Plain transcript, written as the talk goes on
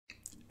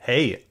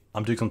Hey,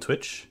 I'm Duke on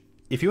Twitch.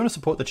 If you want to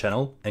support the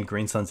channel and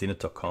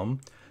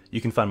greensunzenith.com,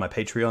 you can find my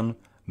Patreon,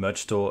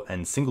 merch store,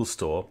 and singles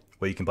store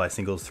where you can buy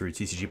singles through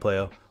TCG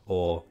Player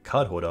or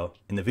Card Hoarder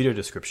in the video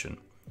description.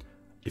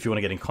 If you want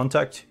to get in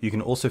contact, you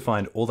can also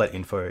find all that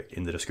info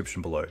in the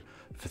description below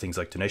for things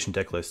like donation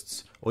deck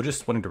lists or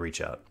just wanting to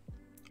reach out.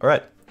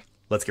 Alright,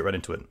 let's get right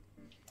into it.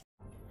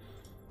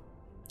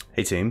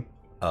 Hey team,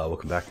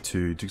 welcome back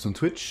to Dukes on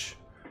Twitch.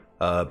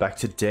 Back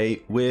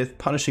today with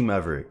Punishing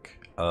Maverick.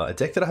 A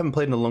deck that I haven't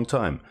played in a long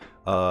time.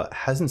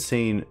 Hasn't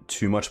seen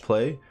too much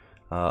play.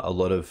 A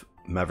lot of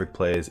Maverick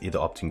players either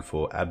opting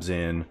for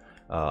Abzan,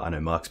 I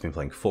know Mark's been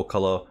playing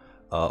 4-color,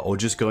 or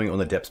just going on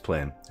the depths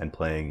plan and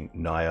playing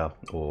Naya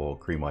or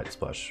Green-White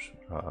Splash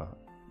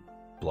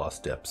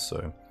Blast depths.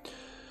 So,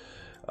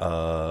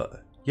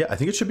 yeah, I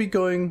think it should be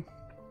going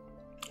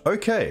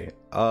okay.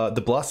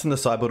 The Blast and the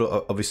sideboard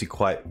are obviously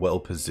quite well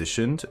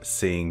positioned,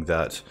 seeing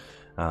that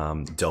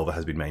Delver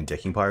has been main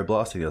decking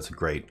Pyroblast. I think that's a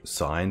great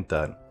sign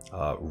that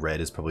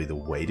red is probably the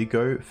way to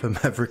go for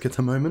Maverick at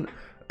the moment.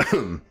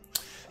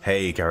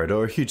 Hey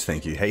Garador, huge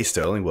thank you. Hey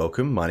Sterling,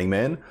 welcome. Mining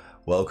Man,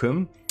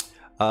 welcome.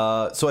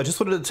 So I just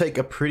wanted to take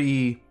a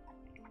pretty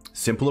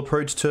simple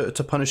approach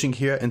to punishing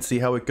here and see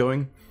how it's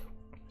going.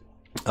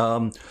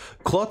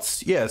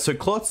 Clots, yeah, so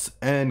Clots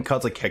and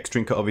cards like Hex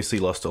Drinker obviously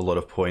lost a lot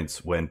of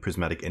points when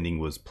Prismatic Ending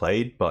was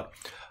played, but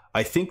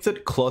I think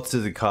that Clots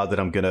is a card that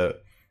I'm gonna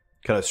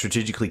kind of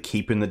strategically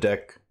keep in the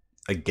deck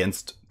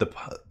against the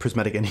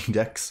Prismatic Ending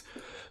decks,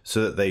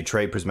 so that they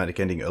trade Prismatic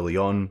Ending early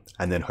on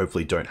and then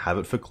hopefully don't have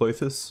it for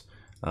Clothis.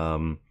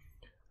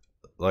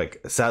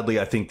 Like,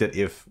 sadly, I think that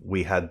if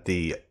we had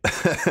the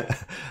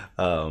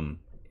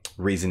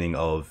reasoning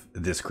of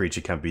this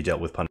creature can be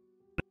dealt with kind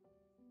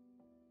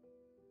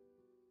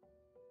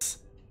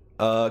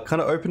of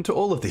open to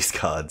all of these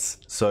cards.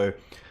 So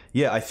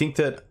yeah, I think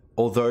that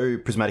although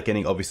Prismatic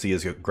Ending obviously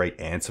is a great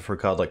answer for a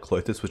card like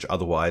Clothis, which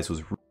otherwise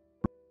was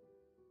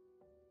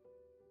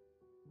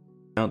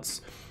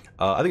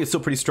I think it's still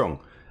pretty strong.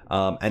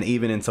 And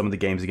even in some of the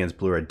games against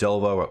Blue-Red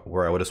Delver,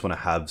 where I would just want to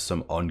have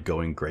some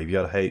ongoing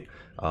graveyard hate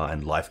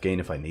and life gain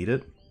if I need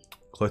it,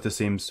 Clothis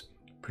seems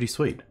pretty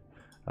sweet.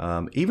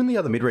 Even the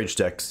other mid-range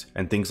decks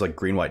and things like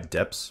Green-White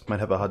Depths might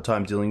have a hard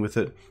time dealing with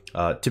it,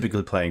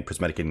 typically playing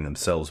Prismatic Ending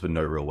themselves with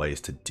no real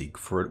ways to dig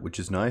for it, which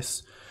is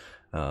nice.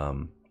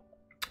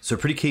 So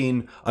pretty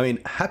keen. I mean,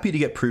 happy to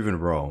get proven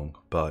wrong,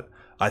 but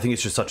I think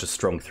it's just such a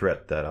strong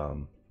threat that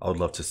I would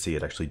love to see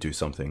it actually do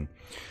something.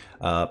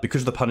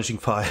 Because of the Punishing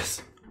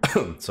Fires,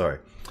 sorry,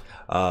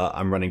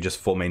 I'm running just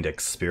 4 main deck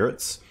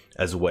Spirits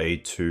as a way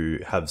to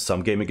have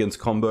some game against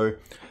combo.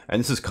 And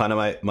this is kind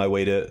of my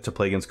way to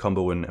play against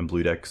combo and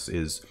blue decks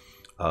is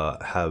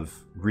have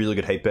really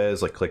good hate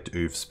bears like Collect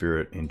Oof,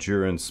 Spirit,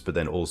 Endurance, but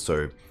then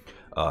also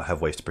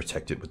have ways to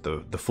protect it with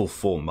the full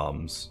 4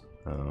 mums.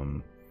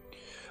 I'm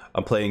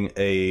playing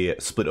a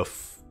split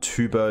of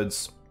 2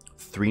 birds,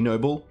 3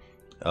 noble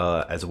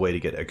as a way to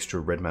get extra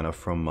red mana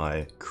from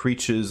my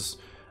creatures.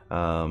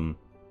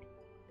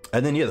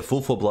 And then yeah, the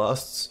full 4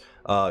 blasts,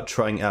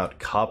 trying out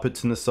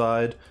carpets in the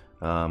side,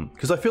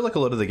 because I feel like a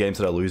lot of the games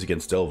that I lose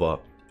against Delver,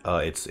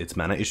 it's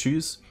mana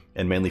issues,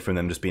 and mainly from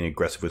them just being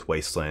aggressive with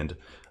Wasteland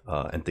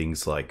and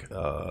things like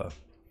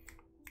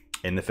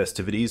End the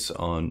Festivities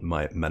on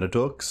my mana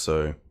dorks.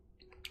 So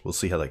we'll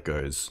see how that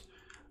goes.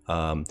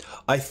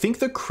 I think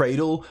the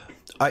Cradle,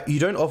 you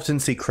don't often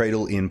see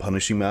Cradle in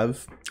Punishing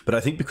Mav, but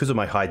I think because of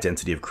my high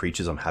density of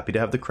creatures, I'm happy to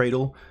have the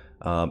Cradle.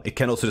 It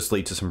can also just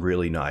lead to some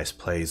really nice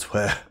plays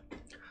where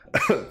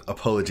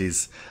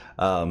apologies.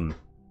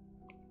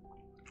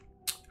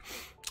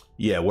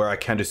 Yeah, where I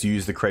can just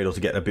use the Cradle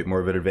to get a bit more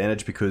of an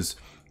advantage because,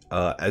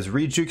 as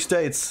Reed Duke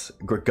states,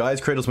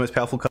 guys, Cradle's most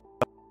powerful card.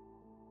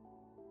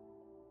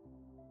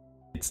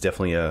 It's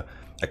definitely a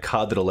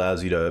card that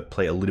allows you to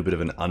play a little bit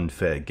of an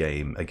unfair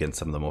game against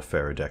some of the more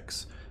fairer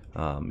decks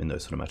in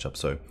those sort of matchups.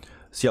 So,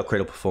 see how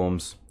Cradle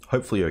performs.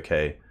 Hopefully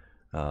okay.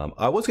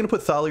 I was going to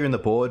put Thalia in the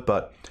board,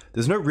 but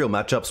there's no real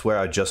matchups where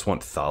I just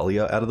want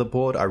Thalia out of the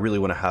board. I really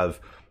want to have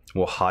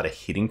more harder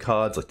hitting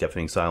cards like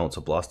Deafening Silence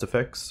or Blast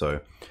Effects,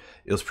 so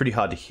it was pretty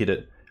hard to hit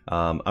it.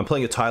 I'm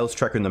playing a Tireless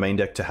Tracker in the main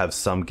deck to have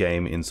some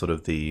game in sort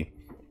of the...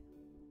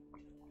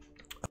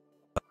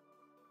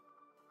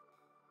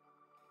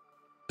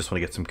 just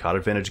want to get some card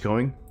advantage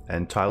going,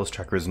 and Tireless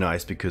Tracker is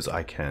nice because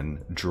I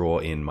can draw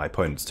in my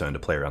opponent's turn to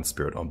play around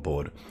Spirit on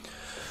board,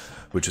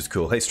 which is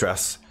cool. Hey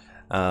Strass.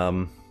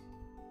 The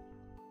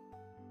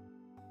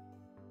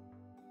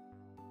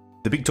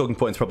big talking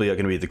points probably are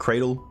going to be the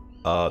Cradle,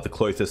 the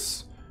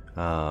Clothis.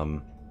 I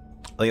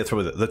think that's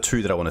probably the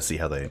 2 that I want to see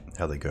how they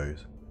go.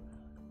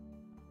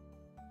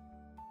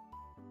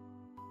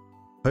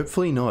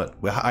 Hopefully not.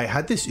 I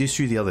had this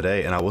issue the other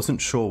day and I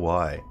wasn't sure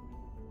why.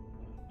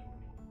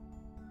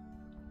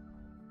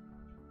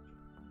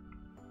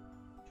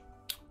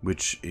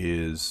 Which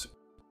is...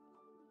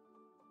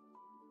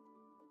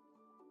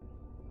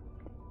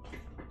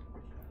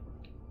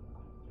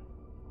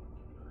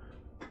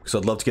 because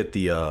I'd love to get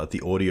the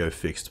audio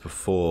fixed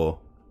before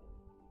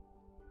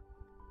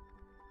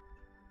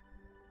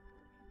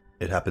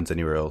it happens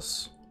anywhere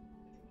else.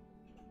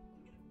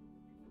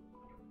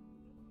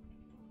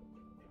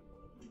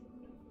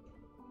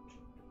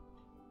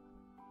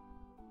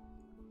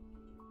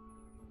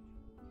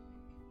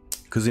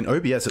 Because in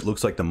OBS it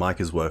looks like the mic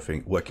is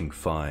working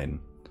fine,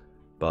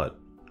 but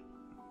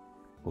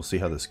we'll see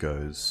how this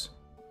goes.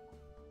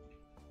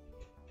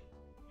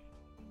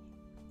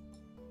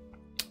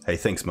 Hey,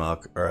 thanks,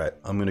 Mark. All right,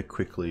 I'm gonna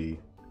quickly.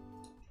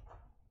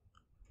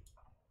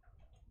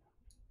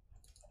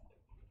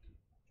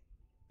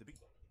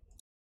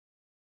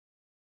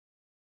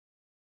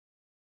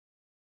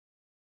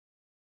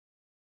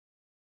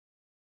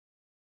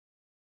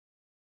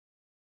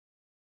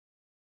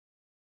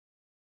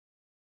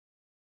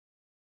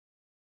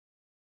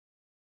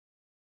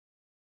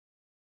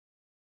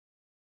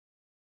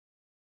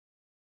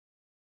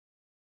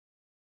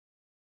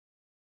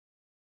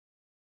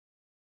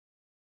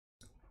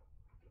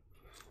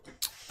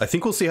 I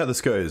think we'll see how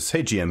this goes.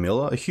 Hey, GM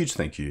Miller, a huge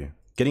thank you.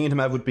 Getting into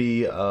Mav would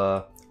be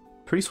a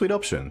pretty sweet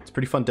option. It's a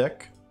pretty fun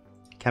deck.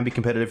 Can be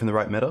competitive in the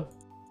right meta.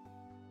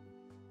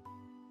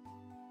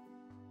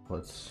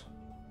 Let's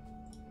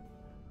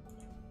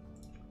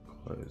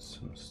close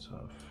some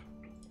stuff.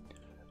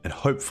 And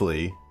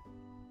hopefully...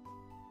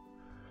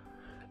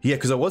 Yeah,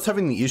 because I was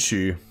having the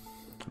issue...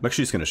 I'm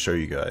actually just going to show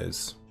you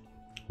guys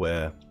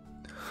where...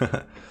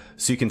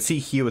 So you can see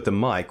here with the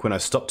mic, when I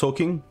stop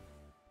talking,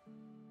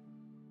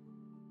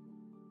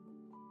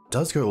 it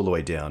does go all the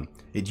way down.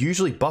 It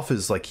usually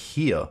buffers like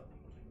here.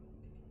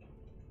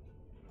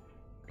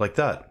 Like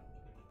that.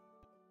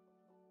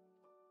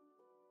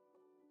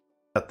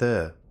 Out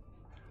there.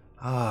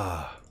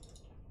 Ah.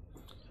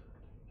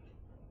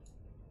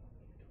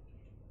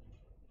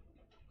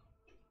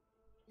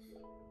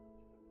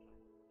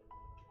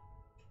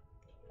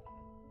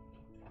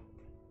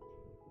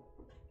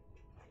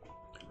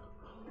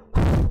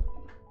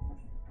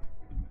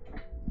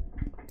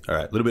 All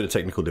right, a little bit of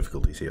technical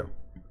difficulties here.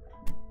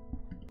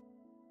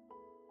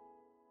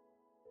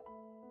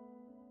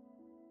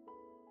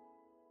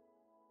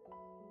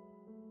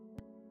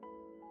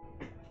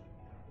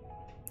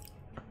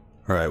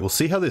 All right, we'll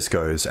see how this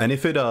goes, and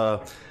if it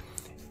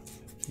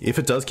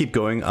does keep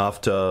going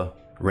after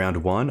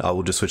round 1, I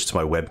will just switch to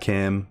my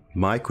webcam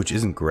mic, which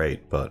isn't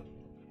great, but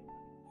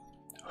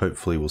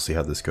hopefully we'll see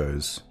how this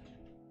goes.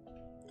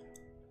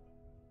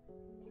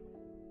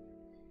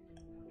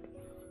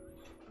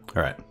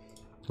 All right,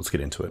 let's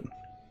get into it.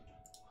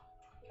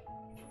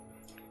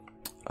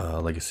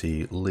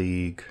 Legacy,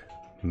 League,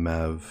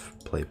 Mav,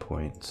 play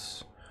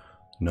points,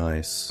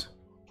 nice.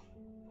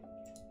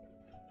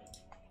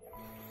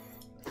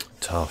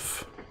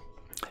 Tough.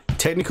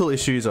 Technical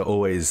issues are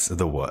always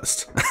the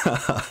worst,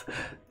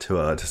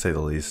 to say the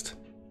least.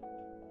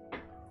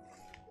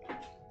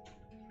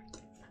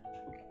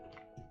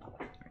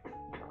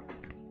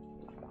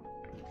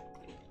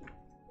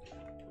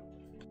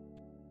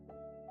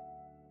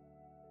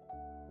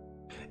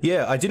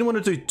 Yeah, I didn't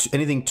want to do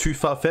anything too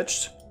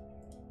far-fetched,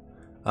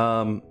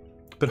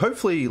 but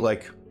hopefully,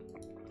 like,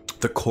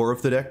 the core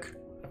of the deck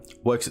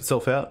works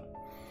itself out.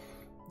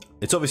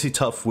 It's obviously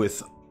tough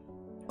with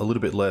a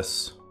little bit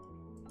less.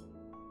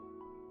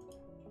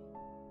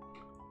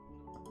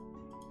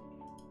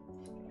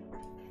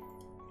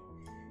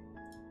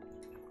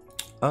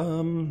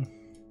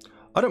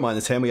 I don't mind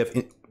this hand. We have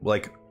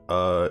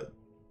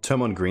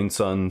Termon Green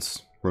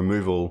Sun's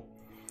removal,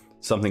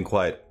 something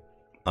quite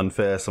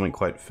unfair, something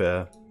quite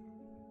fair.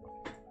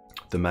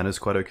 The mana's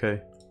quite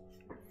okay.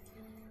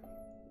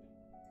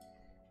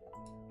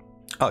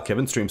 Ah,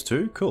 Kevin streams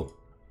too? Cool.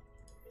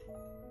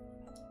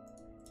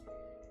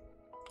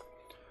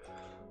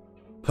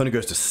 Opponent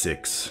goes to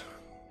 6.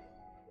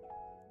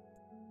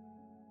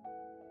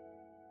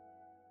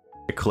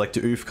 A collector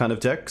oof kind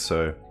of deck,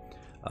 so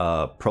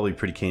probably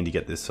pretty keen to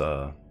get this,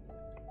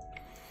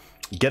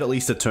 get at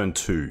least a turn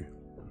 2.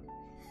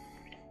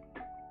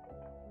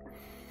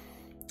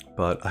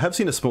 But I have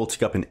seen a small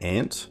tick up in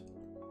Ant.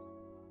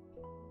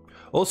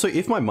 Also,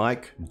 if my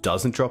mic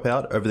doesn't drop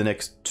out over the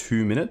next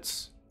 2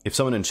 minutes, if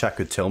someone in chat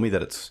could tell me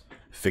that it's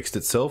fixed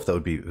itself, that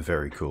would be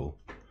very cool.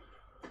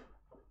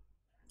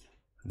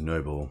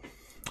 Noble.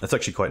 That's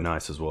actually quite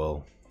nice as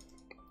well.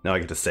 Now I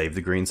get to save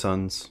the Green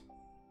Suns.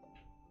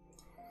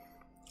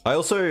 I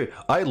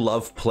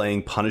love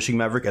playing Punishing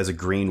Maverick as a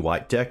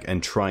green-white deck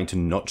and trying to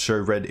not show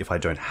red if I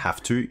don't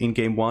have to in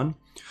game 1.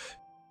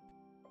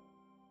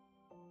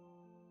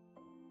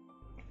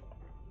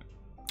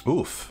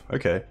 Oof,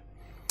 okay.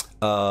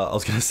 I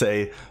was gonna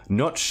say,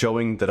 not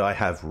showing that I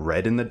have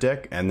red in the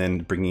deck and then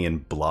bringing in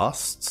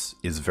blasts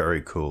is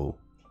very cool.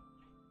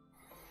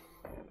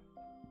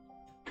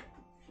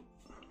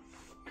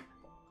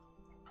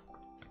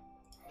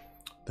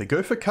 They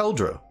go for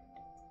Kaldra.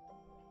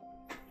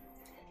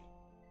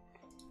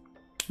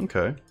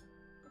 Okay.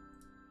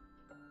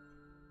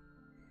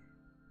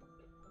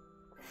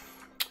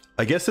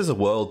 I guess there's a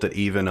world that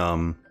even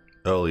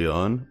early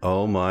on.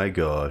 Oh my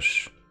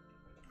gosh.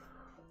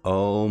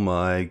 Oh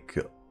my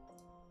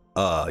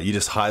god. You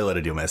just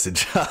highlighted your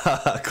message.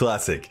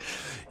 Classic.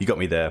 You got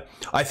me there.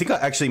 I think I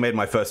actually made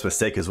my first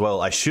mistake as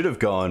well. I should have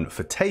gone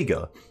for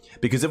Taiga,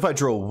 because if I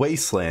draw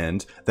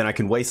Wasteland, then I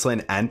can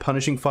Wasteland and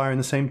Punishing Fire in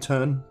the same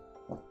turn.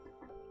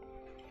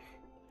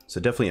 So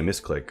definitely a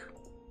misclick.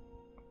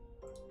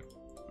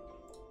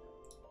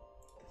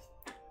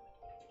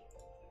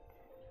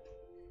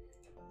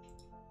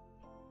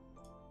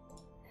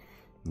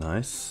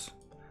 Nice.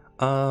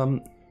 Now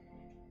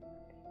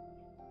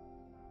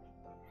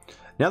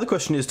the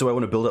question is, do I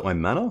want to build up my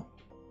mana?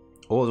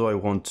 Or do I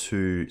want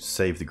to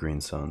save the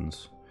Green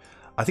Suns?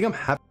 I think I'm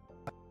happy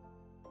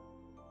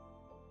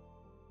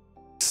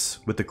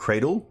with the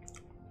Cradle.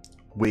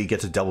 We get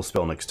to double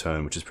spell next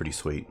turn, which is pretty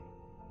sweet.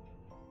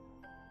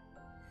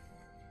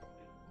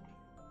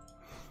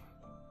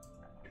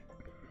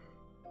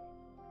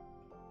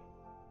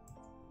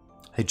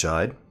 Hey,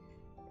 Jide.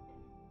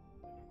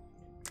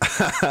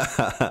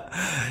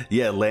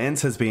 Yeah,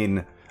 lands has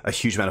been a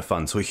huge amount of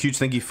fun. So a huge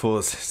thank you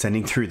for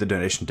sending through the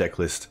donation deck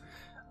list.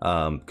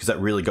 Because that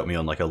really got me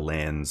on like a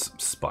lands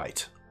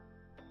spite.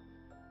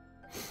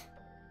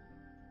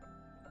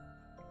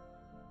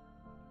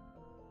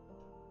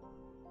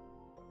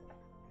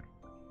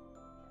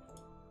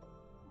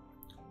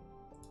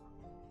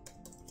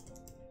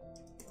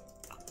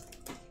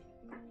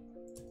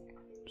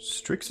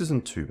 Strix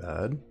isn't too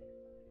bad.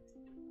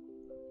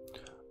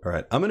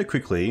 Alright, I'm going to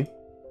quickly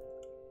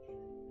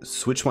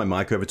switch my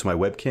mic over to my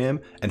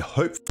webcam and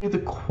hopefully the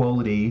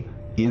quality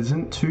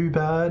isn't too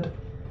bad.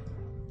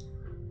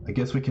 I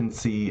guess we can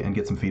see and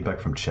get some feedback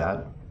from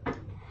chat.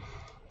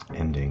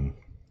 Ending.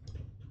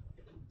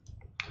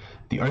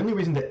 The only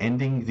reason they're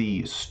ending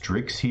the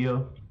Strix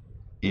here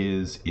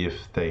is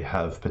if they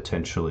have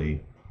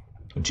potentially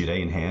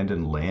Jide in hand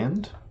and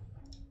land.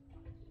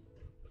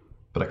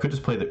 But I could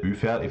just play the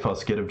Oof out if I was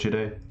scared of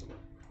Jide.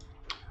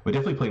 We're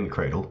definitely playing the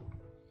Cradle.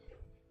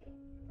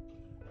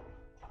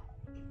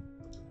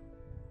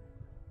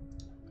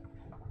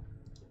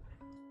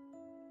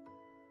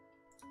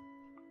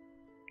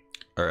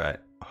 Alright,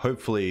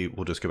 hopefully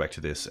we'll just go back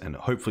to this and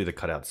hopefully the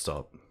cutouts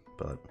stop,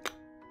 but...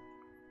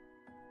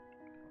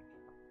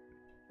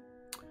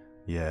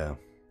 Yeah.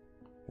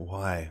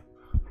 Why?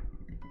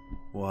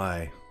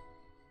 Why?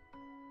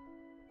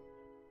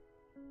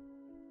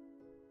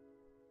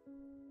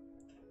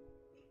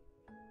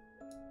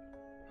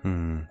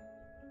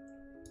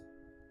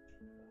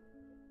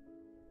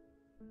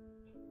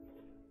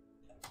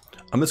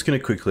 I'm just going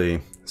to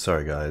quickly...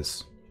 Sorry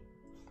guys.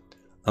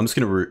 I'm just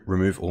going to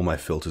remove all my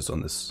filters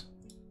on this.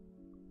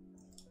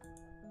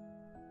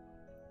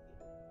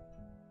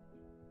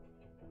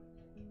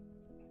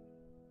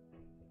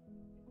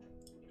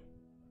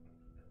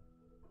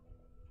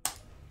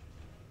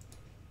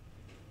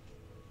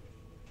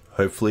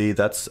 Hopefully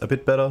that's a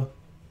bit better.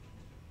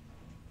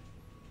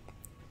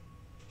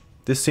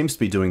 This seems to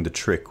be doing the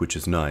trick, which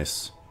is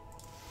nice.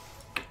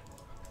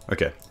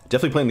 Okay,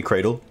 definitely playing the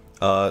Cradle.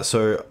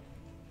 So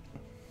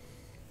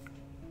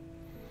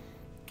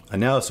I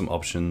now have some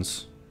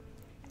options.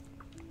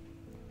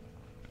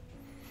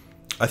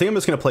 I think I'm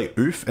just going to play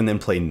Oof and then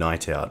play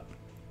Night Out.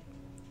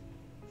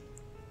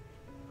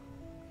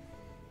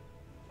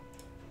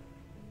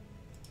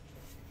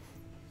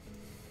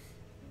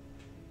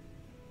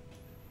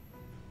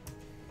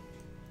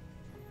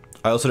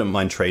 I also don't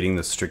mind trading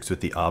the Strix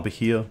with the Arbor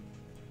here.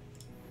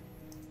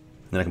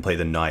 Then I can play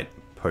the Knight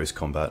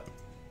post-combat.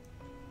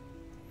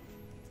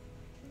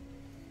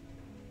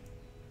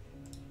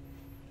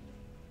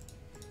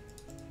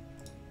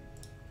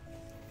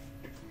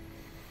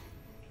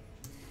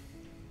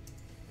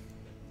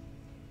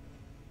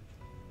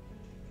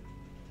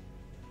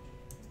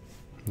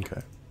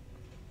 Okay.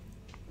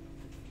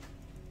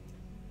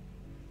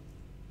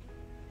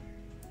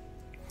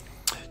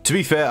 To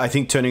be fair, I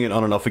think turning it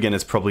on and off again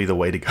is probably the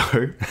way to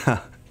go.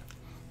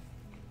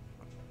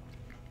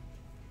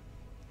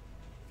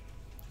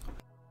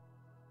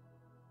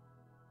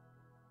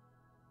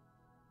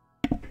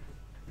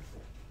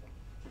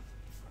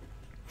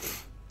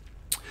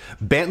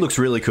 Bant looks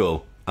really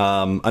cool.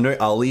 I know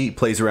Ali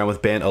plays around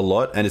with Bant a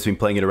lot and has been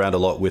playing it around a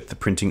lot with the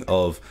printing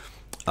of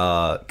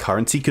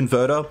currency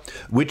converter,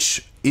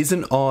 which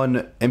isn't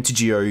on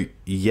MTGO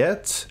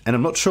yet, and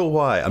I'm not sure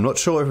why. I'm not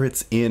sure if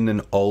it's in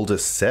an older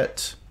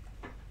set.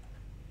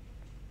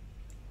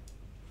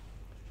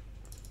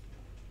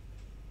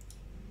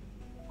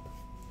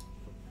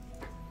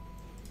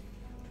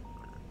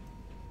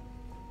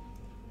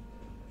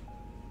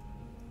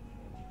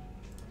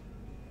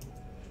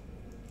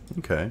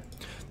 Okay.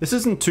 This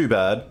isn't too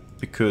bad,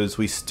 because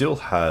we still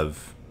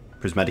have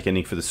Prismatic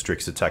Ending for the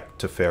Strix attack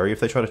to Fairy if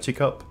they try to tick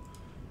up.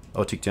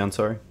 Oh, tick down,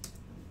 sorry.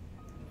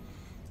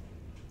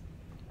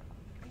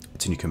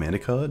 It's a new commander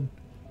card?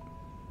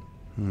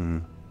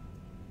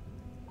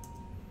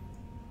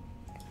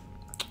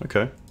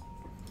 Okay.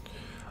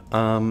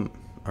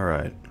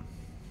 Alright.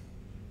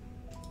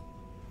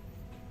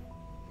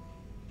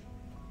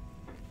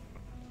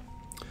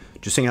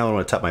 Just seeing how I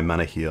want to tap my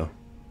mana here.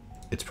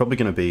 It's probably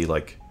going to be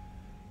like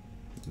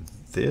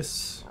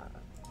this.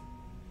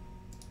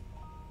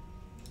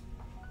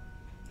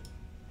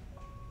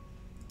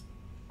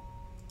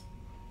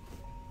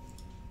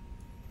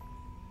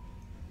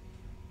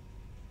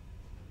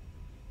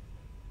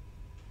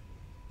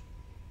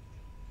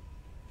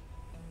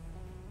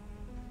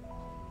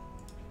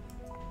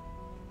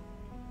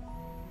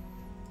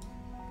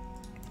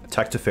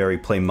 Attack to Fairy,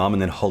 play Mum,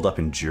 and then hold up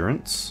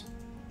Endurance.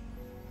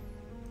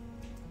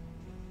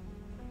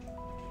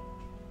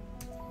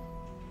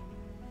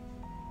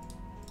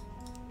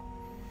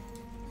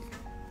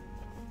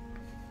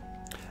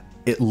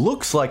 it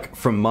looks like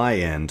from my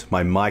end,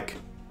 my mic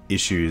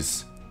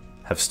issues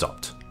have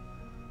stopped.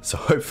 So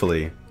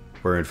hopefully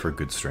we're in for a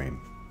good stream.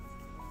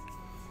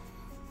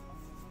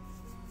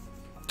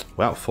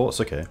 Wow, force,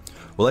 okay.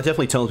 Well, that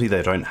definitely tells me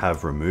they don't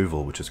have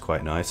removal, which is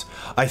quite nice.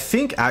 I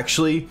think,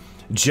 actually,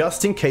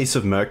 just in case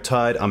of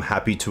Murktide, I'm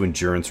happy to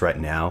Endurance right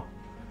now.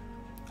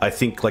 I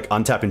think, like,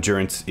 untap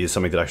Endurance is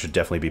something that I should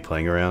definitely be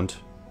playing around.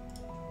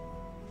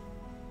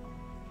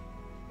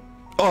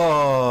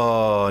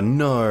 Oh,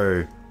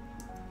 no.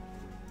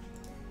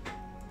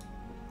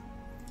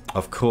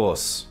 Of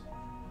course.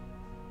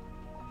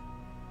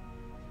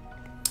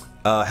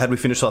 Had we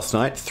finished last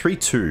night?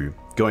 3-2.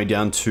 Going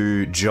down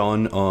to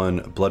John on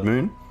Blood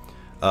Moon,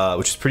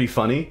 which is pretty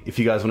funny. If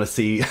you guys want to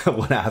see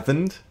what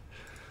happened,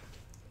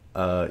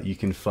 you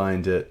can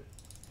find it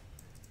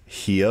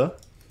here.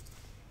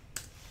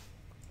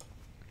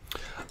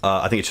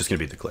 I think it's just going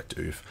to be the collect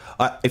oof.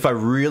 If I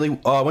really...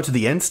 Oh, I went to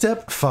the end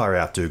step? Far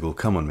out, Dougal.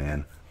 Come on,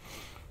 man.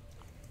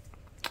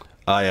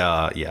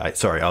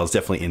 Sorry, I was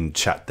definitely in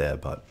chat there,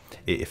 but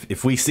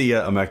if we see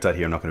a Murktide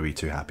here, I'm not going to be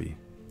too happy.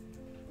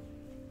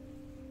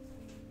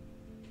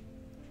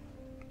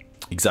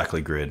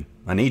 Exactly, Grid.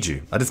 I need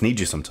you. I just need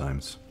you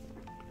sometimes.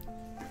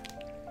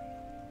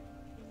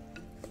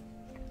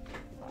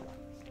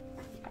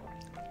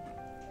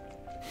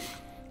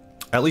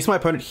 At least my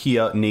opponent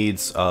here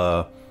needs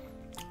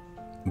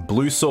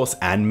Blue Source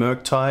and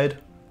Murktide,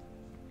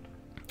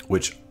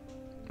 which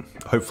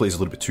hopefully is a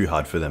little bit too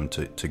hard for them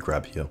to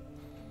grab here.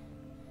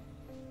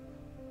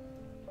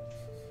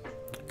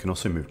 I can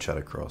also move chat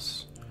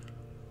across.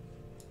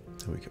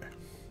 There we go.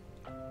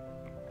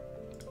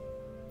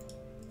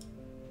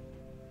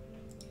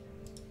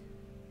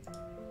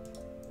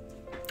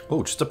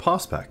 Oh, just a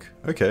pass back.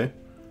 Okay.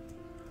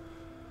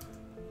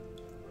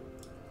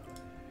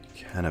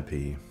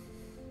 Canopy.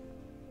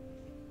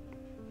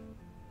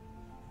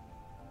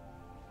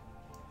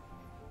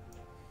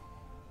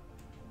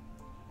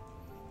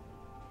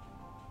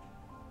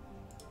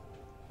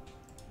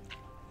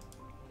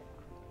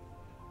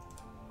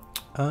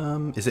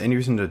 Is there any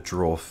reason to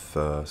draw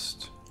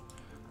first?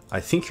 I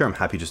think here I'm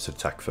happy just to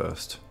attack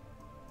first.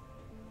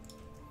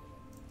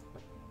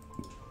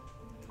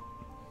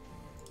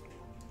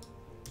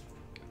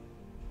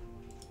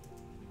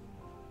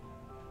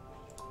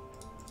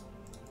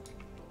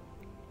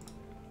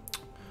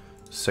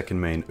 Second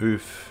main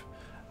oof,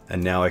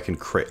 and now I can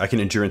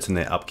endurance in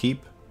their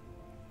upkeep.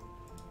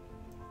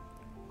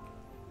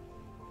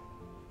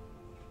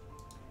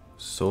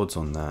 Swords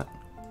on that.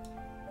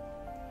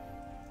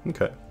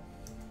 Okay.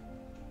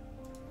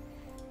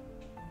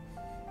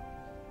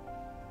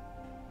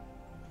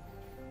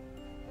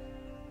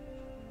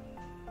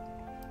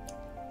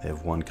 They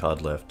have one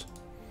card left.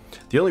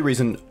 The only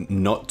reason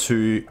not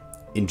to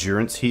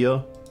endurance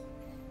here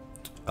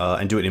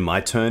and do it in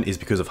my turn is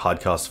because of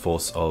hardcast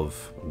Force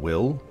of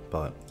Will,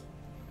 but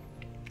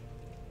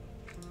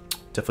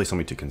definitely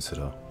something to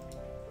consider.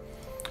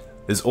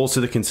 There's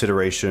also the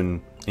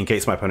consideration, in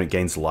case my opponent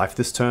gains life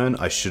this turn,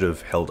 I should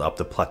have held up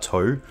the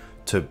plateau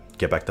to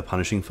get back the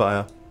Punishing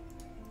Fire.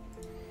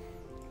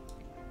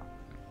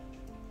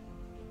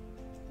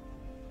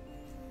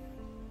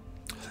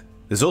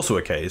 There's also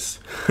a case,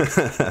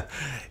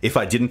 if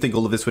I didn't think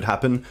all of this would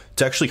happen,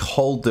 to actually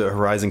hold the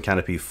Horizon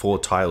Canopy for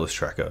Tireless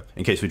Tracker,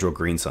 in case we draw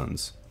Green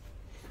Suns.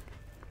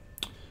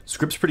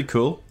 Script's pretty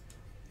cool.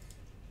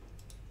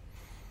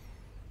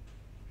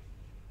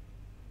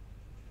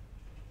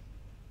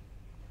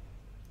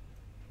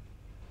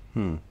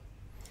 I'm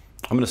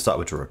going to start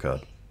with draw a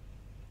card.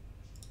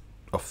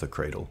 Off the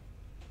cradle.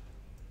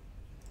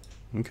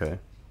 Okay.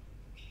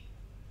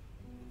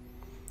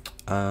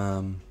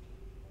 I'm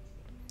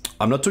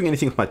not doing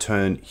anything with my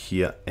turn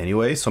here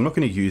anyway, so I'm not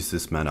going to use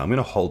this mana. I'm going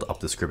to hold up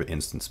the script at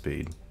instant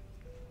speed.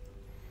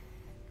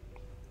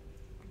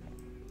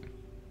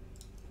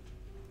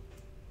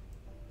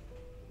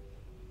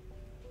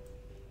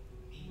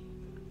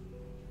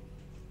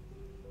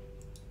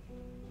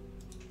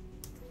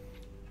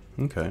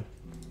 Okay.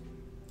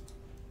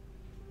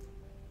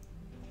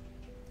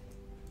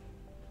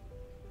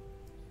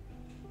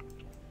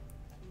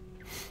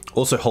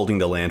 Also holding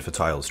the land for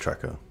Tiles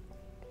Tracker.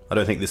 I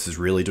don't think this is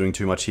really doing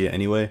too much here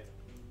anyway.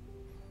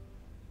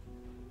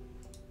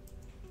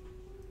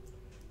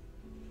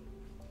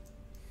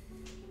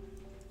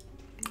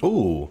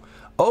 Ooh.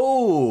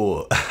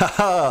 Oh!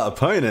 Haha,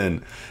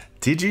 opponent!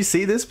 Did you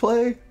see this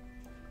play?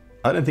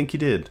 I don't think you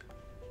did.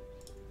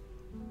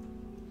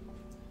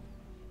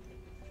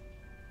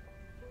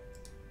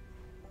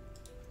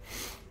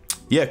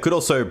 Yeah, could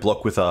also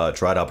block with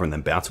Dried Arbor and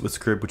then bounce it with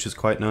Scrib, which is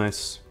quite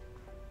nice.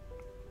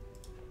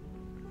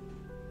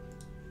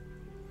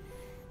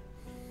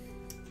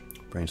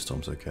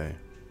 Brainstorm's okay.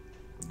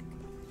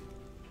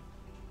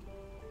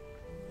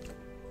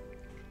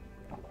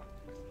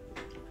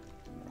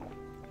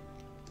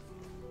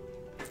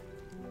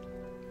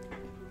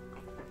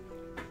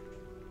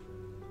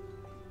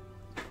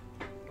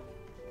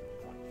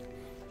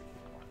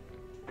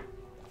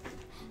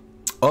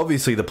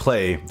 Obviously, the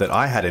play that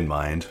I had in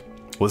mind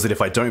was that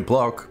if I don't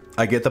block,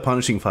 I get the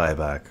Punishing Fire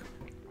back.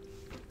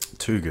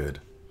 Too good.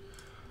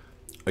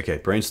 Okay,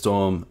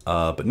 Brainstorm,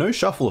 but no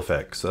shuffle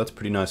effect, so that's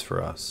pretty nice for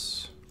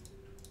us.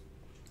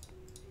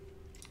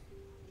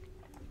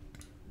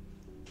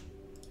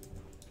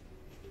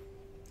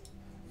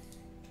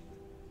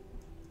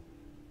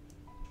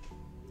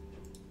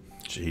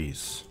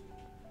 Jeez.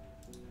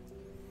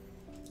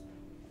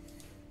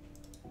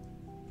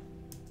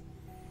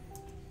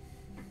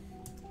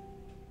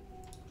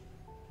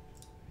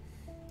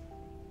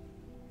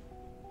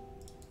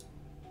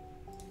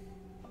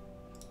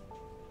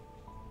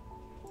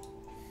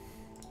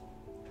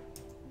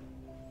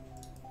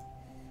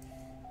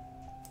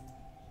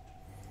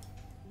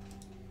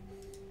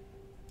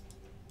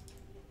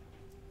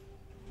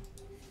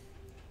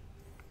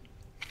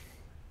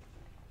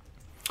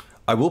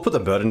 I will put the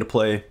bird into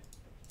play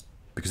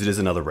because it is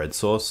another red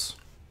source.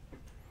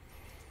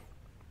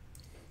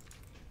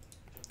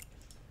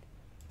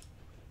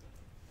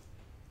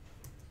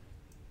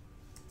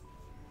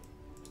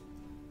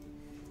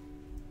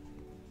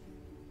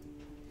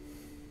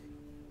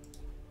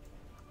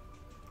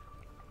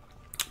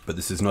 But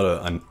this is not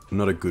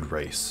a good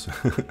race.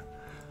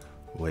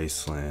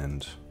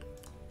 Wasteland.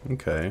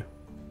 Okay.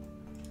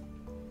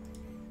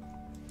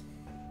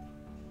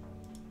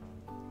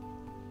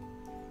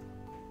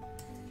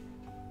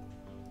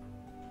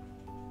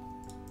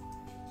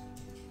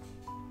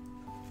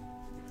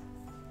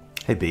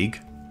 Hey,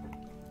 Big.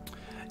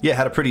 Yeah,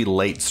 had a pretty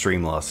late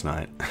stream last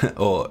night.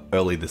 Or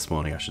early this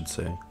morning, I should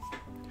say.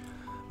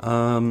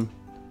 I'll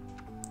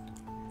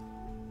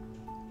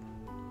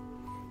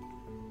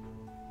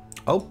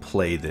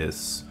play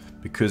this,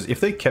 because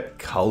if they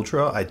kept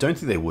Cauldra, I don't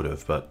think they would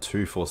have, but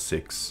 2, 4,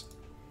 6.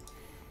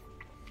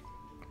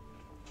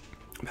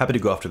 I'm happy to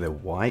go after their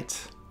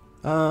white.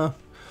 I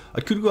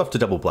could go after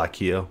double black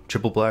here,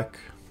 triple black.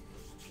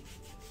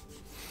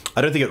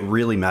 I don't think it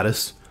really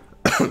matters.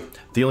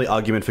 The only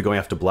argument for going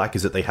after black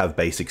is that they have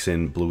basics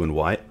in blue and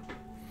white.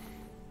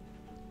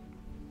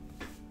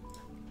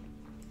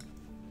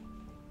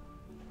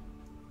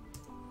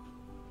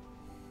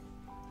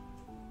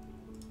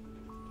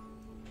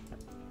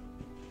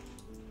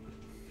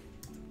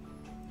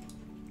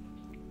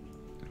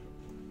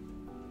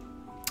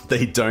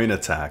 They don't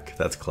attack.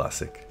 That's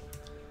classic.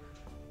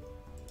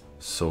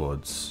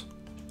 Swords.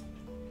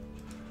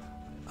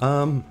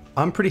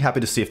 I'm pretty happy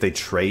to see if they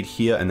trade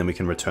here and then we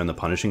can return the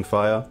Punishing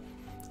Fire.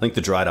 I think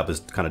the Dried Up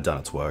has kind of done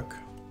its work.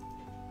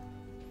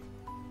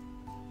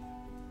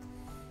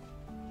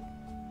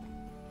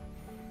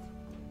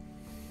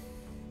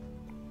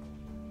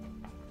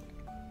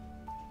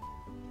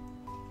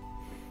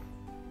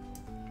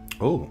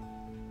 Oh.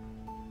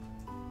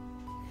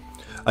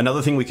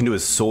 Another thing we can do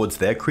is Swords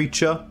their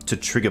creature to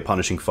trigger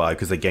Punishing Fire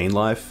because they gain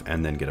life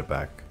and then get it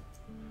back.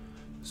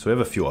 So we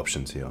have a few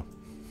options here.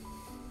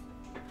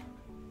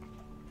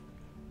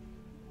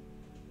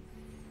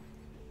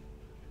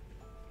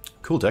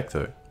 Cool deck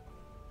though.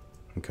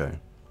 Okay.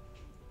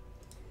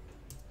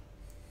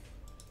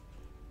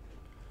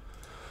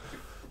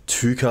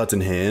 2 cards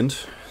in hand.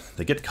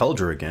 They get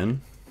Cauldra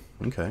again.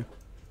 Okay.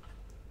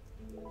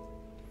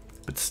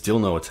 But still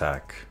no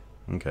attack.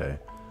 Okay.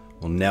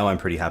 Well, now I'm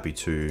pretty happy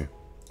to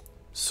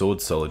Sword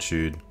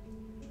Solitude.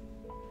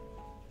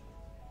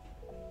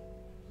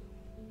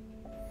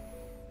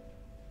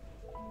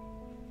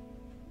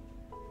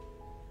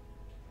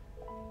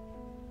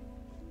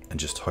 And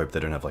just hope they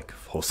don't have like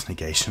Force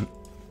Negation.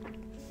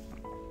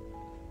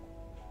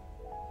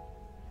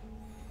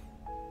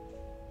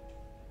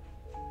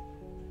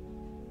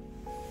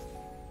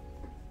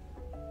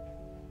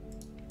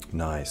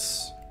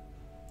 Nice.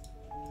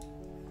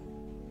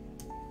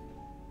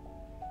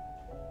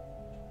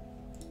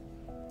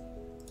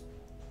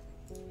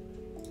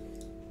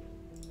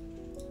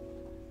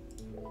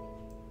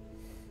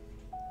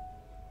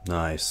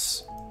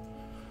 Nice.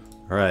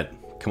 Alright,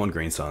 come on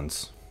Green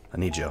Suns. I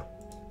need you.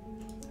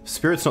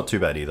 Spirit's not too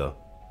bad either.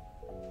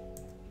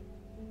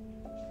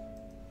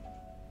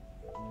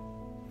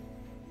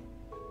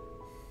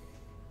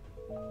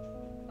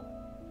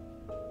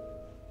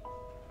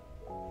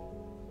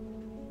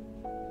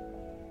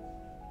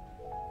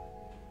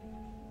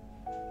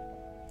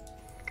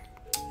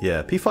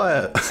 Yeah,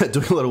 P-Fire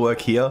doing a lot of work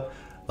here.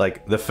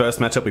 Like, the first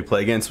matchup we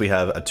play against, we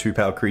have a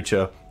 2-power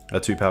creature, a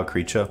 2-power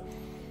creature.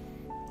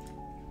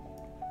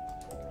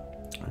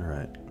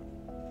 Alright.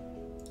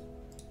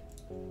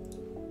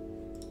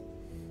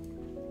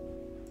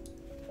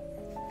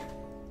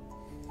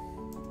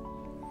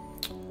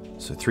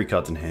 So 3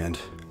 cards in hand.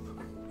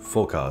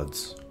 4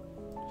 cards.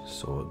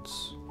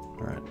 Swords.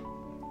 Alright.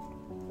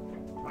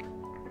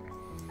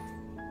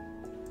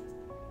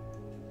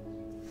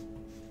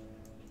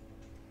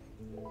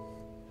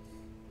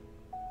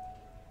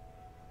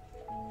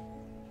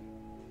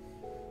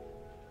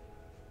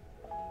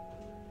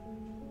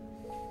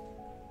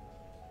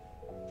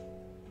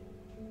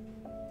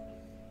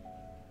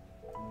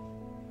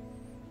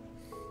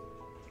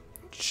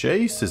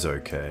 Jace is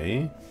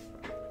okay.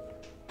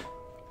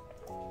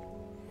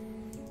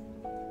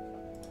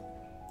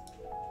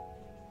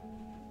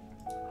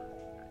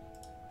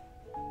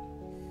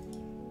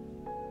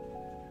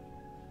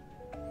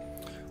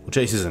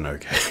 Jace isn't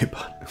okay,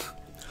 but...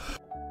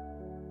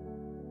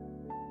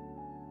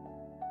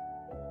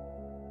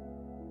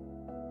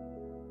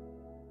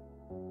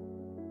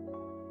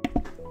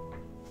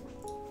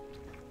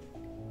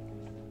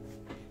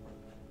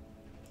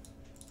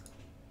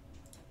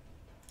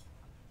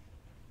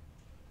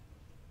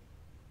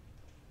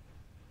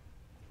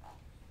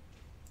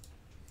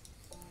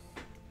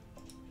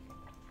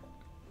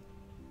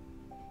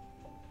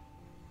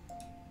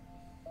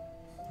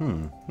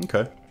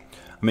 Okay.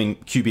 I mean,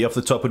 QB off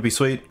the top would be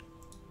sweet.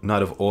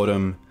 Knight of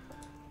Autumn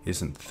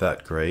isn't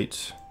that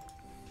great.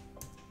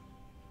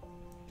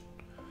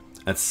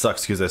 It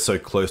sucks because they're so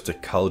close to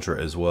Kaldra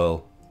as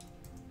well.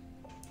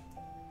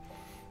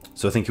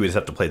 So I think you would just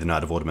have to play the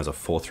Knight of Autumn as a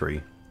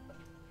 4-3.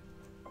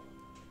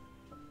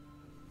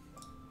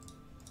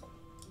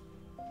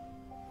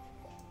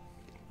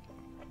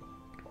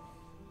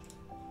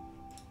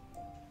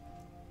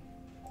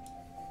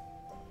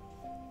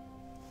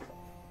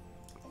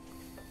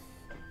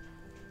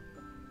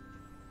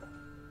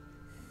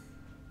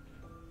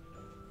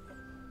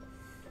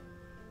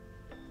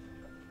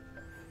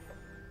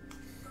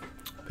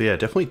 But yeah,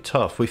 definitely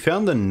tough. We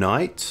found the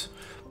Knight,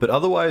 but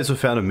otherwise we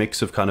found a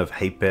mix of kind of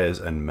hate bears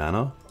and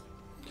mana.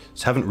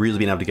 Just haven't really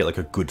been able to get like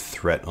a good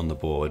threat on the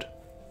board.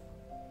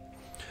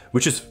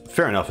 Which is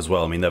fair enough as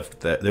well. I mean, they're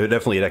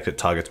definitely a deck that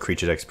targets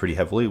creature decks pretty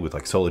heavily with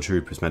like Solar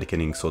Druid, Prismatic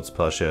Ending, Swords to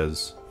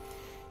Plowshares.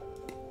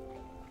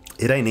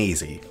 It ain't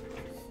easy.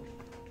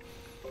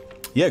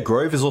 Yeah,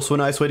 Grove is also a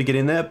nice way to get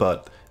in there,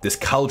 but this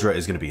Kaldra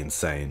is going to be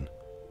insane.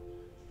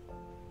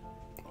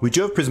 We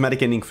do have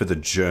Prismatic Ending for the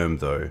Germ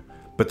though.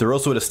 But they're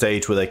also at a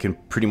stage where they can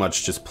pretty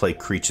much just play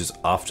creatures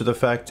after the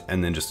fact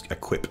and then just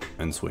equip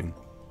and swing.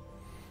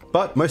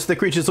 But most of the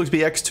creatures look to be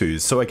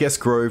X2s, so I guess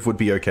Grove would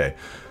be okay.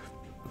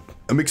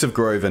 A mix of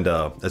Grove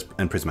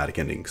and Prismatic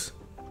Endings.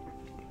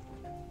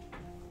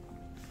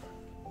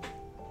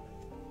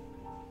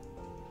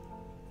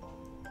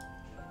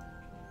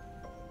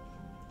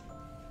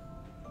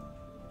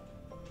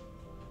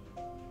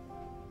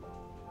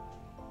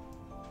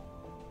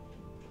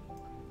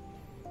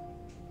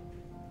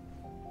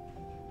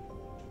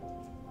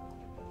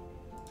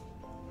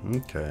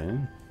 Okay.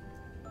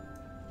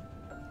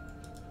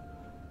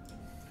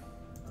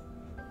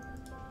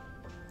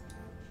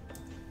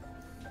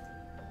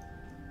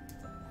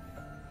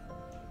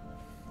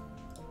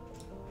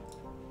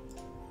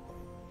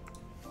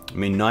 I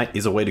mean, Knight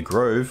is a way to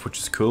Grove, which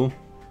is cool.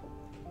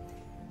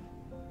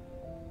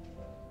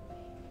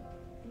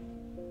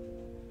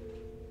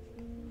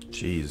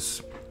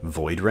 Jeez.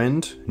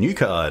 Voidrend? New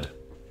card.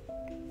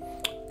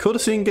 Cool to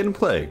see him get in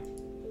play.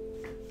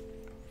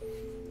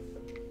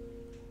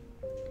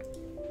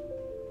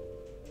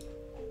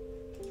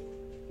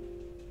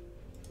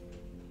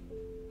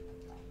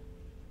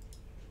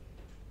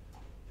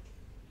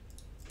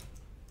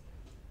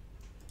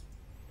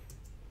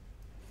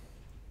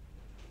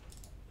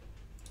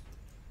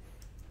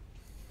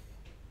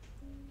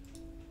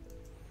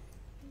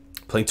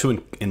 Playing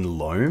 2 in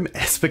Loam?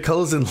 Esper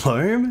colors in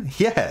Loam?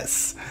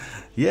 Yes!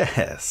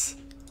 Yes!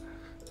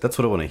 That's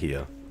what I want to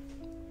hear.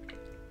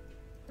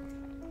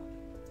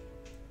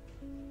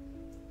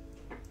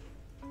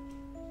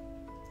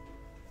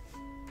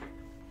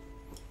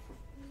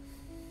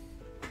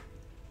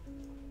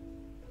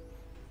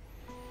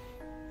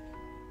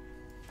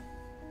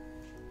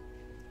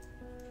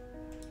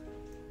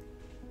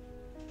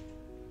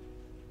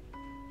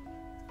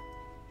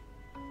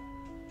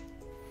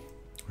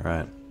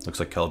 Alright. Looks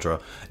like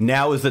Kaldra.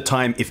 Now is the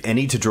time, if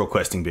any, to draw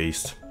Questing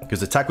Beast.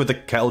 Because attack with the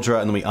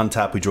Kaldra and then we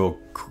untap, we draw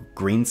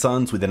Green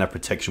Suns. We then have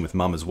protection with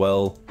Mum as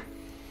well.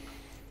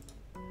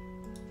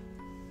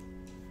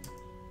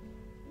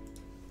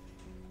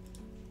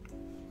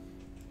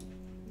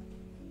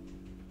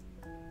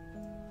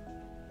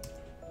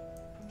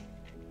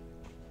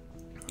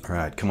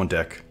 Alright, come on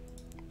deck.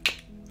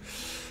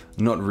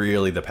 Not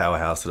really the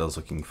powerhouse that I was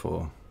looking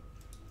for.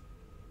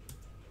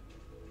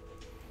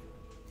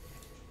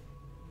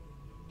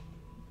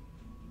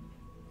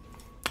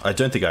 I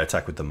don't think I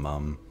attack with the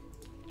Mum.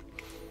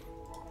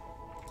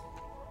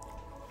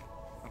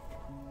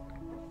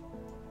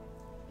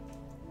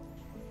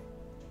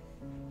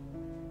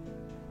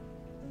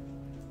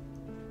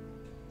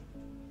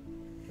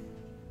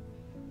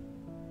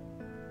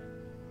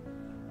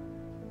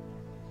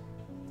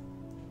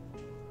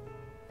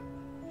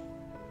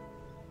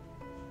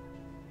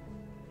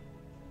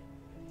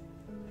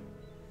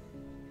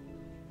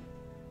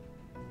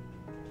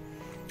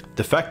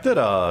 The fact that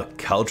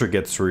Kaldra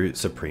gets through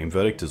Supreme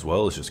Verdict as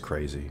well is just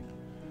crazy.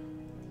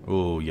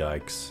 Oh,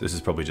 yikes. This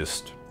is probably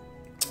just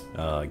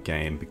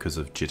game because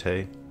of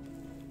Jitte.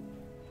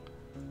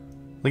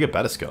 Look at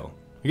Batterskull.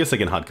 I guess they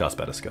can hardcast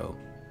Batterskull.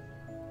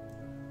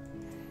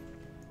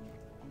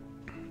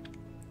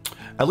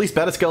 At least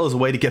Batterskull is a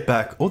way to get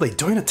back. Oh, they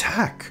don't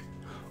attack.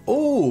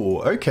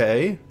 Oh,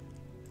 okay.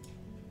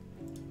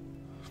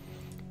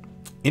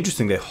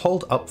 Interesting, they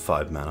hold up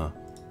 5 mana.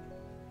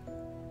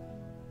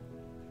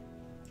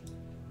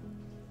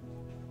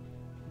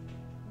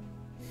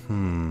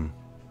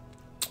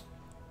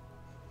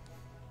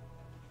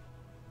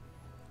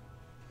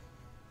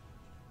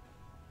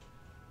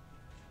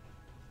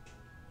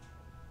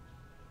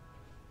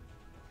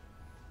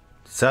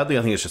 Sadly,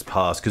 I think it's just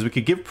pass, because we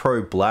could give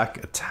pro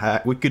black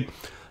attack. We could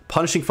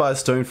Punishing Fire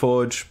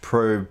Stoneforge,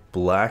 pro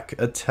black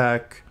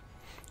attack.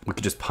 We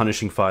could just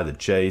Punishing Fire the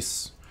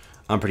Jace.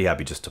 I'm pretty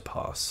happy just to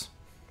pass.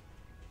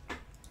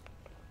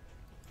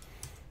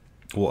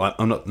 Well,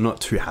 I'm not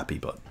too happy,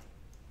 but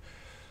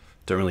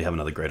don't really have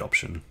another great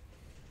option.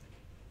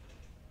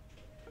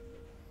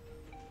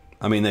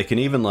 I mean, they can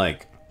even,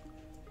 like,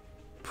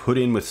 put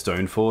in with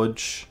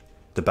Stoneforge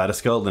the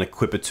Batterskull, then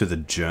equip it to the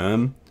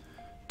Germ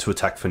to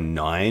attack for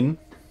 9.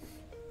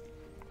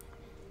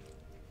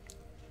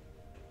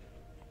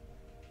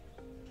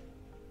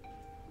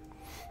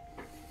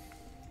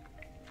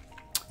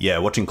 Yeah,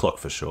 watching clock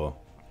for sure.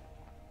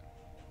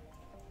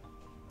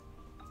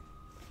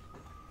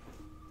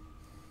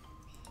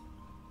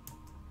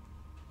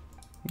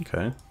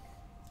 Okay.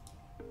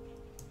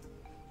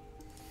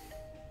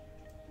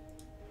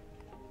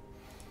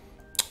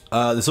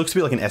 This looks to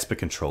be like an Esper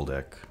control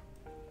deck.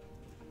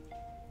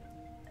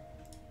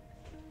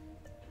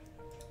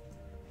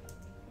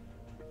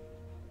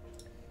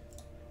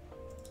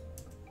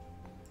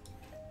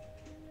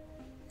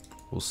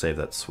 We'll save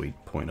that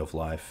sweet point of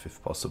life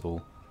if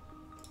possible.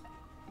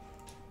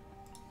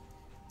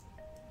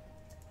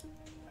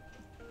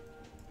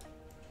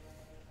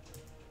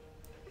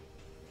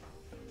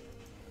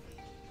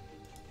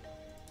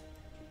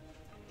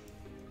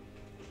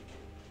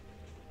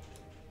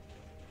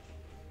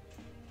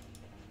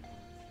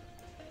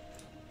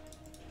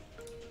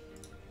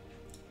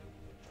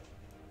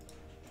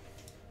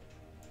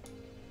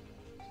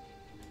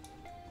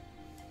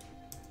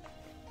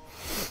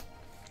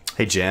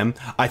 Hey Jam,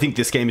 I think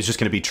this game is just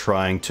going to be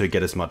trying to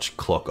get as much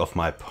clock off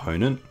my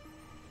opponent.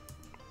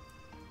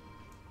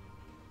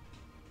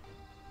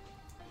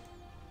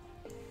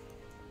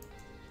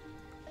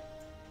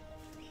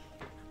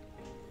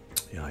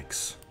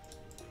 Yikes.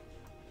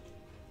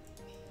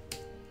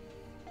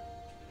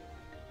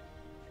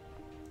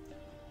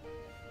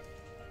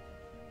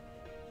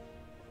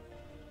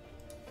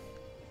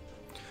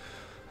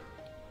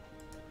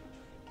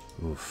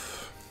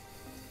 Oof.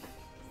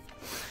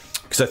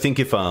 Because I think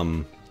if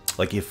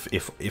like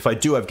if I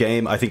do have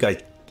game, I think I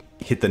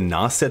hit the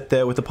Narset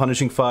there with the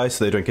Punishing Fire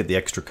so they don't get the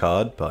extra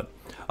card, but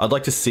I'd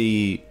like to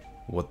see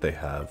what they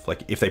have.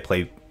 Like if they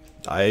play,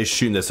 I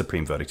assume there's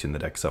Supreme Verdict in the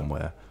deck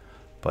somewhere,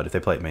 but if they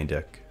play it main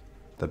deck,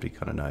 that'd be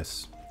kind of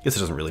nice. I guess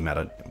it doesn't really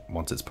matter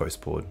once it's post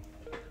board.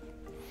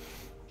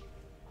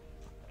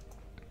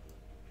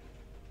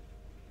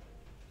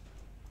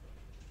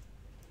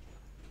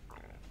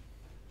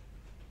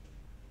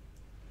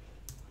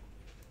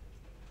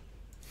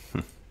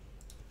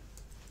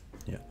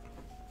 Yeah.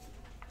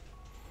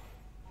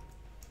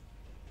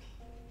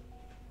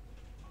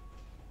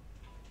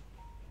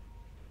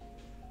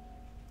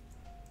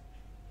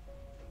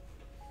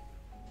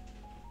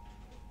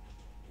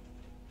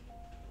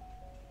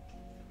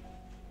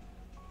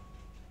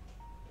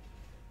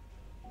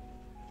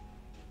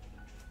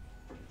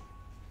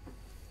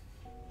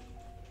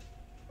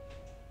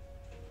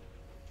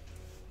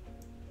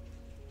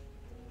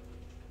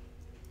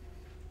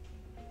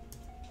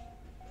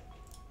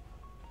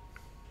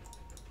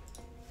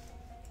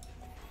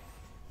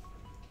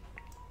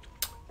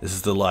 This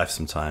is the life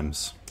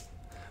sometimes.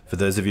 For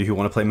those of you who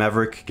want to play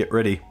Maverick, get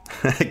ready.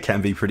 It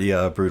can be pretty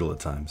brutal at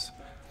times.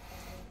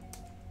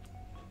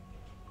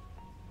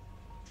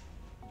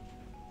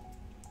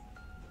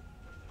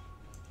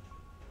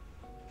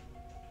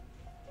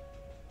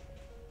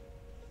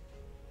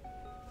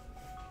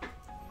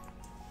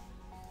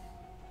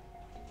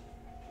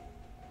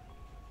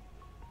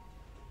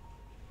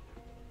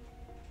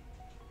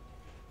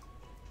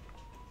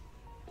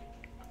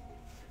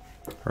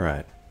 All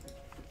right.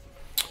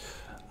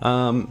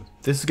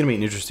 This is going to be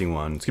an interesting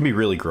one. It's going to be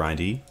really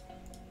grindy.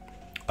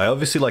 I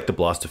obviously like the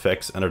blast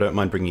effects, and I don't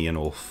mind bringing in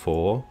all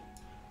 4.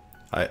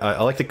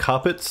 I like the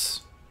carpets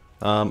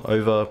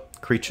over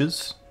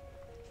creatures.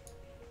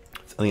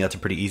 I think that's a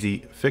pretty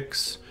easy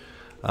fix.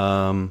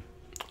 I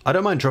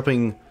don't mind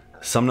dropping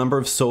some number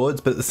of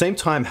swords, but at the same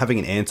time, having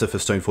an answer for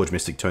Stoneforge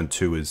Mystic turn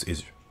 2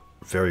 is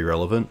very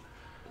relevant.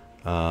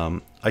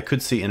 I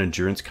could see an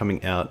Endurance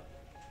coming out.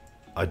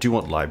 I do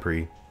want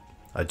Library.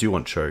 I do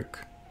want Choke.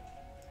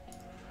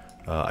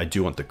 I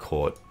do want the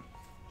Court.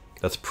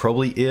 That's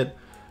probably it.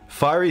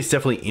 Fiery is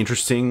definitely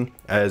interesting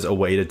as a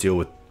way to deal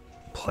with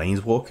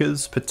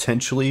Planeswalkers,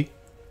 potentially.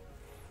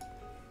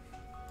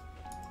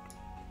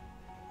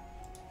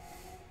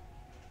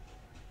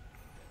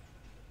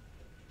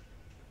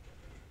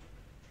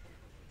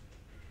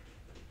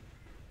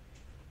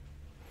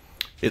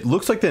 It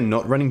looks like they're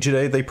not running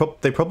Jade. They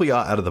probably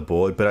are out of the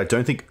board, but I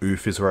don't think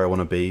Oof is where I want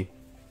to be.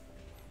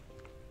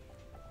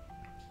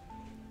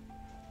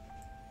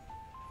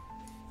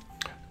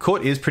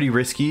 Court is pretty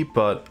risky,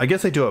 but I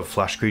guess they do have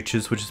flash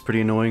creatures, which is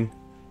pretty annoying.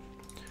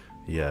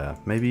 Yeah,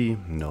 maybe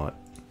not.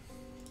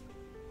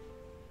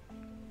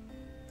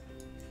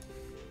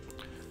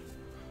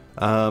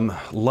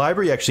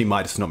 Library actually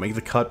might just not make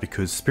the cut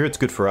because Spirit's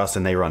good for us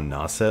and they run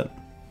Narset.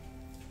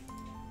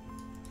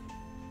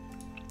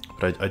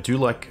 But I do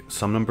like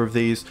some number of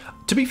these.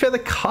 To be fair, the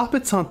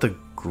carpets aren't the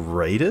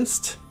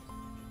greatest.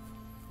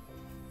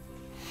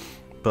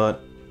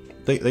 But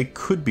they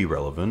could be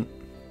relevant.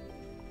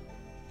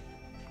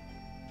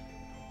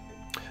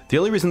 The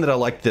only reason that I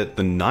like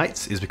the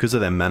Knights is because of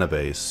their mana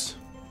base.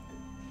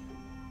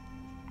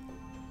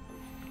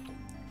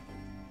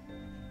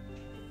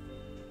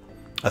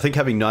 I think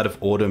having Knight of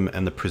Autumn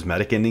and the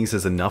Prismatic endings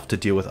is enough to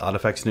deal with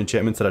artifacts and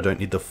enchantments that I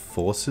don't need the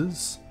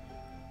forces.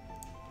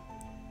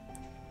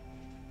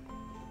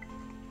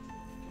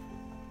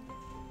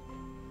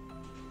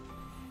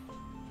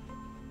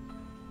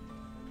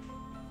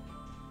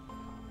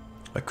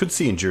 I could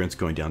see Endurance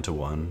going down to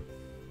 1.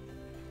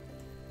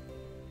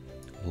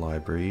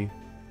 Library.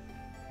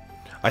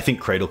 I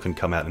think Cradle can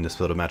come out in this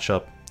sort of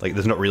matchup. Like,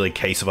 there's not really a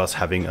case of us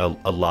having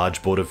a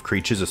large board of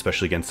creatures,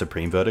 especially against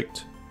Supreme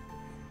Verdict.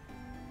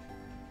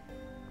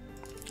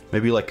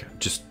 Maybe like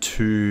just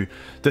 2.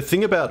 The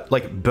thing about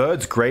like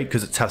Bird's great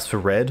because it taps for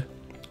red,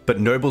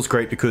 but Noble's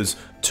great because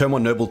turn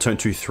 1 Noble, turn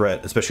 2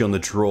 threat, especially on the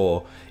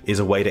draw, is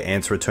a way to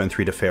answer a turn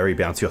 3 to Fairy,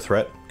 bounce your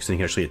threat, because then you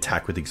can actually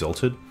attack with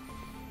Exalted.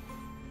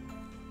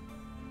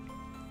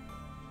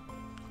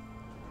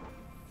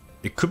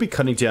 It could be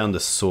cutting down the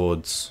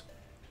swords.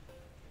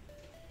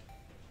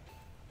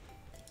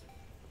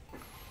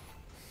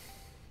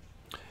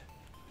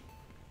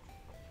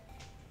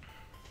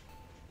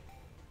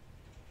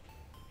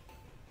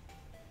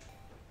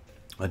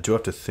 I do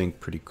have to think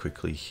pretty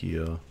quickly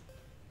here.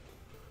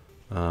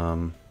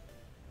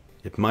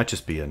 It might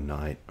just be a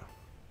Knight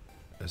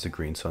as a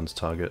Green Sun's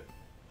target.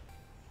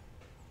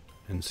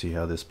 And see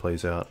how this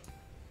plays out.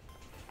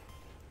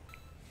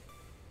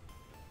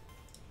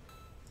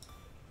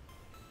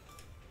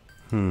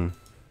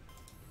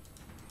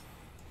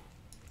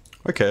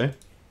 Okay.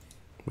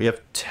 We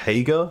have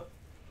Taiga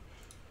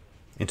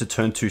into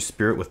turn 2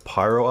 Spirit with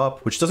Pyro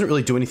up, which doesn't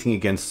really do anything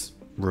against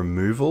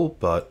removal,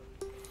 but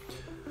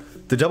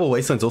the double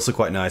Wasteland's also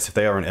quite nice if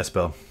they are an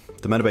Esper.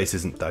 The mana base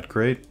isn't that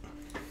great.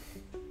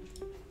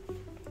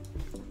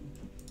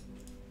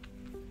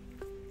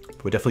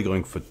 But we're definitely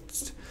going for...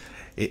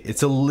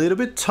 It's a little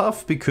bit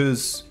tough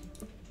because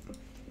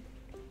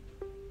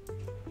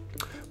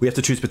we have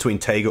to choose between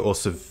Taiga or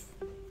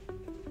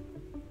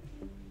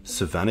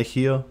Savannah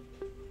here.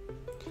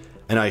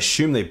 And I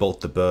assume they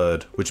bolt the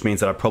bird, which means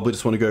that I probably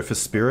just want to go for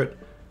Spirit.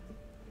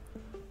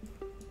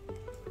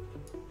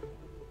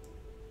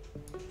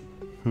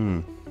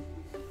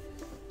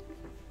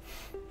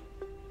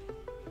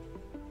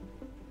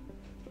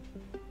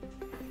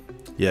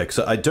 Yeah, because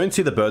I don't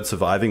see the bird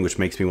surviving, which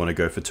makes me want to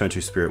go for turn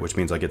 2 Spirit, which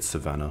means I get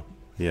Savannah.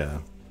 Yeah.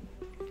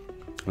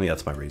 I think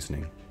that's my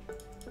reasoning.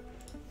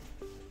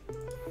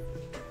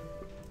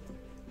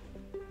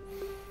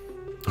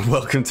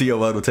 Welcome to your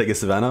world, we'll take a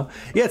Savannah.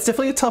 Yeah, it's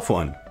definitely a tough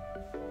one.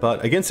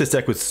 But against this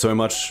deck with so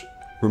much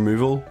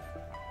removal,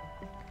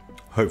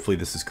 hopefully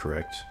this is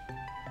correct.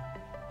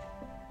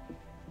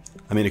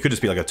 I mean, it could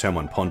just be like a turn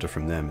 1 Ponder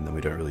from them, and then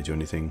we don't really do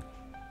anything.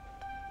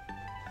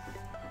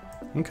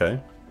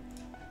 Okay.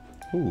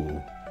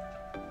 Ooh.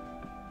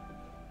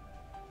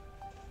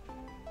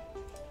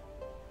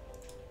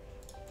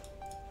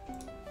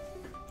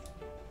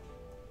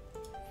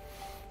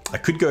 I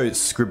could go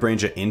Scrib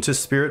Ranger into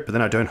Spirit, but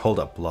then I don't hold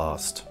up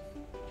Blast.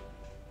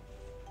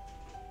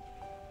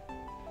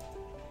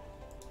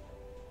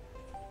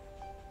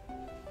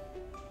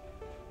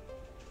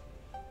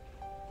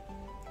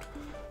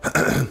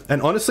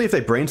 And honestly, if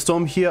they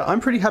Brainstorm here, I'm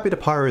pretty happy to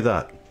Pyro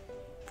that.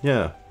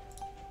 Yeah.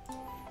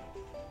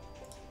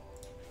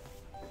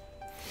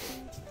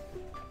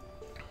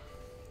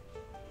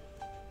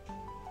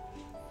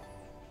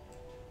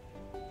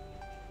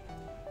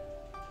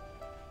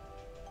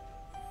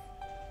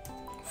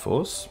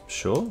 Force?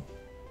 Sure.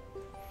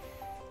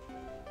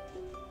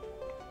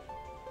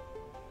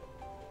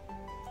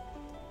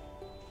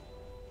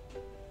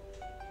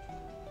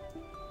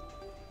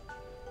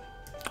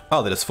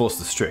 Oh, they just force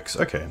the Strix.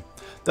 Okay.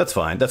 That's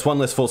fine. That's one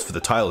less force for the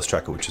Tireless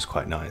Tracker, which is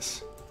quite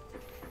nice.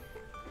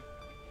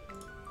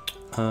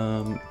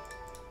 Alright.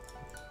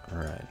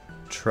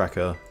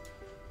 Tracker.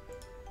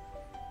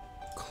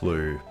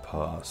 Clue.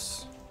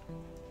 Pass.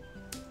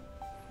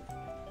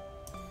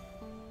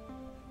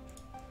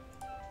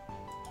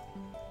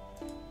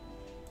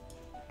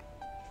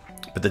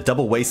 But the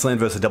double Wasteland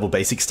versus a double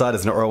basic start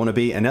is not where I want to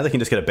be, and now they can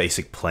just get a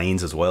basic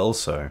Plains as well,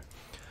 so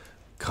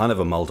kind of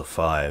a mull to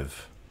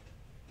 5.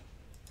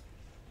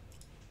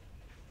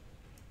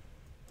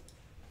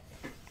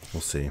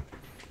 We'll see.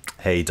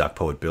 Hey, Dark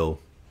Poet Bill.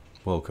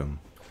 Welcome.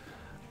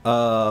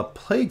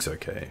 Plague's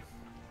okay.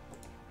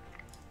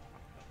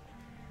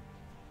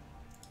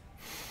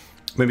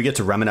 Maybe get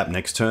to Ramanap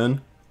next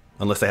turn,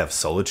 unless they have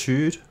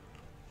Solitude.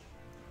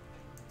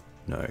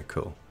 No,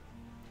 cool.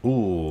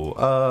 Ooh,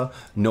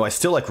 no, I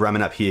still like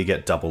Ramanap here,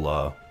 get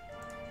double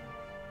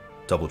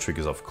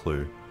triggers off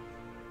Clue.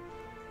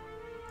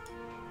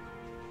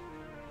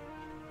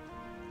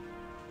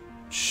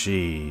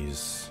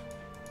 Jeez.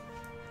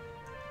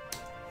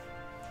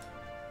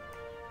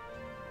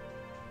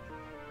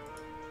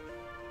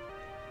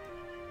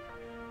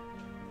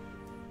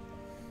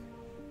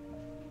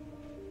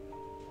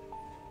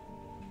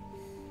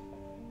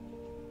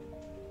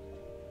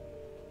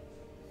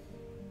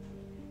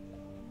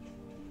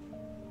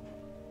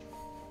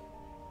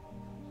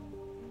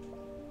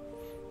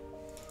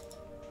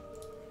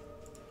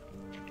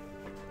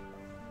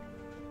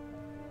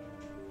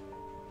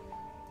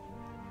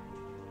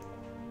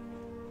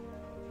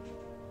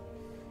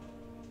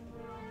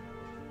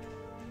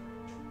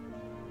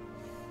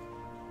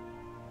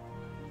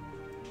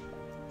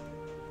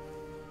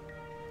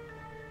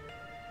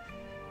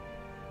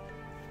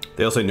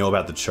 They also know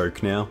about the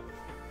choke now.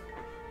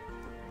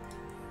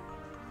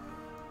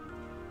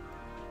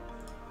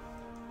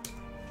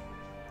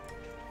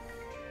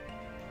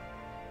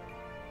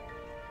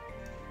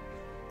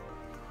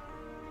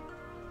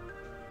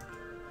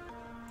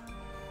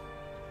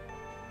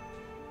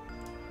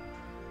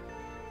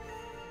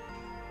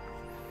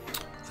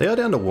 They are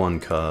down to 1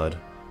 card.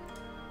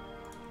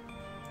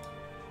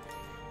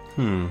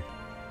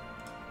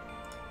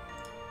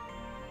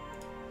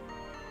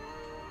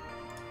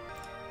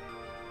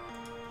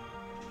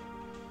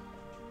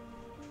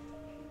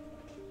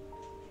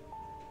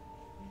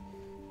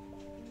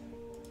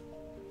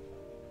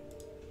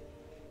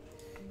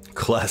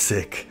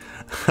 Classic.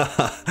 All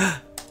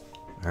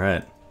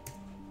right.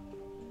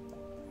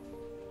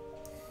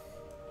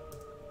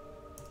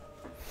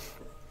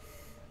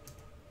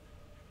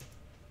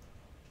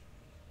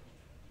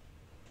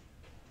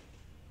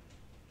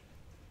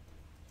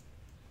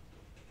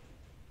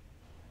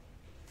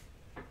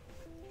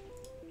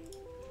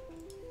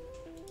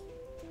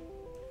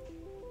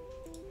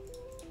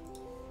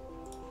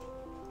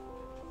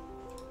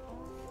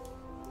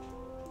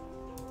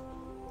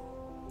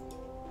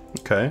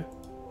 Okay.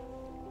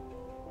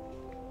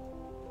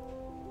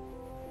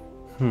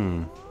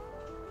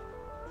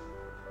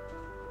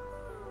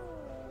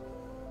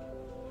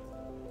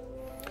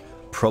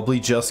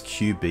 Probably just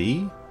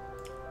QB.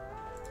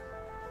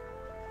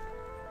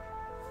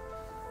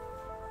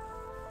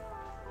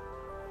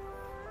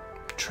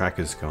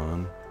 Tracker's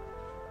gone.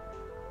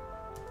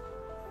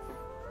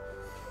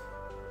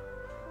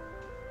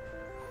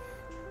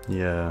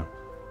 Yeah.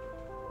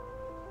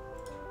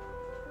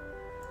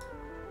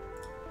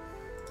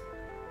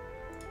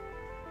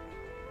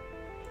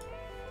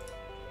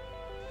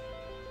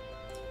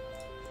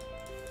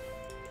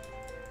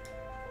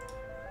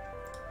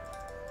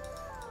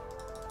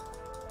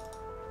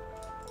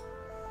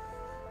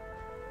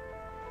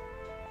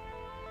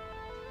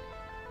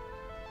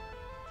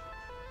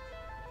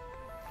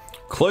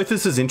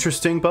 Clothis is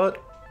interesting, but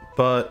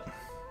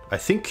I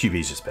think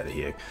QB's just better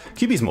here.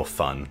 QB's more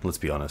fun, let's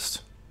be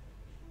honest.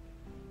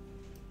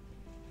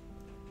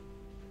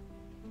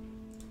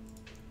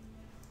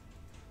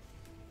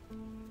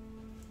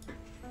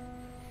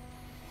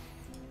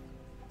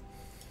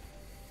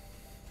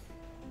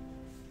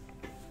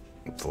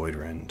 Void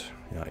Rend,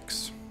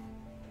 yikes.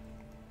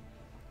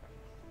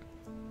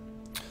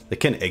 They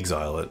can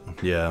exile it,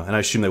 yeah, and I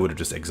assume they would have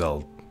just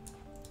exiled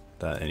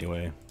that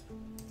anyway.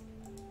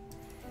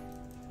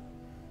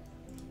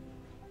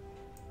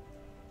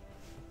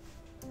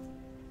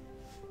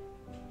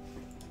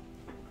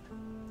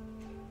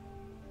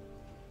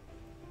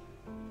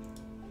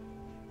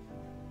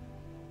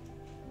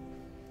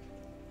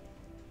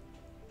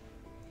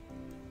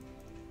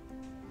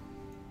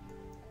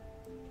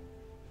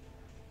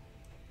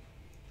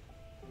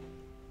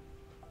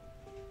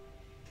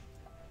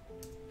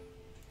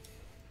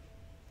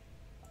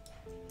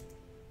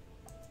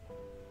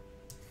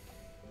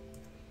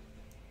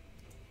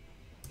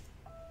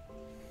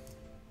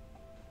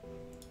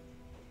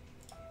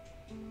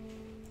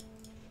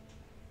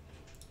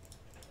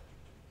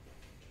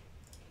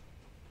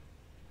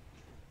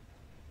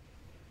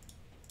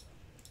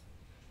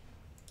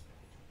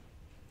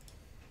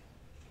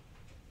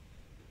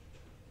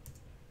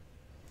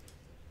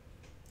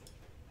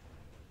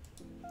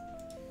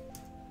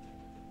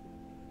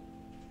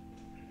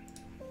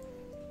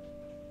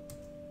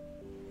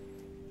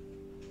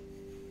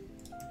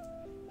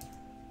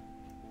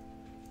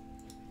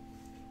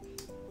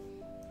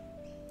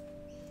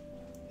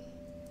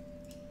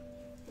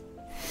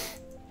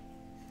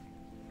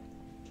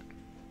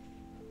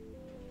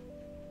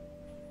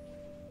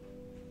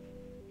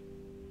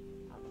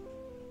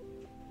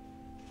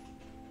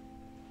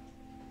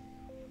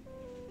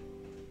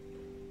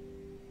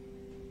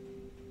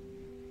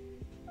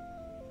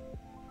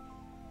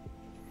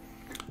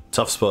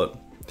 Tough spot.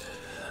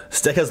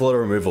 This deck has a lot of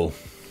removal.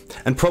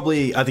 And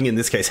probably, I think in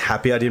this case,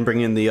 happy I didn't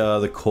bring in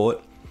the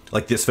court.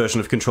 Like, this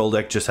version of control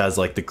deck just has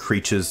like the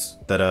creatures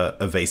that are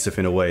evasive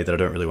in a way that I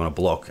don't really want to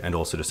block, and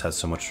also just has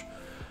so much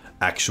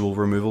actual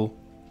removal.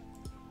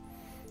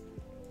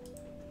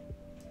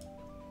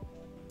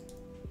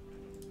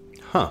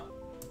 Huh.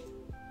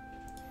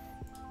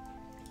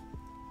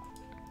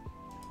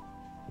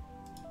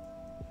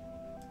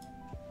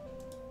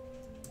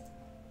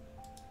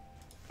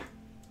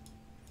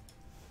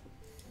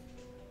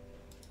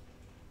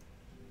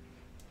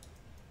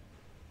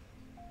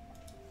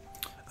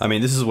 I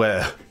mean, this is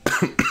where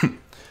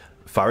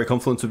Fiery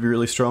Confluence would be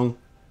really strong.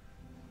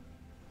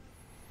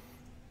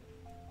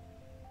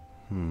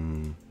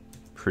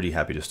 Pretty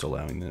happy just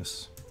allowing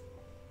this.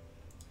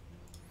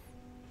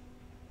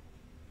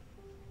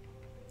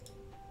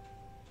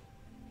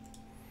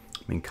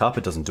 I mean,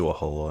 Carpet doesn't do a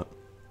whole lot.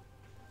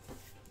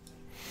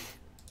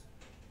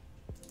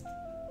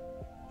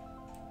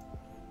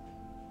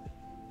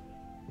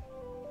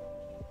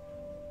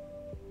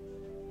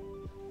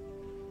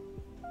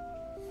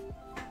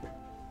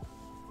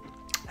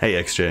 Hey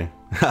XJ.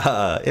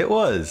 Haha, it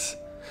was.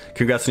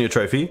 Congrats on your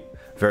trophy.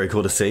 Very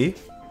cool to see.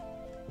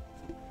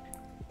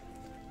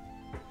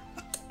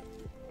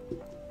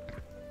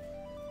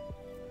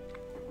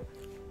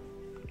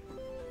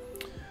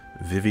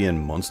 Vivian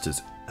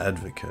Monsters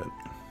Advocate.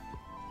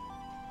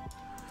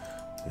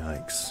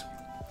 Yikes.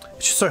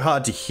 It's just so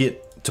hard to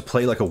hit, to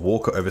play like a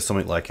walker over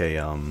something like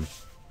a,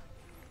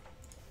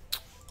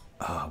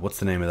 what's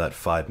the name of that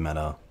 5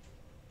 mana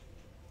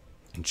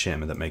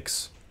enchantment that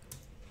makes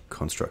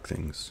construct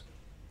things?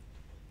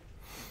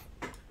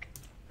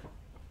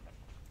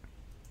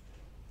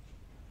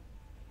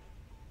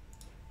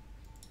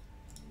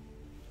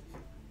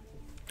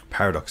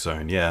 Paradox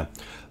Zone, yeah.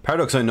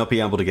 Paradox Zone not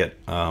being able to get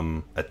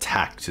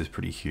attacked is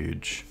pretty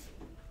huge.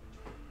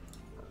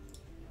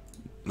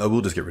 I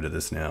will just get rid of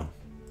this now.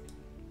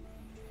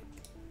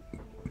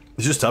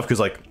 It's just tough because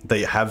like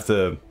they have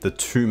the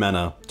 2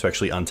 mana to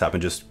actually untap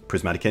and just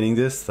prismatic ending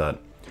this, that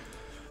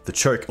the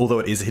choke, although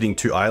it is hitting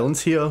 2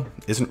 islands here,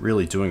 isn't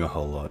really doing a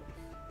whole lot.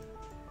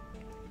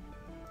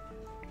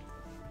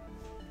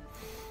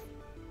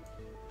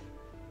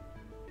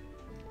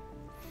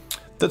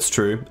 That's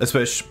true,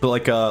 especially, but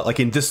like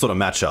in this sort of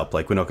matchup,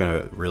 like we're not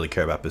going to really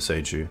care about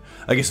Beseiju.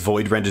 I guess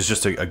Void Rend is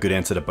just a good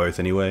answer to both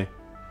anyway.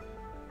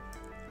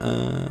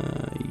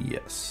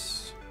 Yes.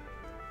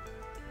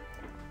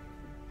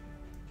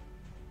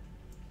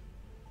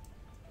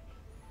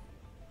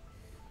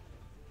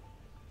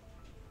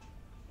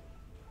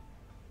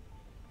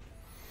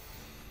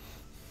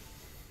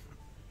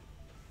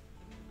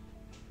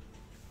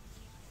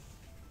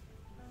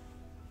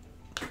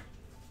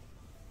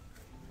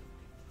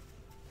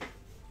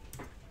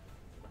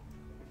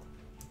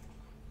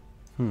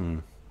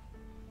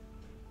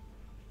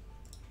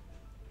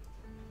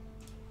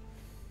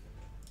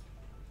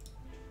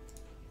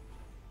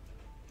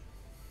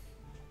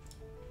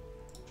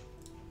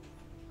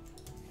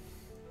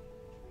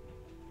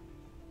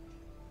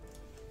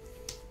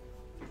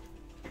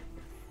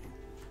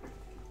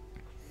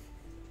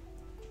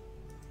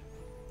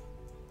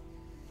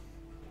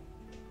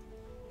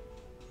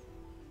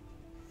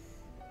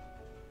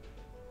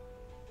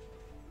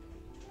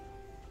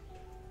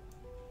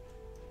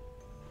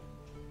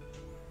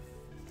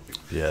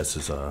 Yeah, this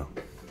is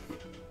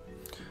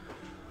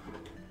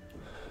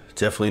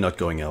definitely not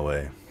going our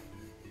way.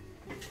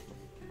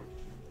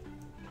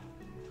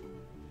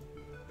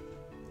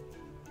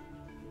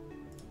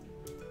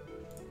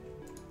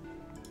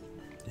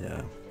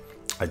 Yeah,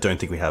 I don't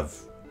think we have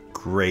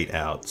great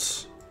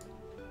outs.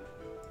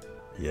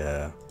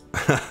 Yeah.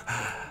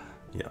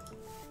 Yeah.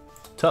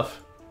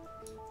 Tough.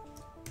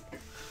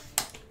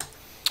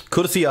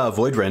 Cool to see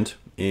Void Rend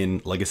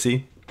in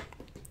Legacy.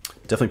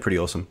 Definitely pretty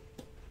awesome.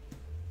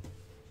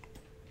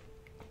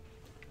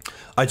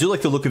 I do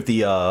like the look of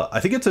the, I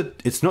think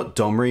it's not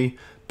Domri,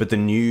 but the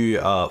new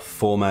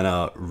 4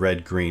 mana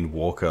red-green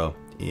walker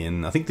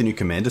in, I think the new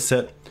Commander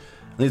set.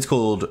 I think it's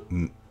called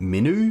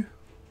Minu?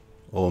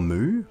 Or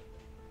Mu?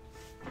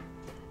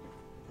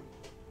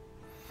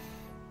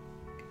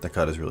 That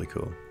card is really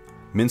cool.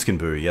 Minsk and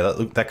Boo, yeah,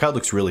 that card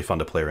looks really fun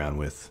to play around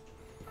with.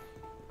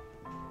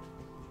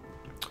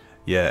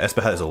 Yeah,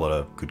 Esper has a lot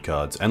of good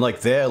cards. And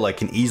like they're like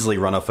can easily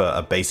run off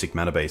a basic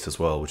mana base as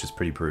well, which is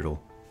pretty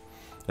brutal.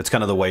 It's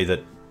kind of the way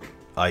that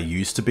I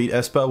used to beat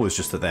Esper, was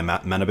just that their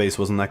mana base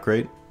wasn't that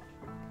great.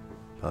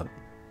 But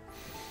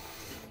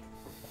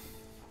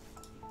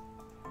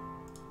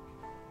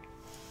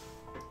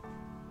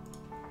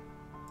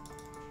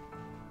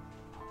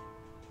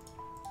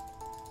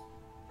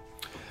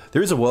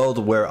there is a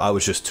world where I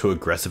was just too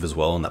aggressive as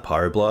well on that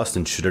Pyroblast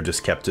and should have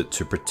just kept it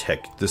to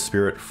protect the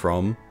spirit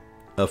from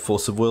a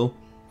Force of Will.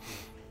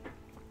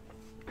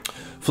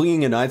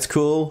 Flinging a Knight's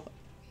cool.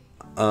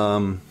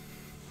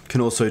 Can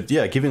also,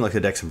 yeah, giving like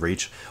the deck some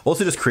reach.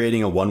 Also just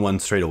creating a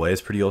 1/1 straight away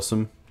is pretty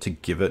awesome to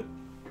give it.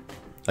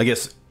 I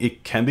guess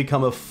it can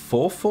become a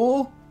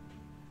 4/4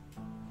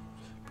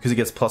 because it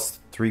gets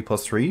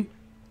 +3/+3.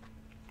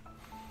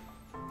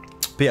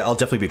 But yeah, I'll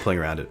definitely be playing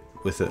around it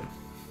with it.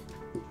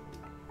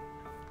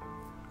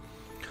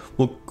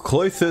 Well,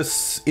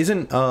 Clothis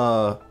isn't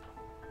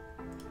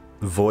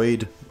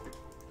Void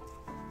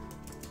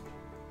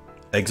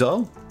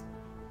Exile?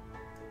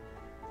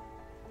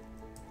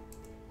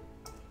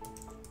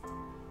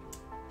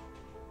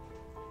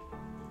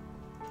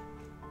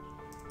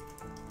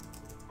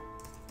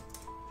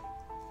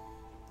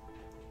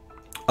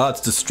 Ah,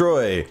 it's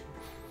destroy.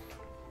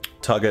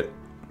 Target.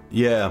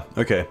 Yeah,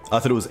 okay. I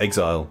thought it was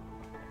exile.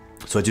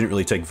 So I didn't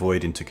really take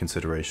Void into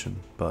consideration,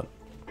 but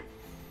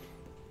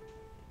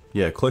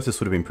yeah, Clothis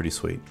would have been pretty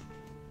sweet.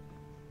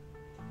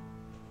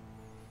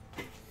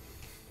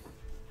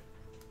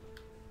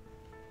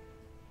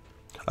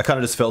 I kind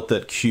of just felt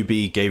that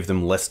QB gave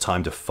them less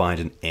time to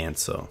find an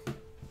answer.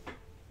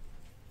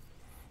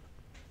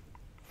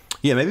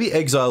 Yeah, maybe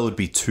exile would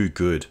be too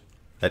good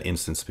at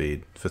instant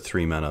speed for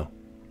 3 mana.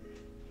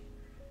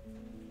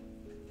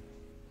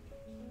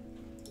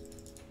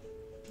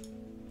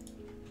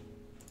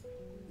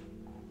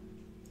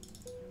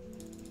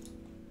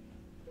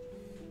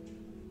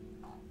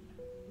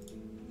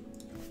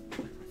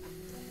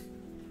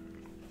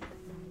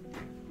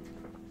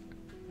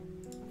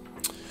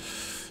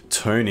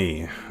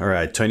 Tony.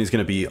 Alright, Tony's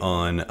going to be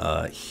on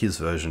his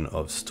version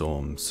of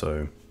Storm,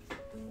 so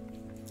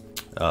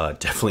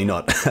Definitely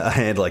not a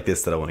hand like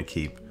this that I want to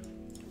keep.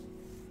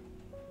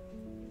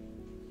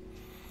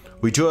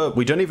 We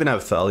don't even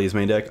have Thalia's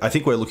main deck. I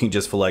think we're looking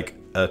just for like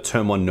a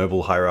turn 1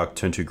 Noble Hierarch,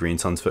 turn 2 Green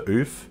Suns for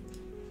oof.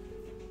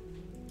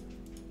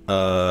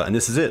 And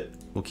this is it.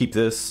 We'll keep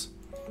this.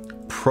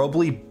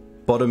 Probably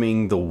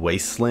bottoming the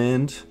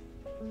Wasteland,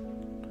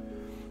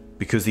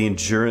 because the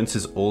Endurance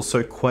is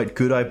also quite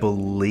good, I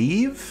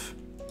believe.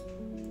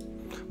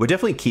 We're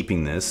definitely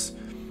keeping this.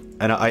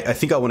 And I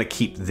think I want to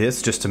keep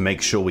this just to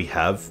make sure we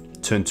have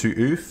turn 2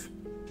 oof.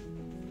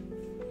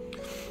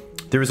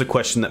 There is a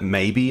question that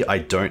maybe I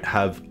don't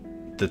have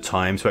the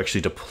time to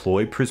actually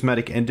deploy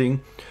Prismatic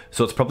Ending.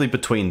 So it's probably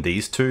between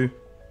these two.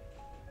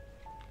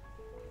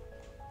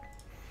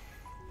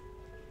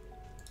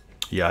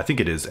 Yeah, I think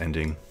it is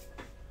ending.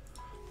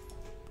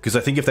 Because I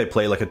think if they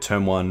play like a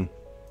turn 1...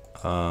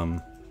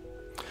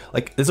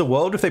 like, there's a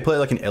world if they play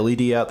like an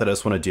LED out that I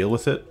just want to deal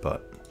with it,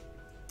 but...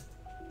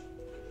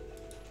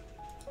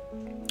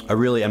 I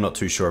really am not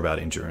too sure about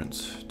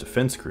Endurance.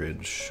 Defense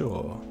Grid,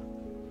 sure.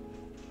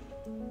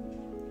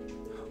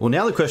 Well,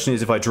 now the question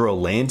is, if I draw a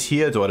land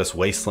here, do I just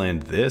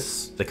Wasteland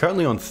this? They're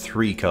currently on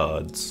 3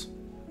 cards.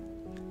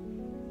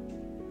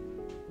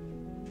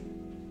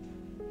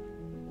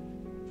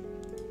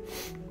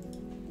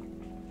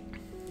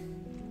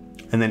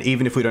 And then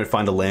even if we don't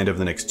find a land over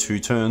the next 2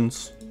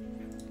 turns,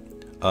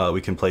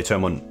 we can play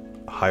turn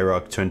 1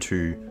 Hierarch, turn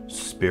 2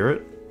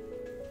 Spirit.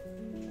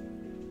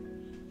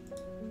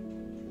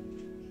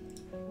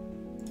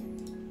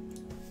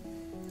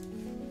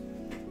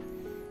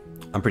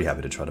 I'm pretty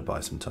happy to try to buy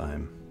some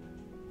time.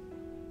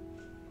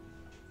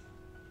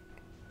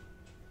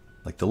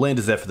 Like, the land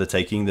is there for the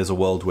taking. There's a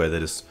world where they're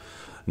just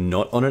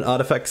not on an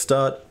artifact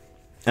start.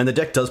 And the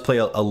deck does play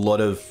a lot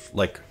of,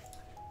 like,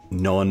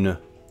 non-land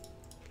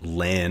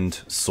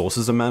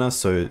sources of mana,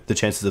 so the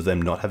chances of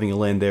them not having a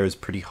land there is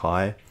pretty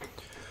high.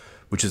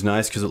 Which is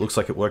nice, because it looks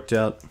like it worked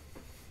out.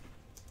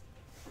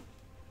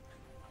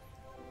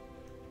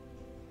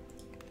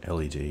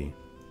 LED.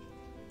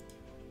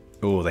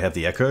 Oh, they have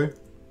the Echo?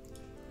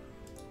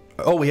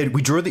 Oh, we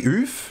drew the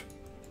oof?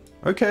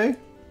 Okay.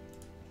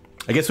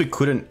 I guess we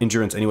couldn't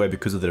Endurance anyway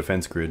because of the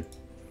defense grid.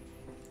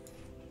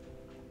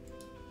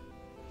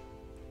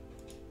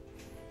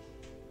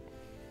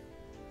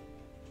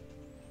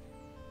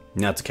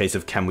 Now it's a case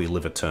of, can we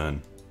live a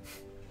turn?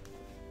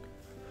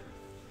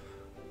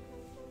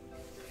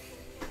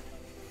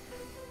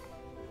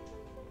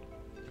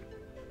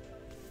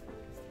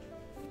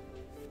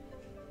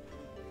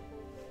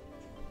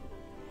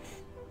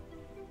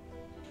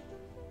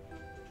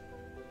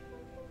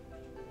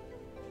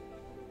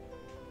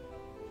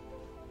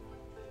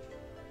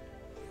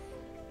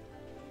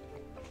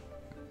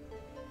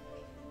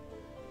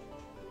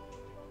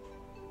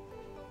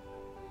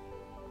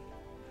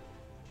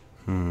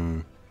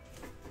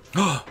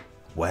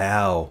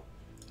 Wow.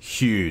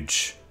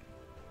 Huge.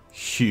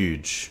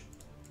 Huge.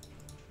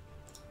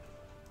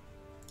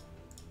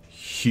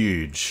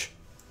 Huge.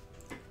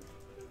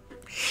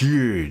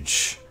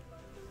 Huge.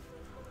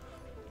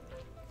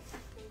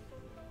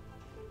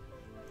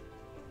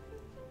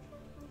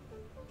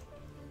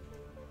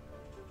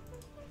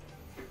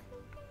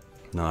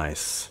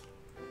 Nice.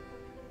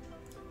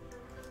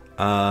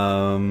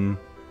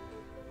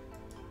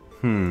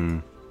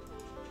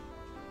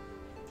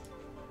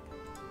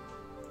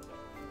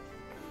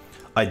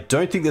 I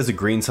don't think there's a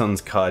Green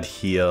Suns card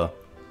here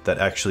that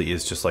actually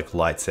is just like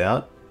lights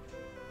out.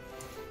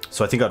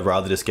 So I think I'd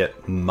rather just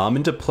get Mum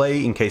into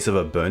play in case of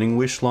a Burning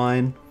Wish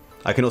line.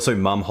 I can also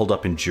Mum hold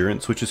up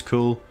Endurance, which is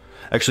cool.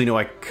 Actually, no,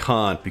 I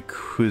can't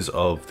because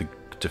of the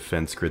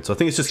defense grid. So I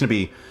think it's just going to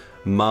be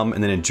Mum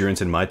and then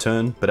Endurance in my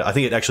turn. But I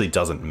think it actually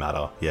doesn't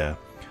matter. Yeah,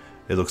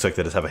 it looks like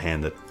they just have a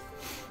hand that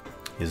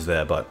is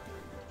there. But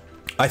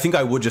I think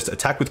I would just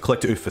attack with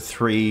Collector Oof for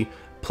 3,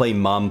 play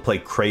Mum, play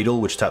Cradle,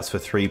 which taps for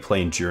 3,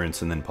 play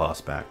Endurance, and then pass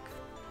back.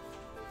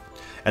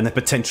 And then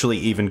potentially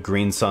even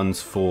Green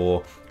Suns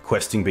for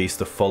Questing Beast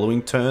the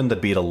following turn.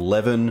 That'd be at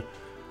 11,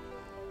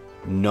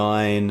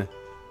 9,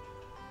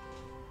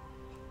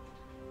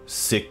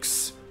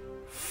 6,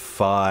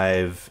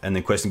 5, and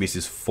then Questing Beast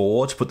is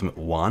 4 to put them at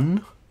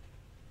 1.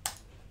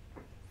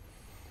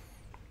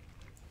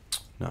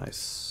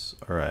 Nice.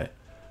 Alright.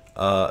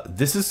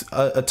 This is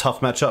a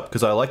tough matchup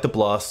because I like the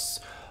blasts.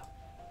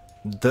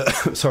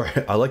 Sorry,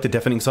 I like the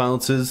Deafening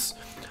Silences.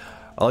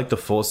 I like the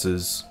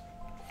Forces.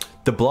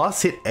 The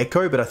blasts hit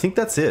Echo, but I think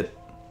that's it.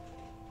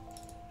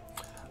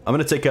 I'm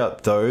going to take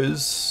out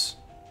those.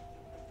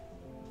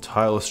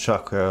 Tireless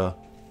Chakra.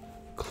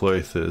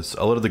 Clothers.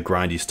 A lot of the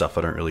grindy stuff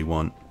I don't really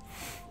want.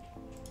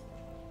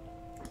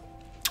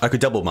 I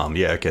could double Mum.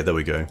 Yeah, okay, there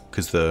we go.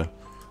 Because the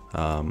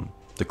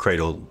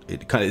Cradle,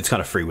 it's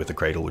kind of free with the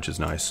Cradle, which is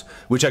nice.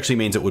 Which actually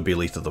means it would be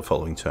lethal the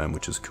following turn,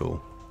 which is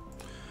cool.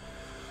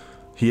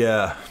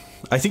 Yeah.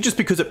 I think just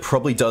because it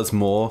probably does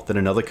more than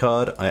another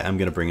card, I am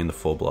going to bring in the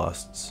 4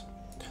 blasts.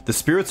 The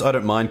Spirits I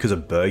don't mind because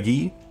of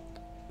Burgy,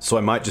 so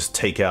I might just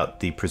take out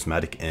the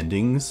Prismatic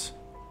Endings.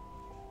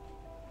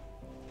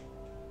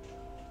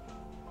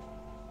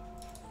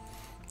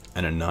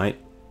 And a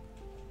Knight.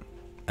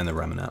 and the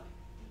Ramanat.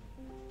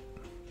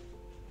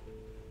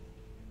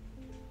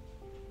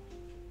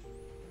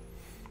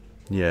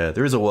 Yeah,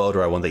 there is a world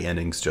where I want the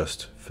endings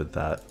just for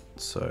that,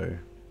 so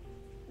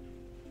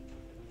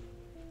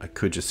I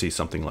could just see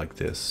something like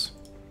this.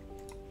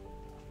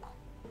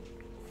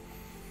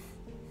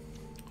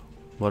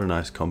 What a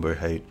nice combo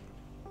hate.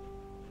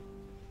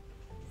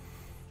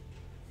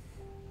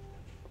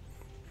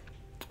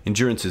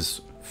 Endurance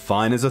is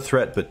fine as a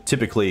threat, but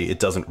typically it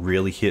doesn't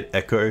really hit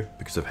Echo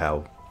because of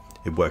how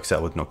it works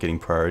out with not getting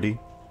priority.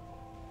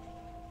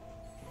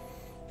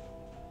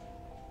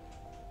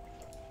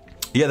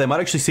 Yeah, they might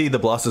actually see the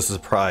Blast as a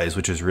surprise,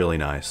 which is really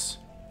nice.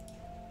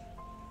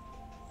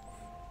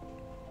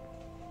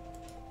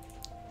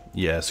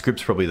 Yeah,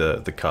 Script's probably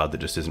the card that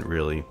just isn't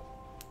really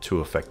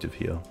too effective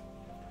here.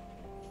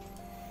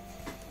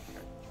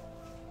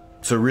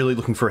 So really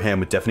looking for a hand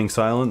with Deafening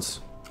Silence,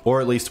 or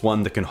at least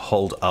one that can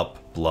hold up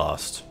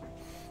Blast.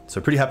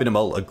 So pretty happy to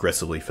mull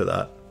aggressively for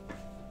that.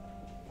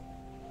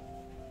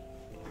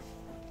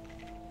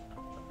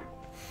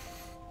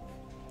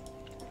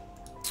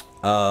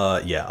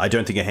 Yeah, I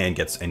don't think a hand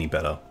gets any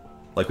better.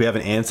 Like, we have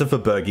an answer for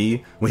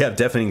Bergie, we have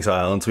Deafening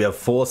Silence, we have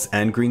Force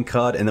and green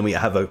card, and then we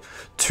have a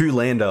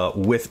 2-lander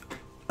with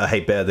a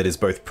Hate Bear that is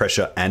both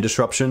pressure and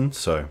disruption,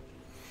 so...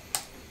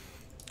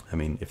 I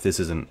mean, if this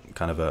isn't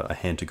kind of a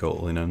hand to go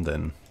all in on,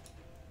 then...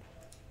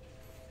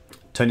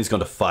 Tony's gone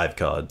to 5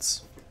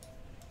 cards.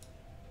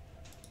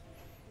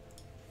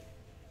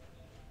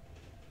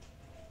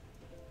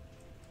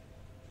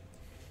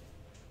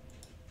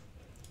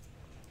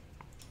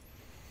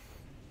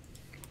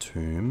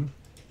 Tomb.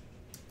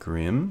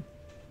 Grim.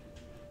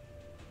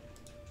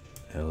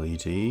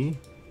 LED.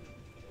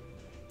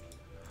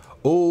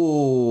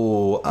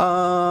 Oh,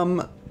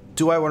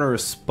 do I want to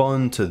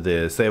respond to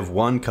this? They have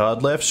 1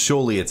 card left.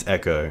 Surely it's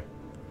Echo.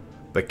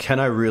 But can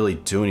I really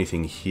do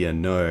anything here?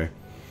 No.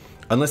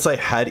 Unless I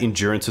had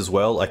Endurance as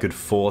well, I could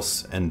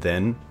Force and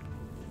then...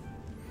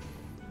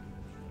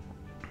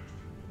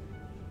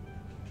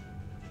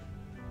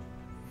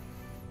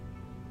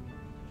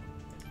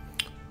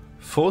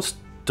 Force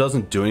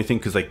doesn't do anything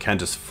because they can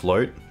just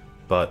float,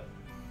 but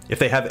if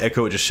they have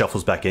Echo, it just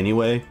shuffles back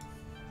anyway.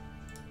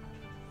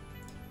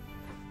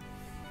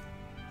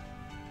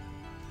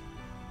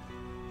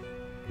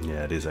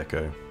 Yeah, it is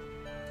Echo.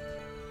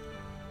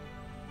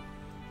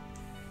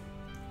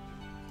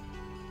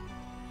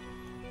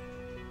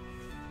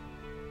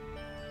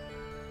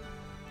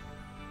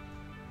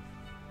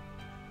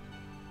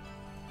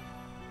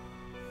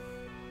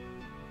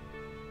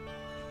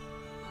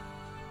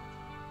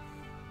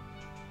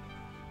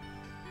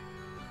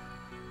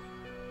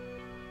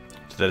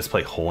 Did I just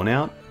play Horn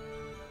out?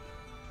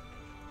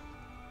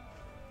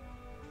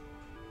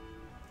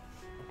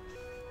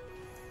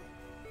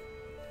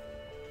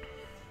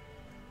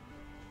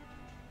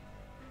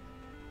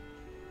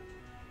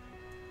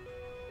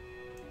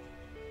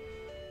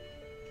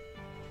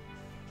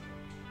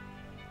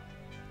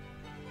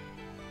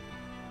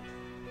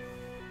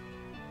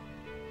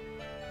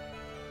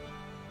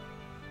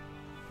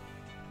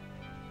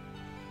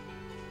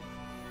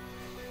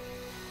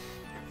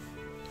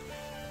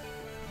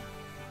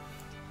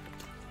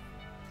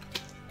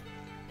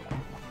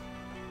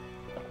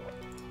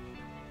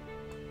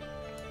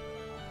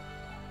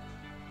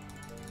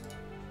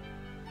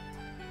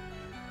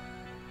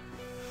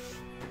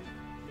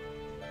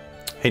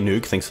 Hey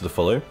Noog, thanks for the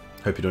follow.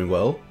 Hope you're doing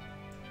well.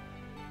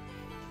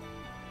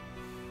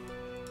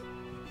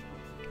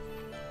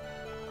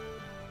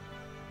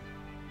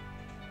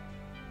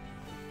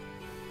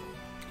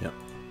 Yep.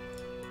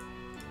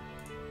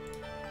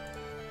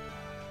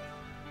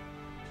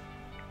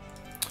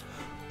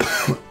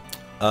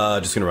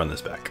 Just gonna run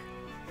this back.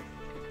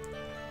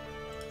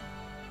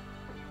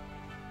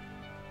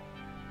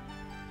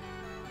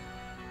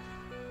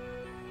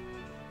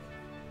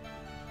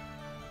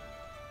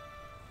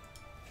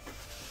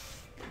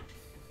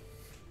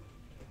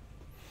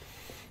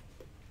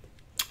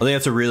 I think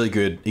that's a really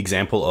good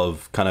example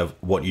of kind of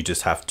what you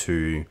just have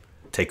to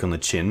take on the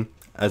chin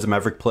as a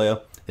Maverick player,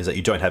 is that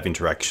you don't have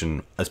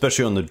interaction,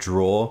 especially on the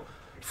draw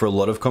for a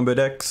lot of combo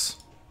decks.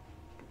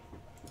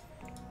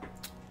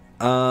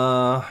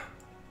 No.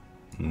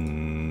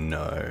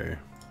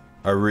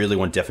 I really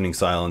want Deafening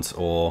Silence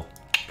or...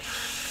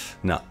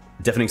 Nah.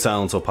 Deafening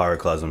Silence or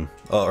Pyroclasm.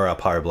 Or a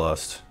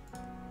Pyroblast.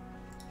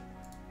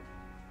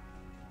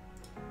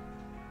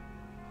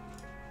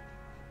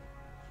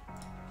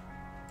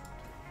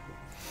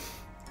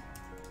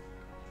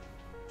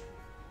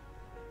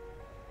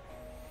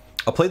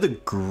 I'll play the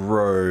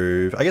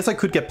Grove. I guess I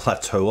could get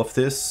Plateau off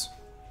this.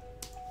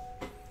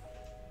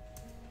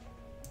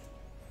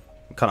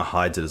 It kind of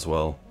hides it as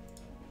well.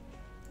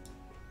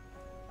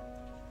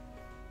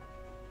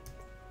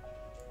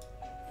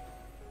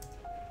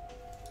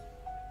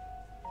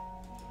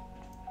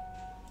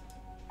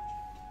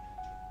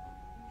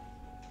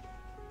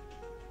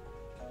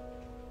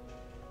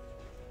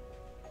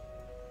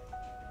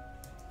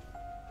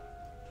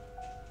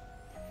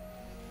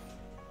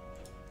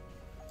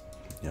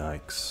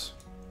 Yikes.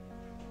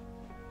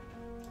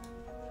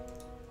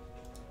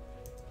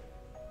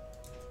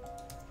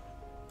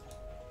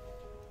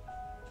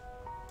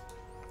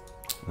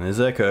 There's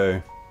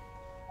Echo.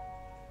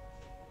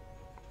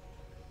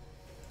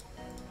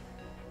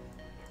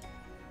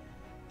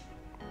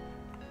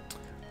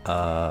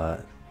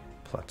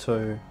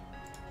 Plateau.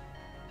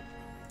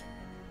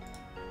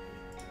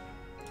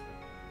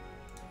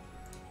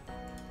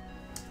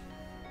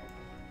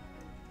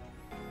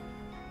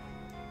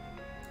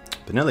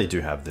 But now they do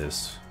have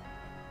this.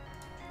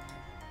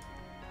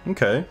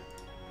 Okay.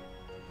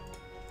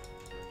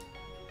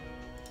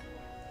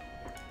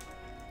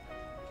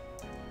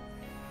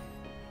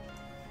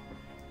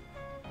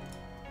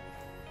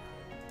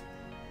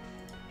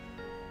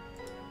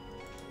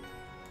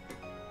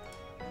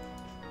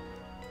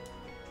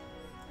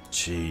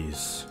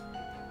 Jeez.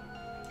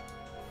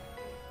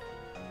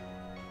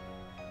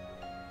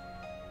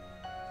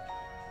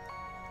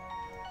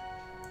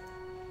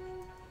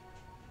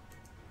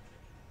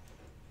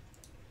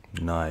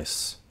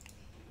 Nice.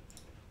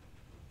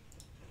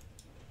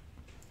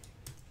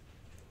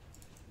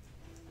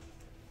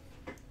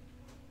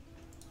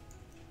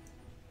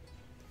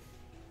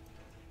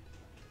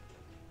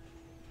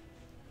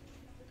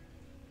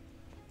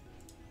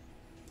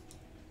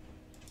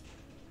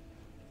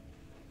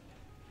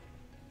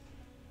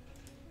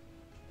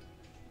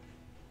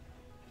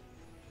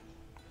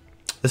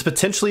 There's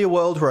potentially a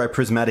world where I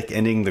prismatic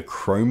ending the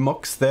Chrome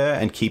Mox there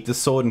and keep the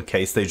sword in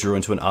case they drew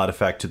into an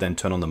artifact to then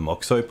turn on the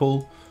Mox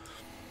Opal.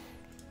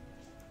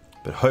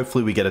 But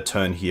hopefully we get a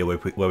turn here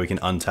where we can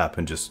untap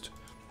and just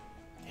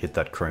hit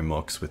that Chrome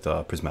Mox with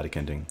prismatic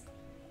ending.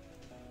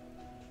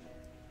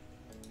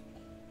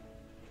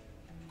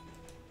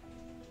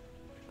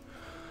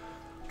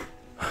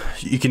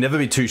 You can never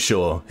be too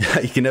sure.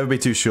 You can never be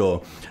too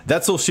sure.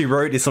 That's All She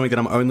Wrote is something that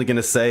I'm only going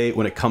to say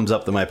when it comes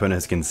up that my opponent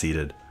has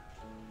conceded.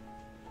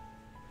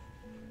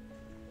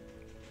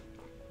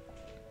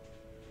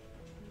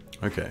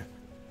 Okay.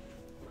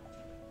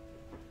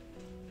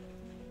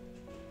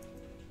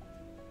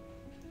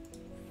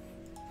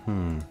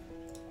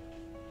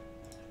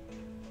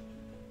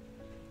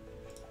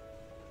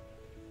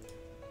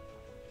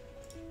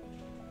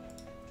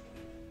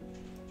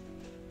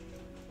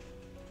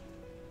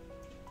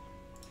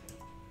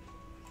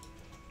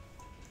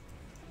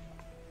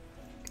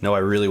 No, I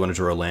really want to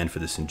draw a land for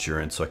this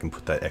Endurance so I can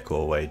put that Echo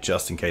away,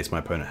 just in case my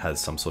opponent has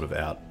some sort of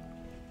out.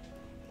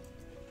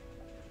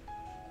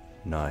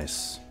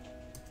 Nice.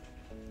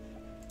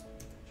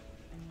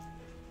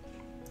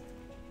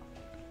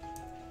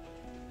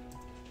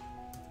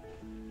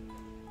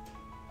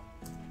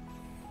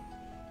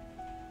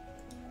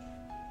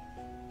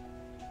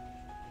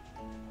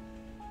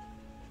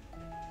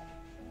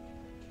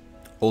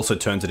 Also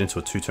turns it into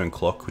a 2-turn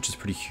clock, which is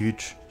pretty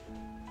huge.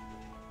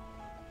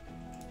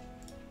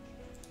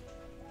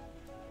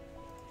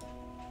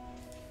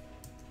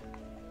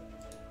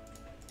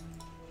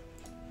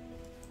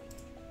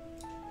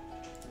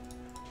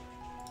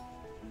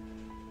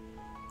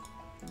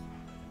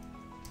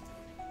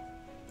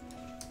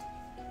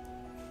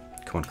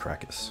 Come on,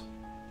 Krakus.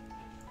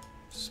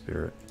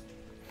 Spirit.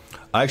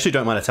 I actually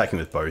don't mind attacking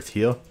with both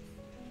here,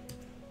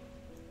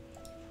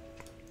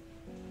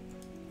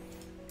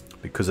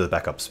 because of the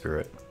backup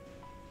Spirit.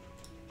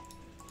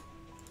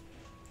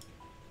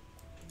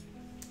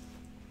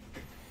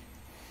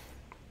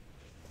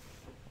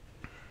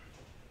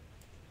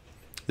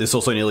 This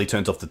also nearly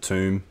turns off the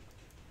Tomb.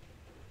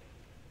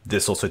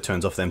 This also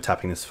turns off them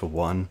tapping this for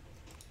 1.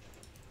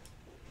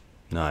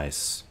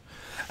 Nice.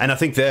 And I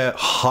think they're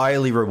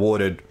highly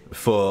rewarded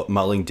for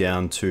mulling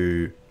down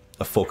to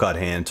a 4-card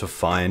hand to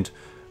find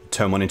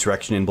turn 1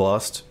 interaction in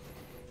Blast.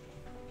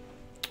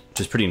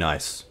 Which is pretty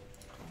nice.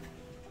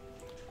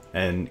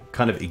 And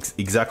kind of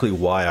exactly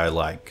why I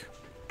like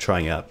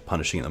trying out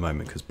Punishing at the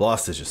moment, because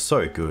Blast is just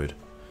so good.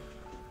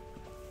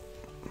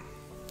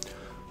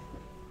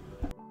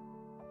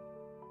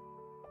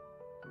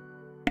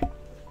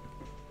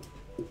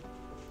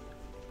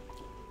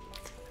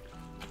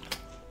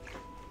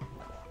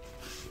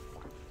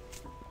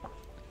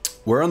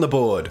 We're on the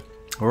board.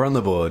 We're on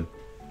the board.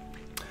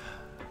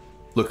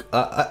 Look,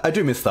 I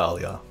do miss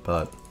Thalia,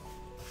 but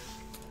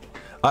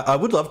I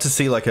would love to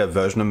see like a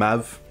version of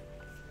Mav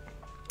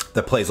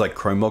that plays like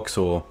Chrome Mox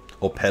or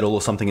Pedal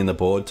or something in the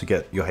board to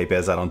get your Hate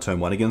Bears out on turn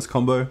 1 against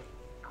combo.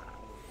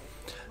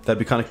 That'd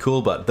be kind of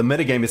cool, but the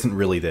metagame isn't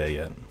really there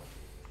yet.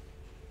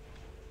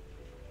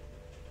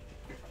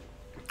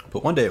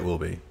 But one day it will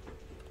be.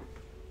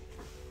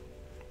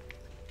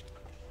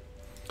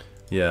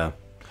 Yeah.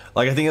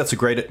 Like, I think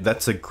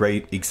that's a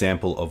great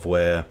example of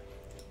where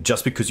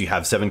just because you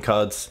have 7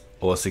 cards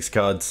or 6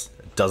 cards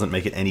doesn't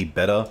make it any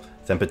better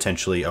than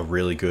potentially a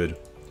really good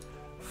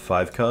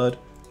 5 card.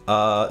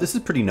 This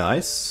is pretty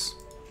nice.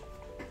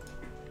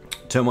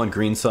 Turn 1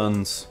 Green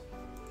Suns.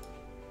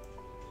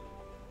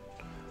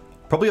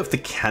 Probably off the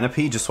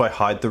Canopy just so I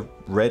hide the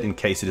red in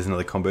case it is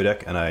another combo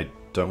deck and I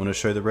don't want to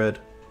show the red.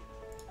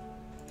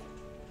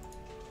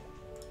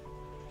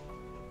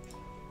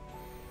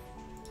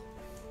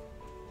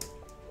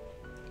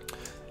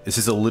 This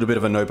is a little bit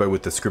of a no-go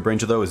with the Scrib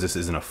Ranger though, as this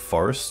isn't a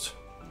forest,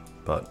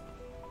 but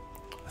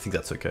I think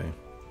that's okay.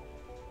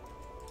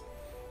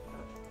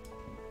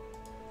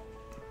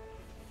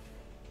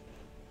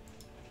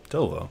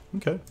 Delver,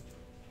 okay.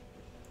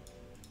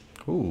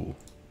 Ooh.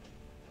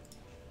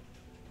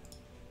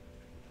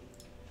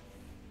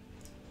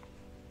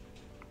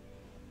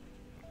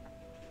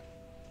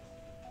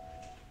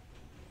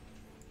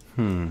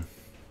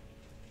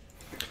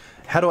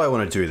 How do I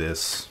want to do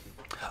this?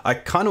 I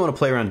kind of want to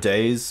play around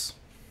days.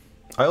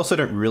 I also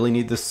don't really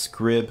need the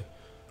Scrib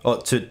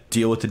to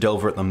deal with the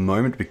Delver at the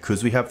moment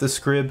because we have the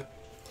Scrib.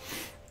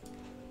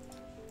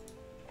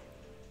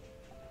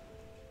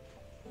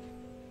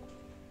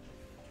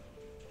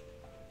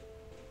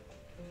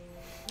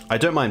 I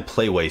don't mind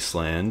play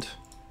Wasteland.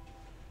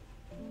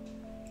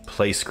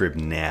 Play Scrib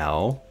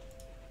now.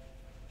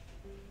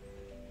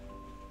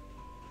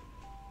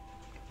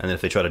 And then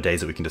if they try to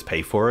daze it, we can just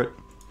pay for it.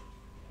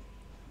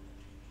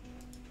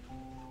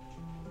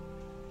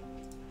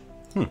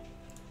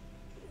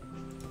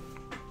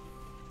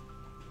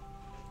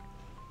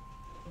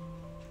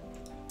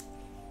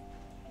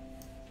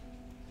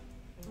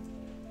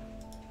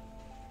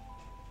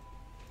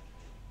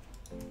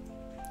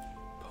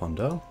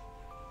 Ponder.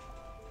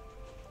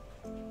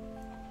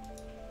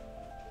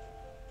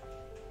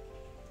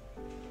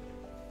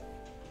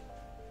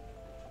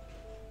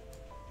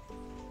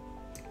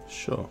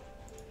 Sure.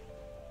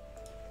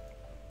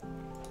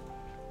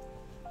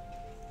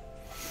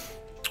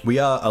 We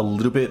are a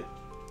little bit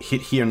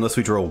hit here unless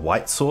we draw a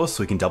white source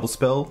so we can double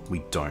spell.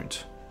 We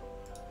don't.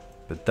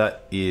 But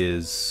that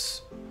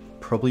is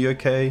probably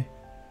okay.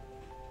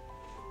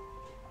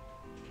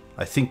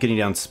 I think getting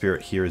down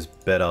Spirit here is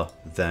better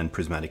than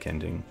Prismatic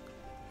Ending.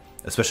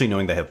 Especially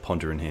knowing they have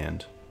Ponder in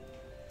hand.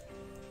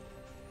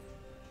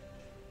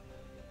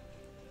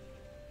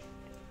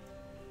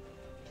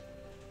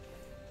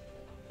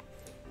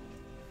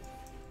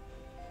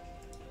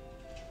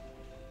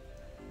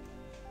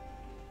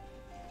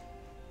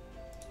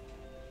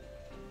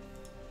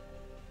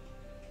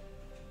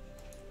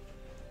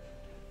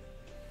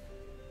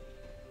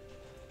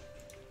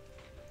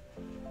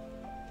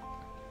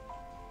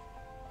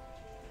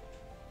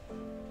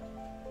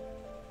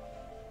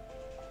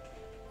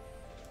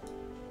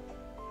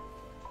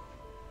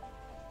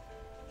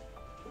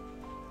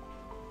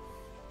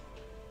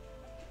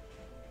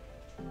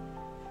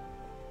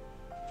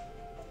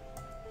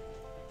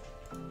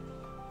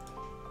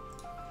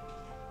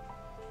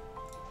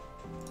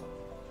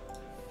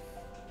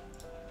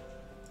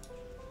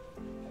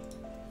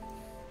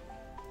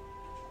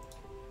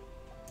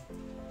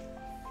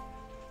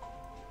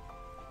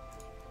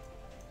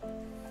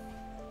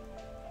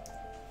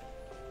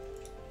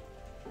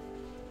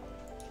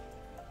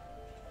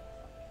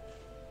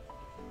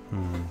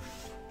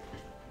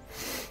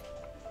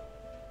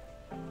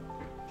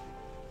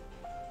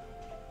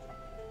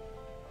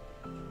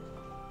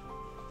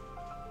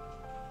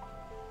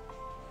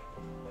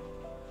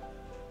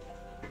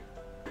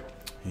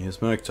 Here's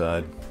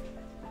Murktide.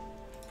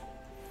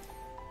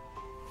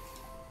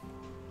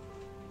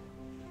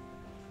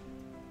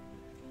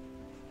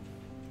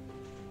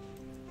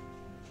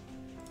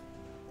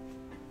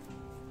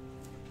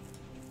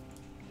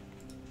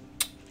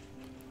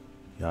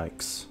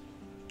 Yikes.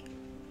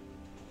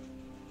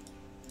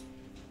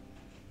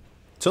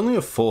 It's only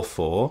a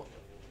 4/4.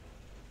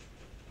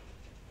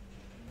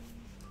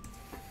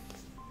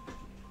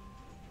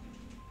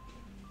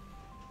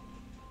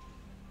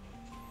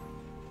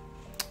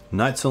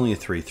 Knight's only a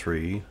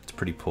 3/3. It's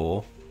pretty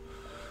poor.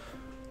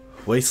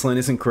 Wasteland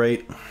isn't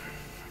great.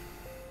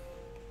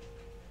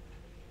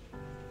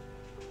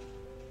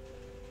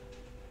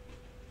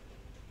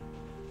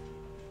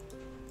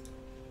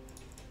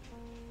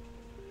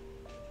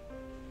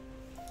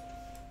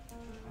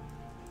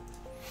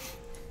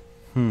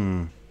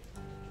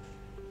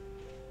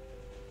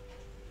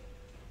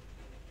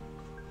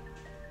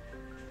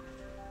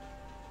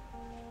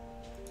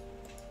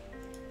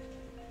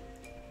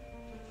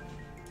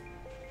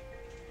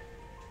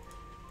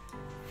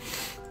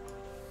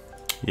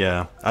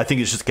 Yeah, I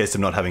think it's just a case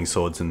of not having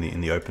swords in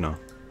the opener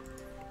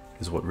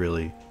is what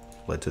really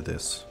led to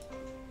this.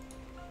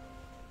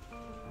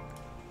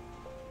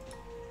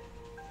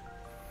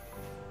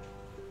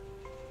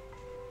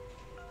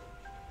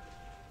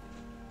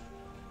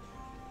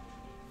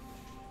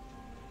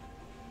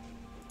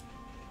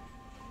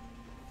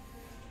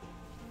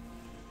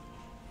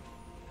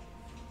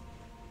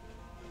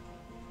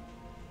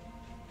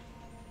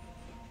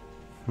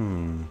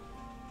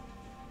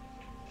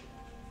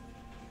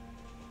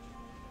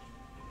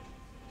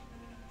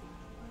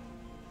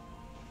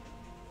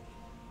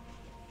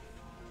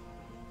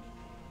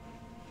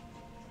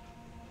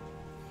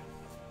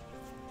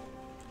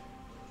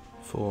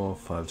 Four,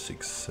 5,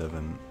 6,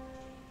 7,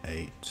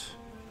 8.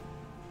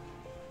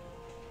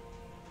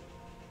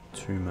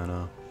 2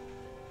 mana.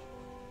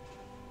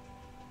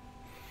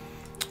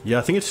 Yeah,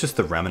 I think it's just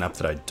the Ramanap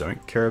that I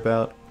don't care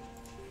about.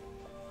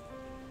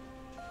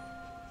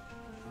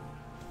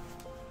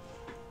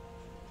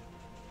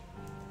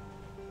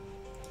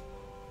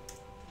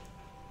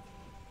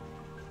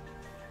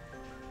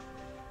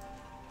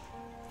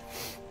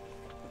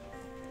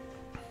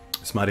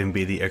 This might even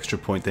be the extra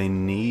point they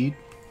need.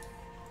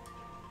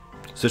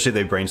 Especially if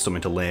they brainstorm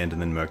into land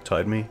and then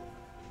Murktide me.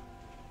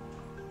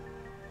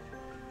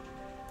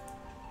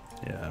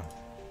 Yeah.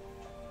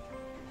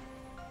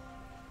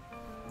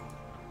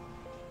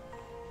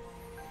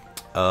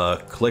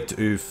 Collect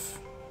Oof,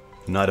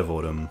 Night of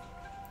Autumn,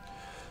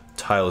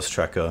 Tireless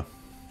Tracker,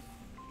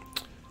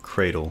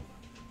 Cradle,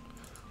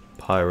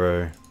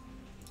 Pyro,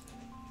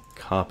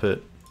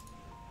 Carpet,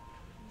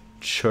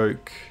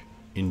 Choke,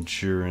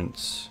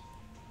 Endurance,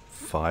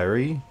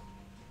 Fiery,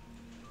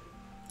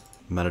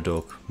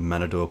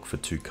 Manadork for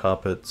 2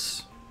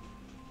 carpets,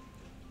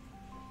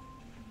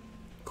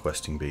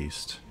 Questing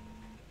Beast.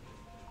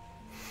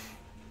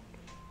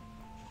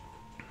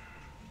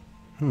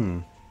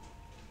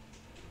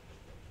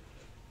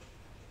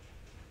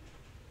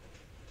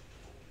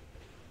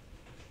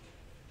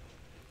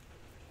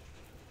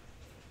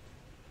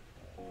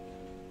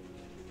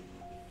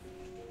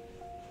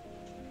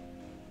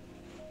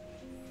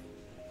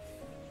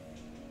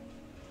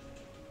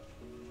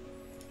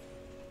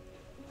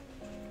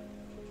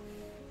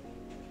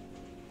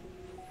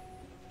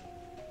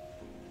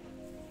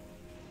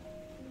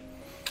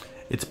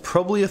 It's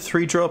probably a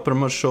 3-drop, but I'm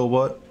not sure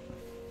what.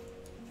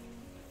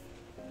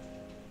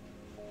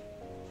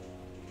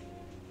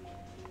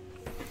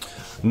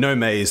 No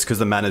maze, because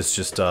the mana's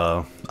just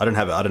I don't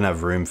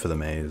have room for the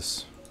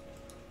maze.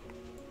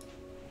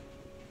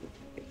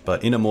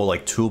 But in a more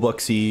like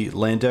toolboxy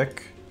land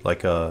deck,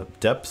 like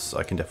depths,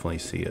 I can definitely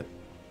see it.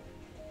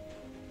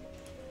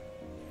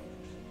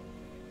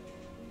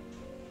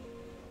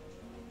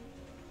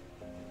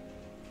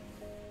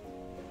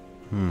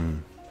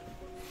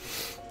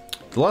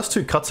 The last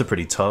 2 cuts are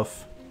pretty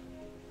tough.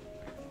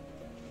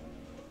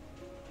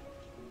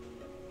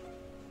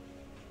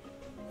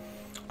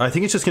 I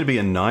think it's just going to be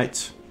a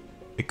Knight.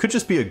 It could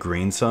just be a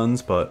Green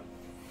Suns, but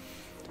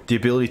the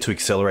ability to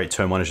accelerate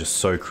turn 1 is just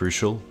so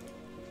crucial.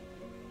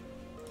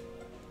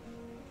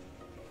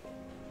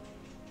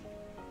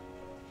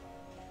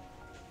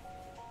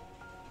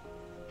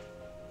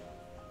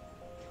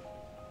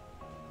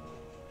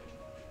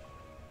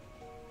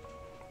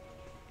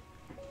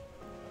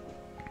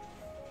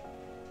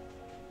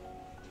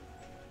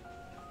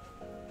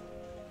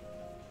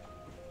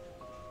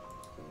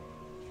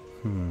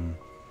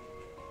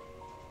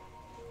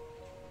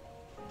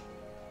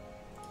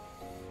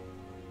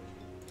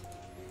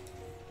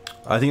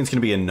 I think it's going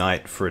to be a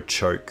Knight for a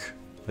choke.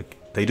 Like,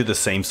 they do the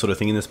same sort of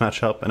thing in this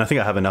matchup, and I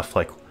think I have enough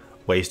like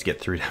ways to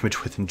get through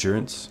damage with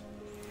Endurance.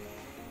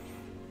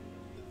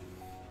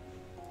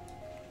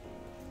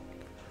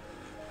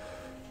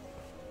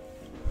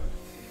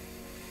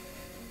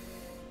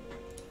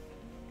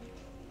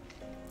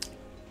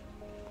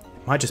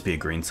 Might just be a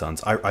Green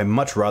Suns. I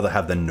much rather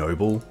have the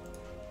Noble,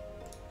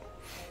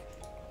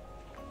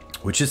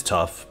 which is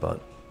tough, but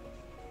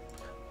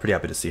pretty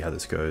happy to see how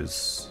this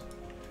goes.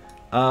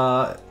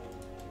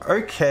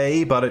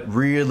 Okay, but it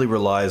really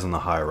relies on the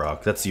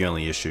Hierarch. That's the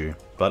only issue.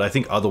 But I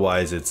think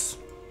otherwise it's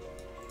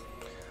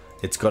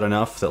got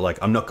enough that like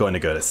I'm not going to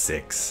go to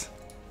 6.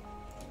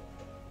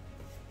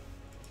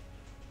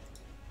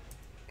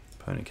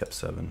 Opponent kept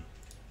 7.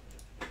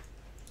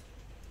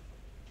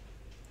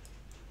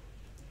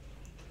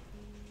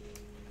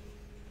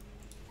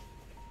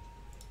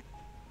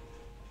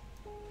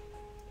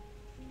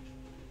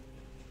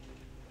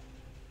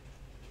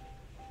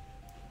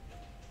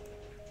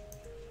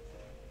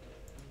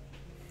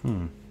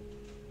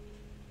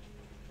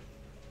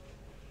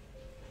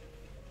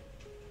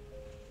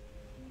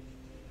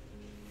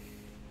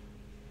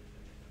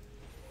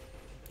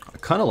 I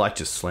kind of like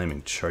just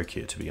slamming choke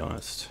here, to be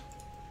honest.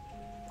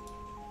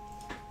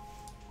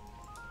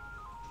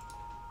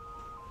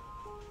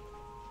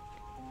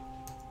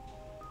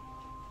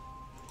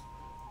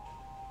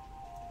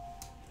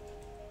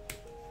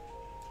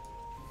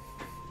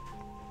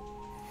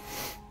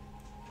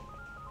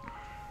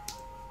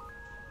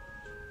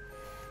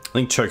 I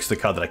think choke's the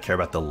card that I care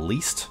about the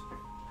least.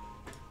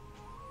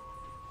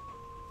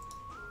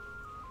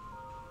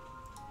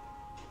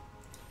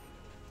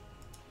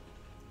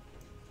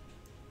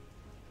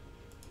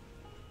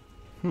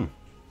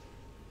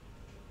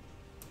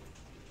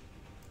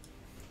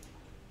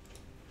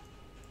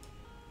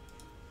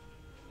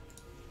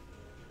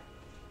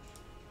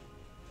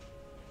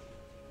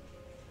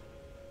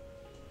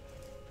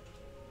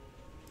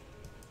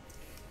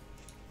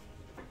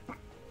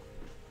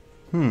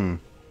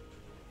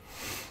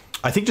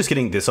 I think just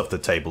getting this off the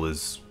table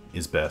is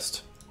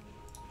best.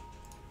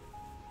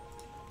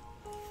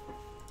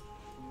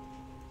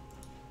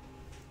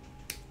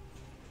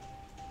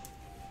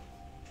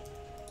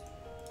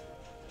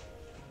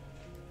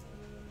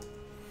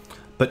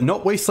 But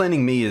not wastelanding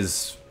me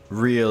is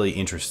really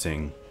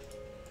interesting.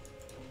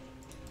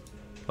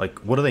 Like,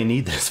 what do they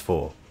need this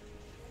for?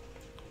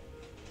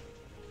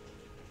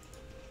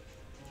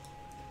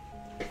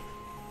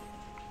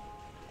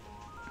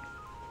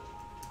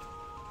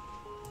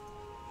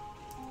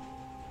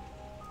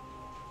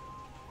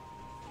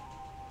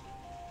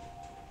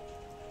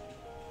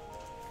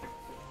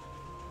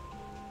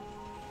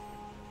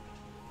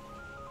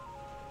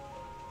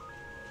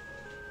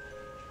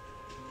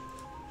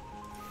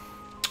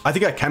 I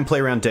think I can play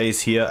around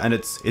Daze here, and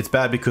it's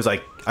bad because I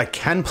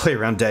can play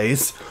around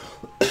Daze.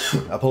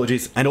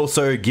 Apologies. And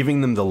also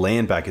giving them the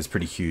land back is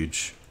pretty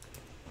huge.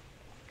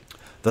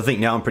 I think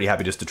now I'm pretty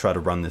happy just to try to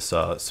run this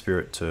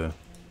Spirit to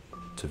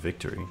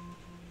victory.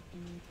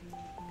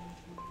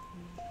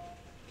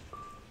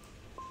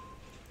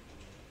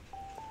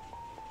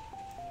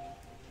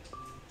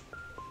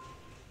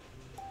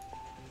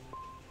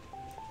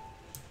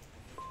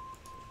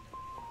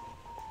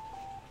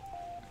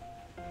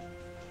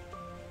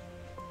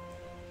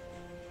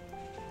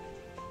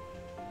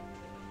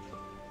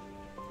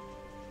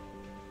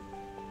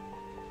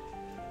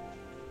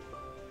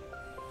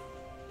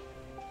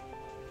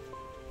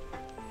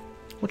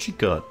 What you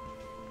got?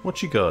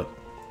 What you got?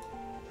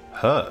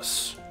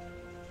 Hearse.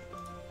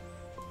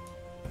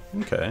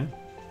 Okay.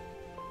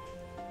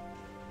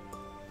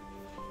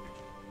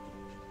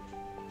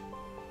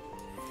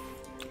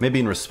 Maybe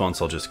in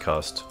response I'll just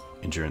cast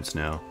Endurance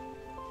now.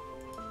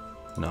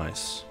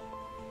 Nice.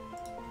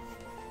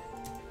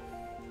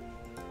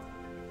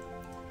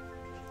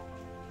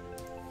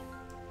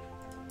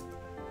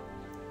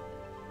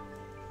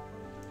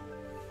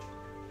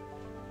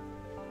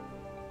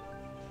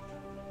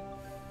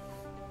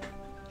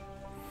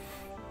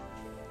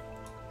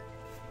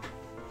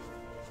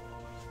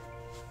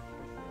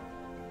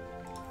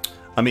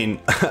 I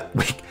mean,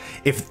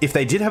 if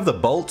they did have the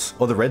Bolt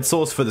or the red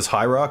source for this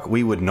Hierarch,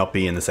 we would not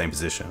be in the same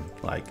position.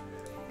 Like,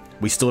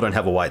 we still don't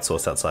have a white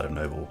source outside of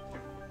Noble.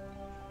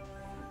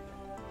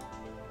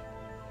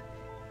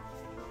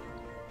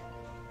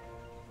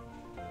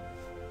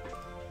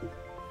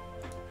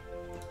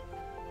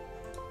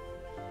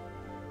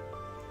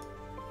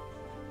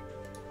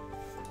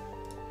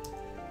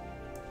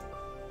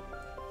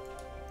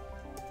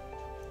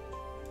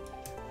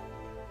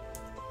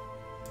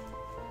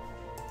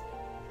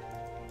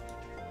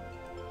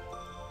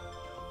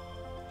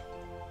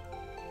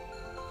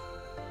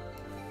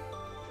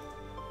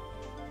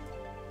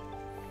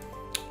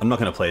 I'm not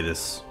going to play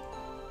this.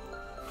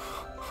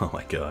 Oh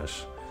my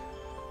gosh.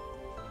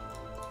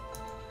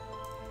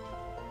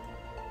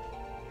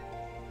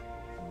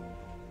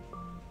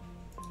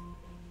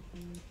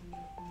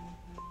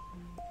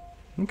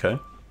 Okay.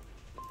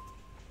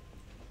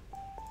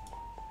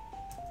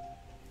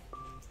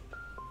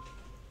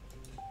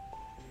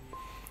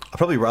 I'd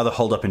probably rather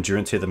hold up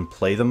Endurance here than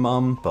play the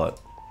Mum,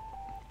 but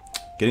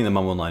getting the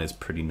Mum online is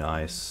pretty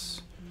nice.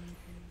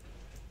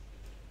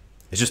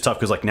 It's just tough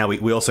because like now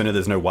we also know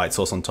there's no white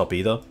source on top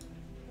either.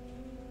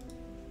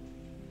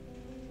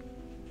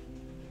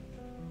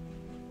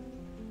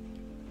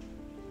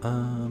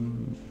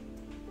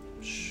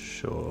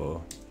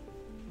 Sure.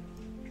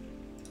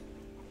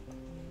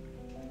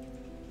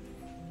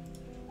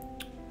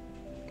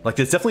 Like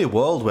there's definitely a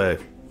world where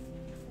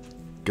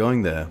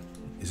going there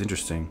is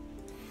interesting.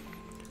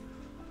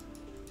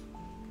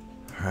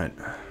 All right.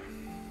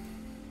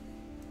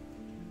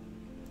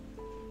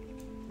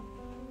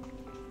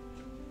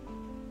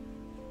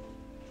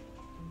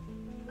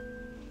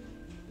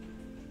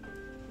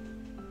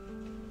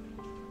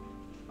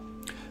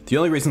 The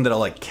only reason that I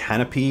like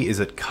Canopy is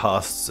it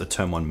casts a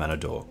turn 1 mana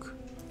dork.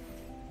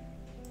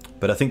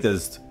 But I think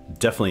there's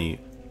definitely...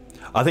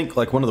 I think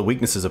like one of the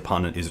weaknesses of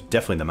Pun is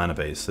definitely the mana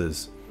base.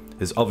 There's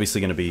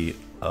obviously going to be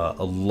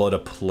a lot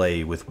of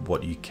play with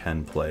what you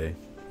can play.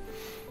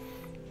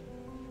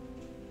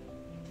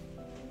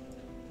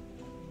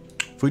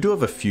 If we do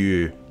have a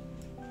few...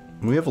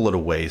 We have a lot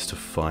of ways to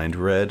find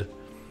red.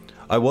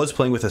 I was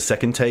playing with a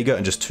second Taiga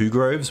and just 2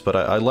 Groves, but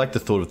I like the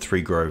thought of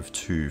 3 Grove,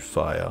 2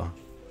 Fire.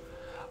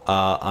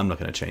 I'm not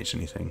going to change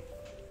anything.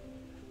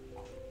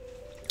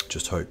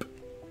 Just hope.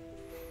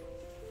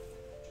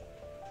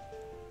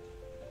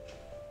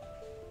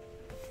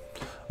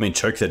 I mean,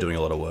 Choke, they're doing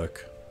a lot of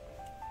work.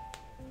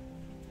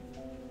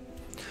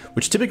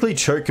 Which typically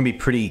Choke can be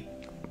pretty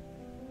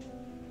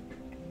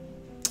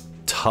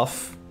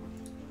tough.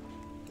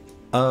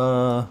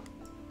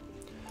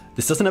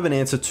 This doesn't have an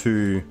answer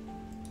to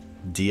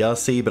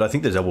DRC, but I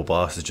think the Double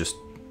Blast is just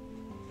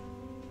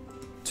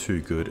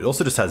too good. It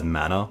also just has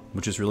mana,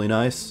 which is really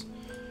nice.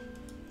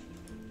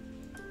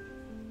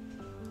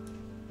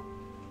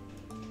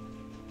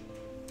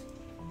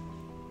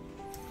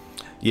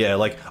 Yeah,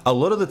 like a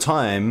lot of the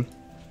time,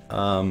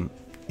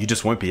 you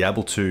just won't be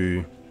able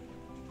to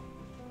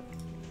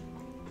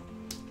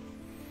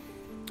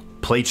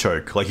play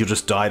Choke. Like you'll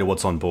just die to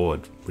what's on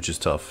board, which is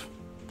tough.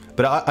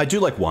 But I do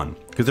like 1,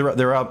 because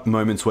there are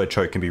moments where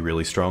Choke can be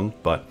really strong,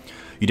 but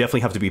you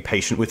definitely have to be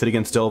patient with it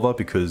against Delver,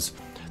 because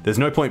there's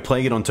no point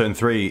playing it on turn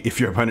 3 if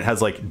your opponent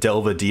has like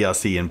Delver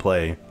DRC in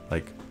play.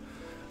 Like,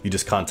 you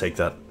just can't take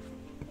that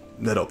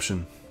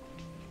option.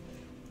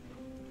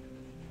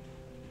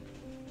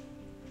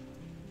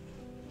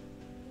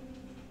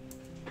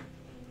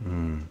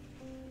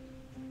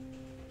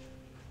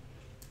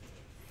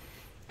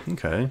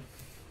 Okay.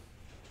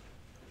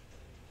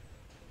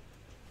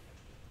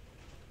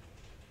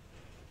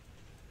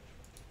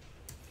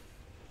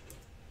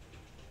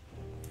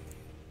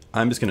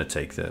 I'm just gonna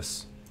take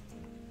this.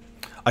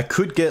 I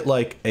could get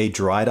like a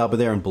Dryad Arbor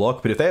there and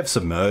block, but if they have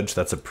Submerge,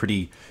 that's a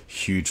pretty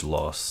huge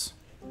loss.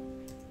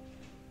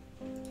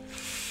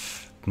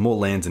 More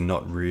lands are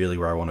not really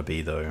where I want to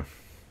be though.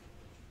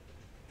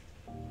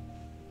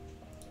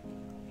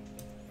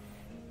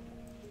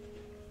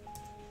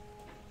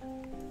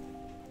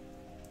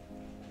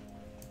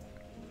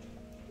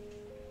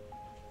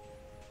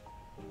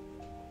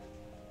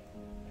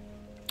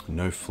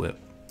 No flip.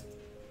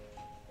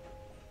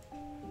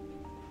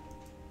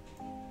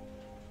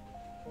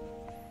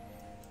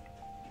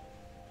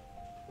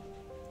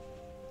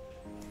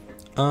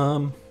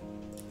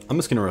 I'm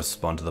just going to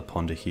respond to the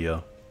Ponder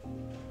here.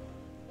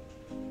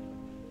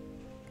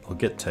 I'll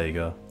get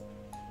Taiga.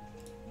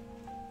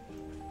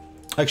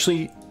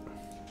 Actually,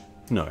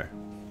 no.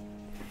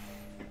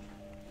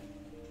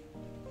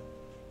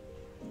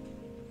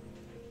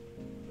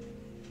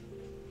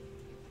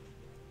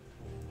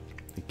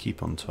 They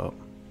keep on top.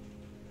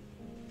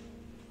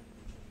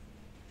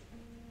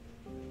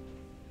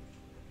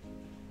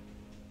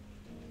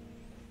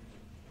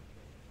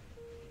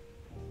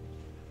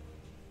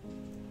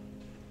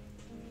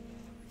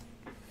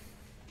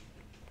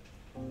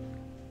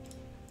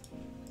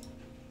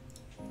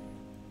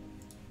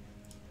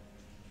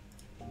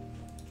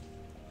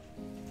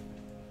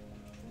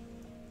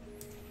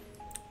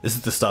 This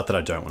is the start that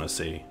I don't want to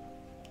see.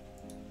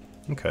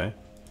 Okay.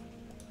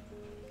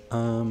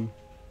 Do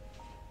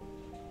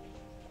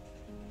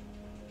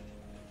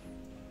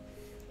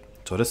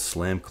I just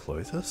slam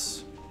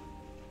Clothis?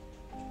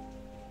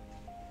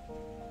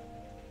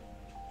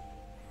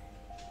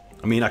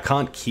 I mean, I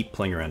can't keep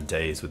playing around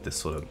days with this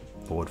sort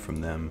of board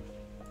from them.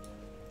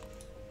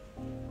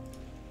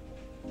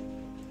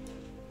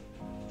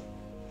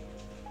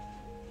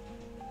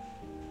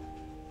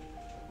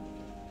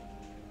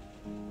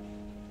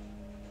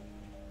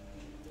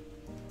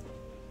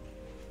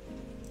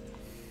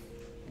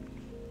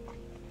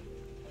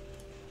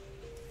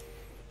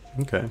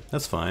 Okay,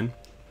 that's fine.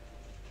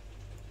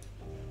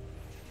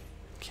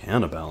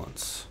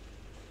 Counterbalance.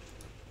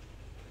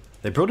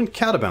 They brought in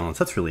counterbalance,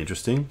 that's really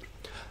interesting.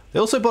 They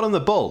also brought on the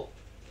bolt.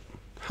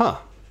 Huh.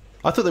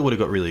 I thought they would have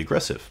got really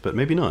aggressive, but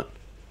maybe not.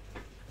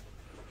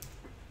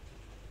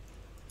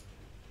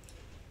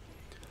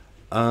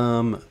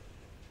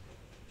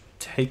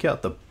 Take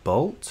out the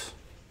bolt.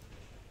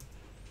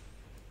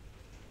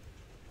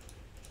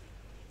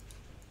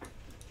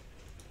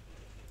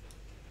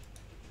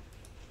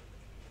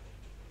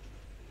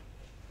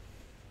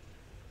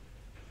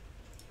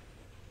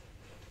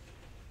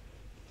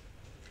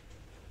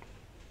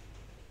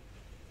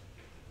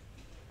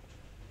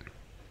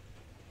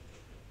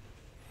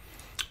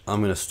 I'm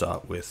going to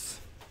start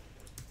with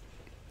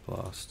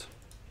Blast.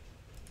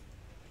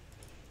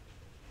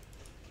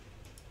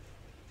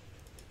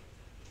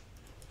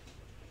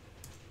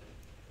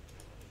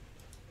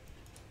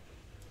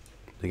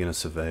 They're going to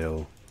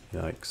surveil.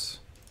 Yikes.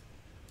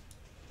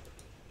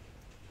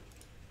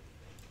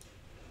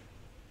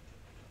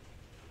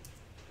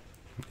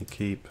 They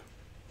keep.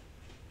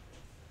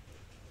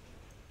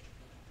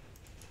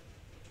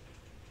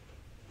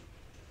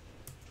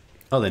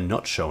 Oh, they're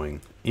not showing.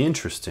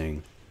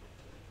 Interesting.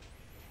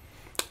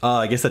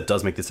 I guess that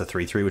does make this a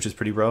 3-3, which is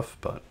pretty rough,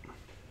 but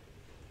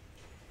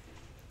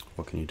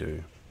what can you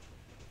do?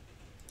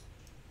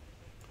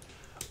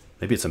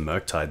 Maybe it's a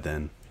Murktide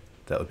then.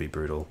 That would be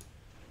brutal.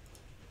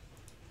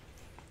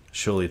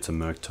 Surely it's a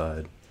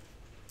Murktide.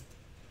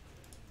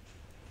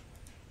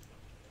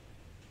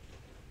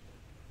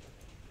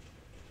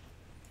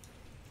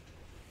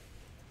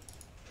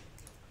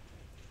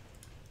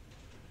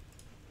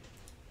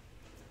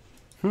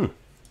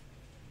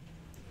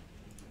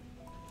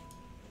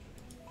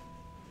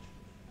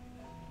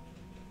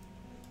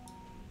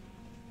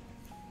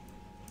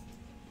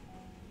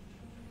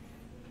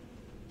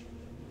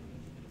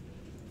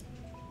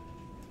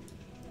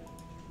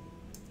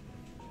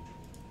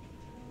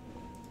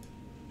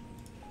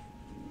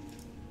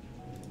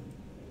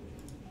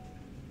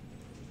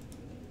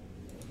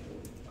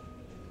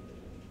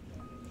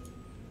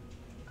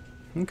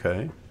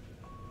 Okay.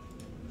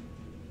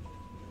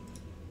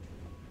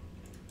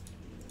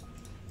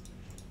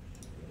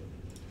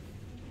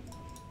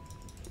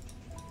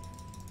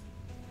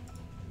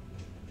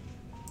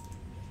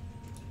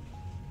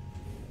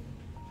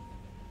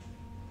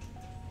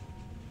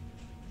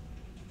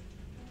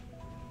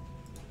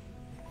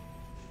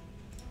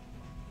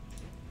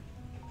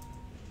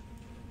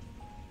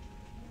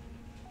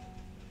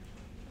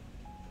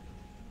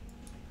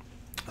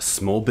 A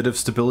small bit of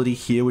stability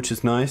here, which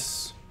is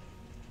nice.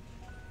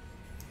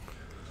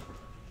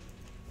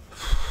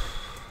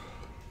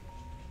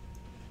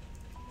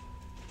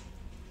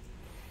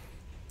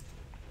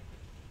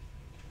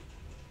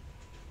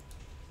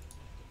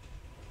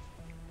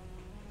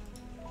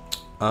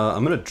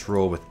 I'm going to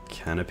draw with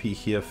Canopy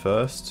here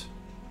first.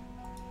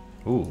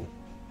 Ooh.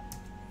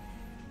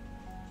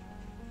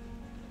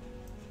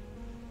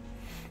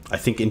 I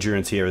think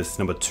Endurance here is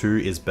number 2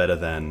 is better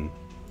than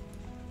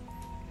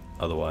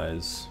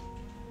otherwise.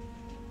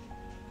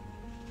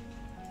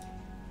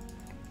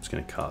 Just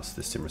going to cast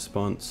this in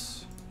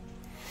response.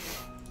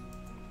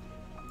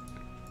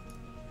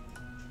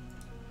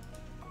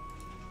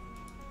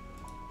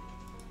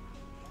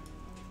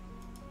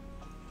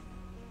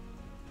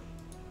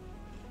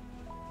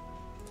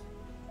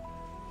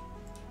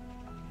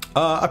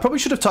 I probably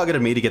should have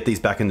targeted me to get these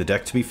back in the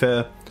deck, to be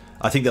fair.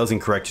 I think that was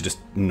incorrect to just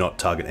not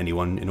target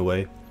anyone, in a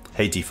way.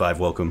 Hey D5,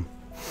 welcome.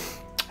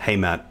 Hey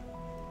Matt,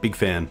 big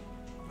fan.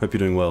 Hope you're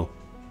doing well.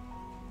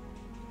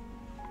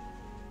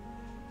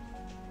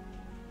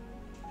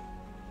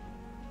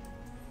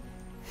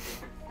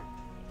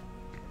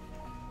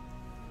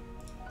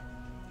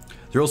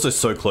 They're also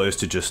so close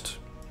to just,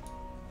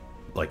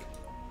 like,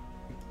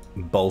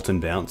 bolt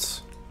and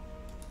bounce.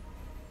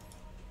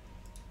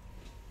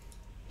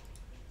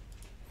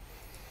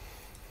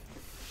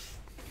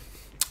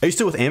 Are you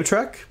still with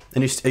Amtrak?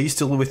 And are you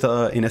still with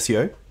in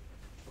SEO?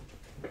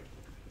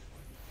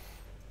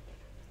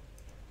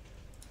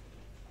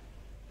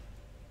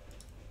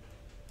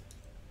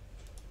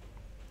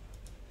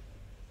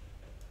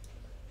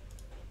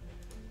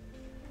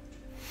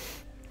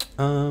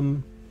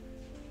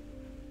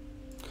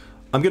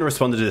 I'm going to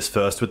respond to this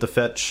first with the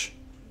fetch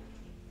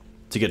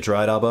to get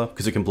Dryad Arbor,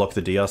 because it can block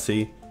the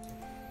DRC,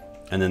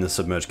 and then the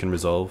Submerge can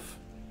resolve.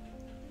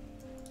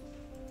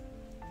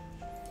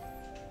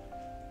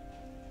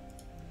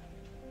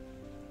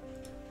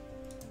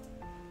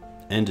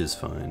 End is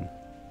fine.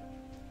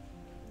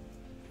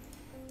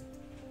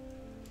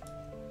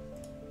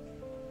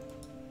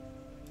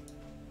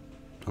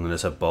 And then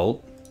just have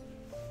Bolt.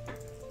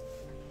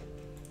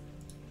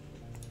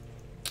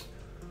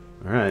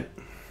 Alright.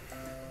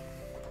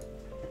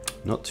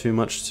 Not too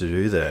much to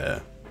do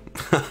there.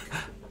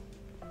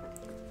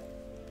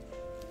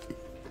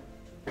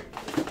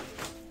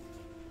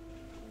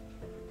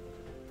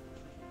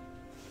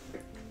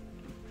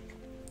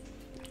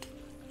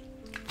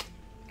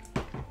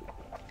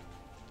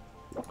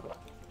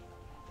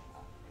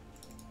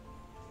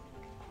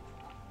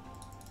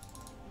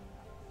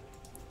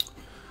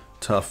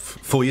 Tough.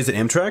 4 years at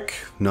Amtrak?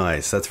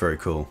 Nice, that's very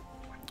cool.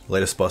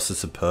 Latest boss is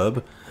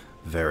superb.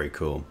 Very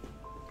cool.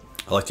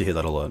 I like to hear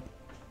that a lot.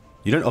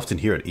 You don't often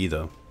hear it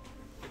either.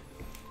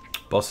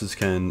 Bosses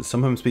can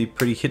sometimes be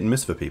pretty hit and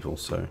miss for people,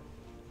 so...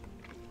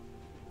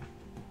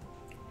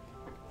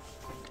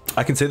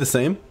 I can say the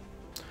same.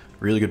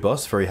 Really good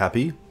boss, very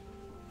happy.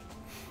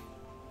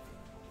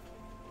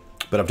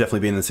 But I've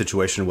definitely been in a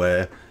situation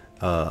where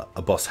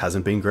a boss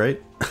hasn't been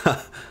great.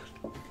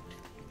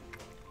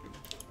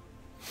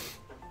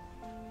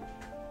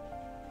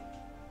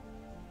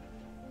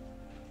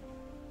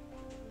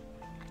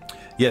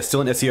 Yeah,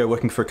 still in SEO,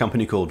 working for a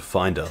company called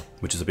Finder,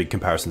 which is a big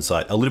comparison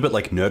site. A little bit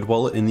like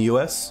NerdWallet in the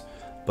US,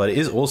 but it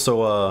is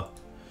also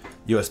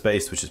US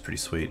based, which is pretty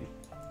sweet.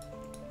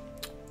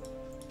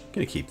 I'm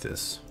gonna keep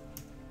this.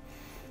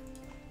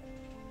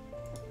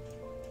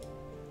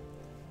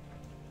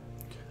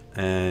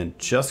 And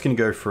just gonna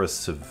go for a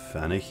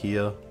Savannah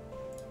here.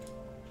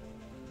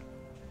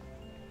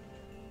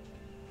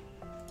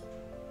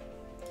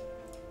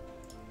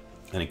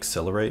 And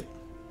accelerate.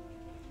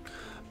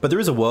 But there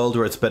is a world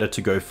where it's better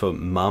to go for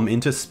Mum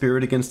into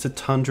Spirit against a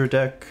Tundra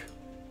deck.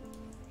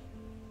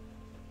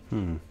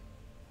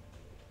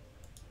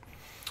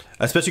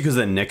 Especially because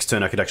then next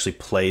turn I could actually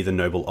play the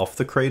Noble off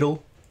the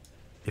Cradle,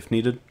 if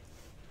needed.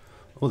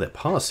 Oh, they're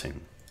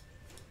passing.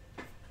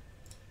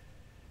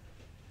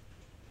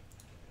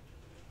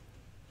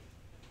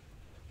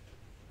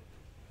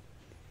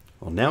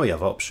 Well, now we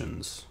have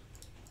options.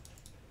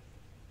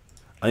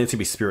 I need to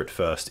be Spirit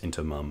first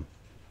into Mum.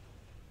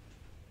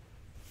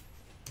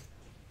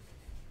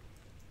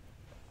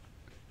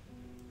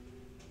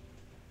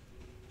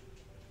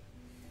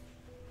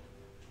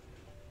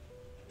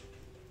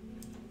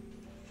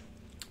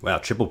 Wow,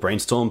 triple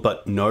Brainstorm,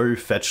 but no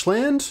fetch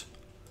land?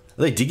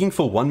 Are they digging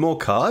for one more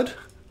card?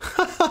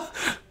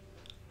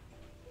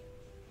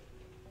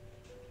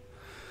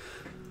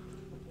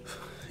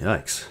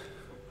 Yikes.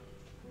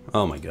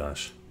 Oh my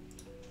gosh.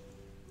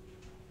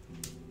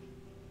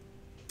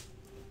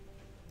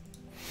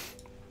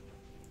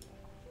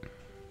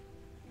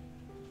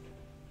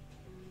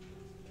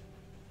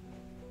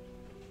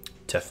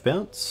 Tef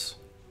bounce?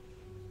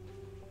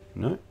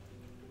 No?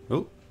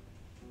 Oh.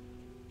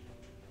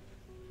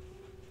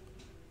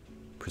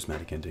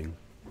 Prismatic ending.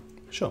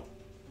 Sure.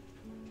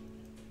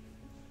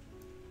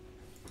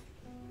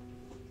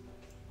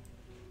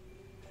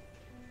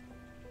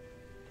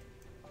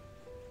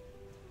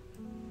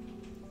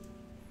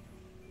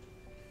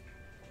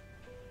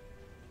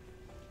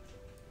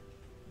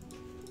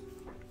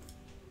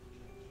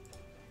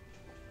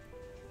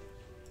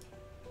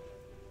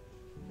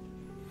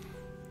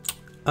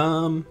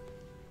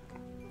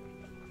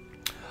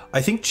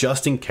 I think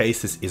just in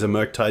case this is a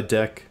Murktide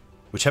deck,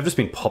 which have just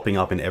been popping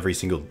up in every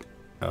single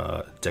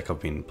deck I've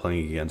been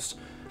playing against,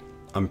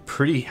 I'm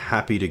pretty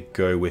happy to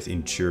go with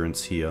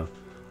Endurance here.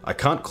 I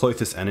can't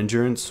Clothis and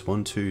Endurance.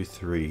 1, 2,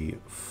 3,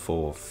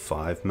 4,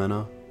 5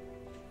 mana.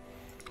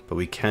 But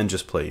we can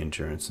just play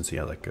Endurance and see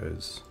how that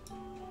goes.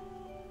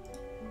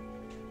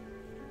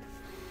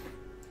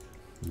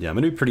 Yeah, I'm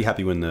going to be pretty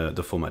happy when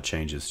the format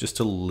changes, just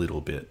a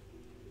little bit.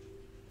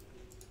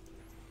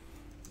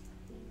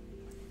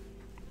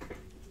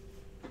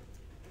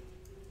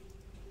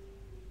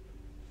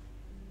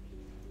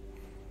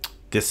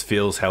 This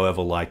feels,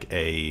 however, like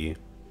a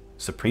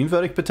Supreme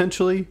Verdict,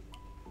 potentially.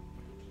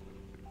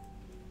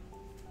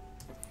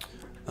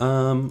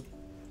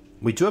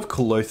 We do have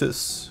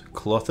Colossus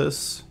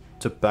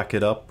to back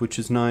it up, which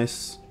is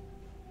nice.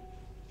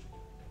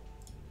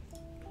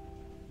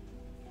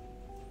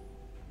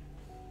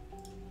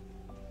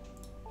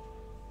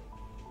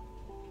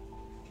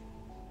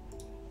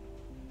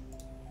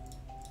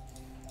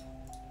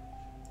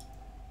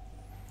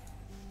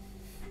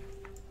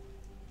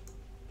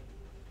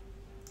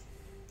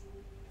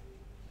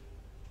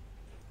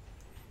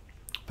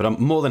 But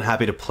I'm more than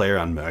happy to play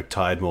around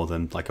Murktide more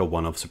than like a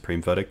one-off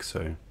Supreme Verdict,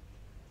 so...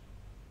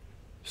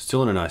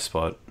 Still in a nice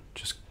spot.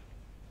 Just...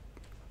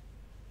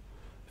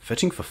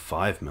 Fetching for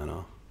 5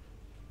 mana.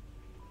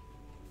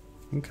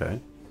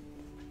 Okay.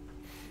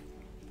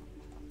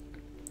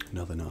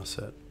 Another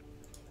Narset.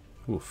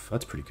 Oof,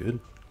 that's pretty good.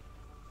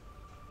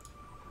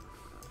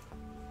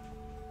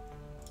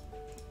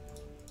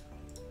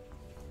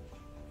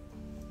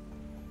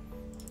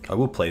 I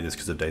will play this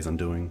because of Days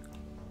Undoing.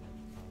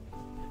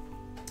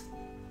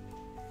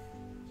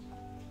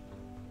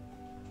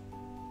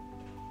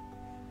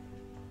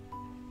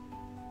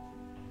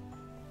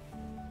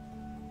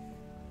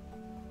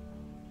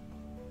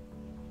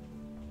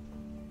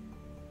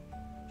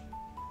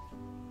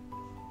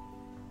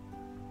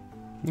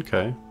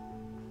 Okay.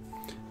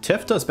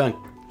 Tef does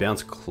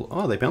bounce...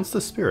 Oh, they bounce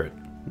the Spirit.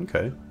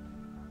 Okay.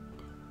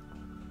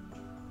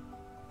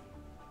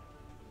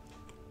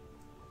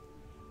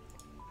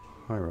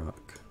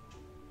 Hierarch.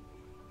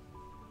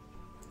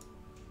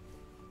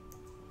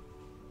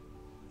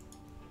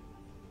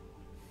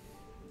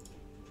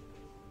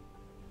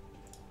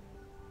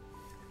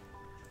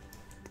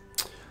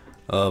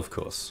 Of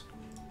course.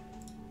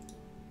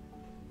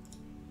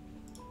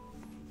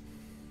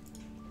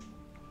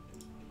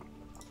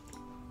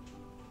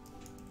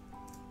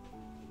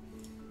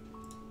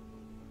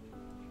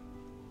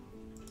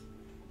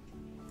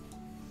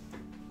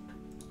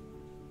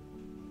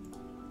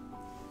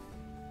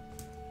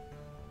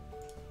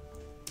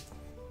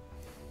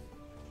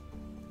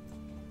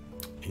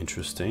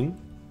 Interesting.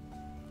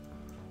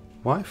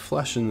 Why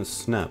Flash and the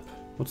Snap?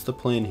 What's the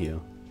plan here?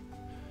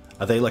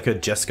 Are they like a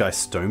Jeskai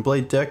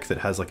Stoneblade deck that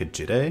has like a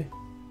Jide?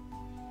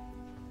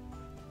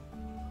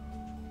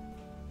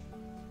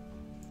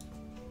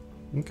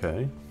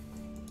 Okay.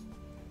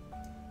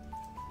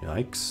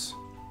 Yikes.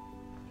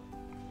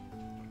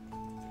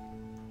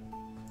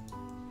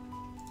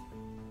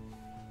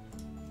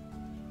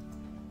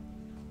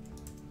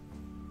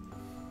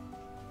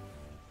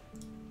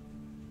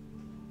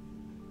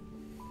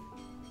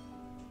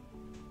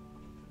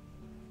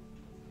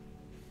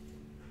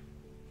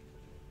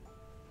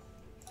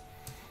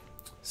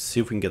 See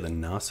if we can get the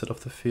Narset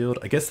off the field.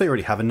 I guess they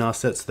already have a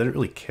Narset, so they don't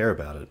really care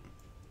about it.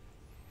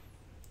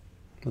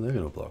 Well, they're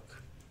going to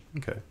block.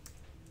 Okay.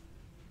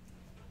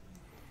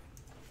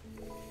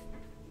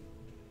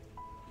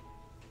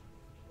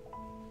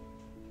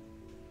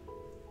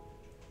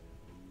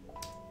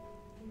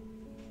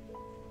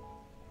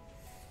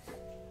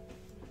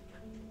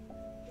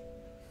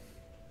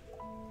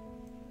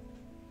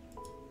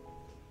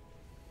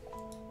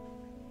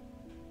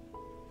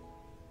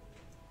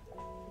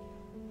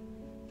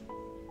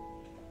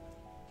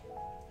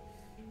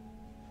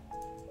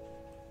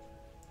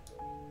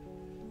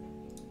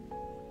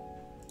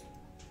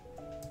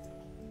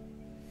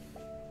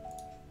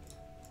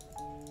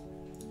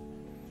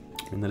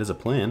 And that is a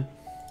plan.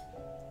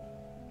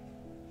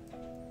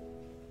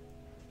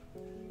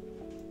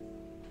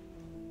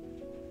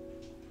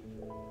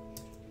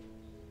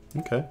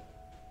 Okay.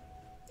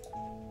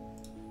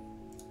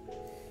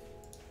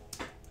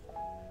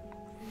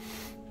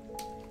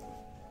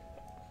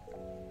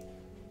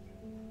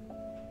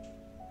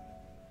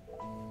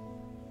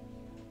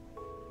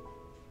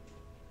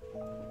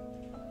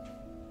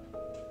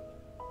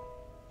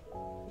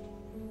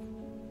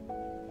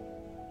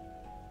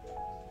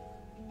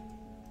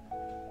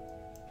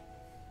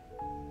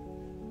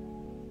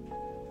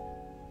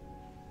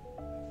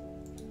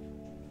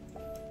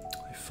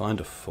 Find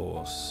a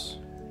force.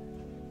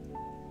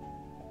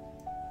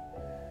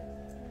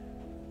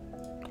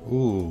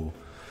 Ooh.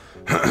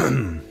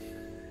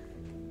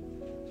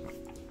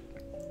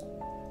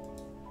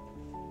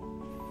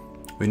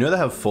 We know they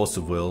have Force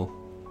of Will,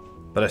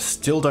 but I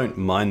still don't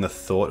mind the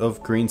thought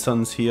of Green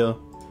Suns here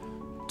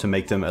to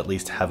make them at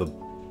least have a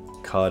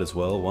card as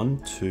well.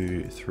 1,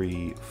 2,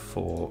 3,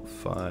 4,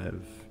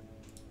 5.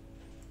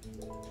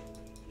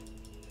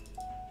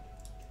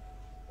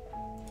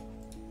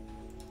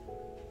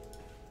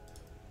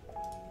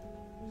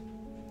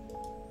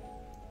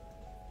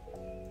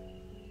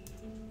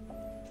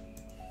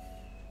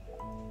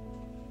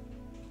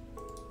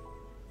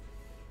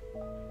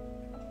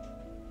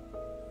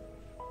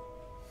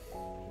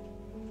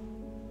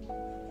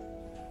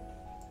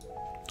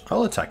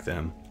 I'll attack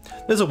them.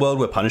 There's a world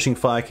where Punishing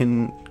Fire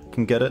can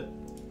get it.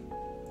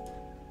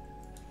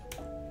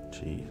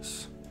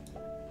 Jeez.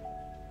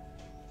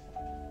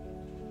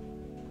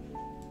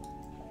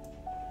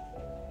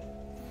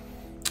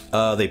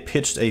 They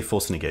pitched a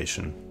Force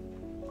Negation.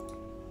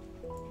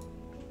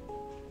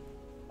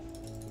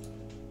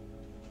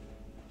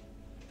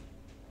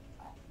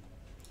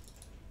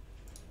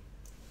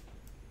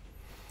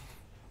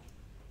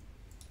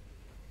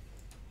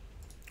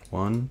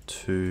 1,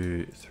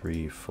 2,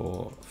 3,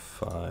 4,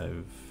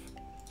 5.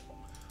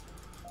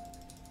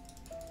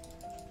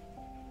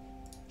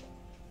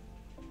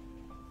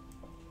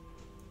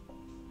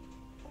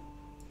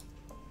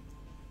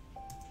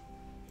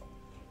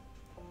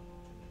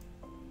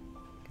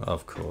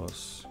 Of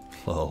course.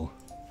 Lol.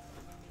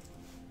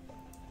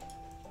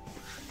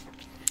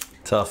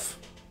 Tough.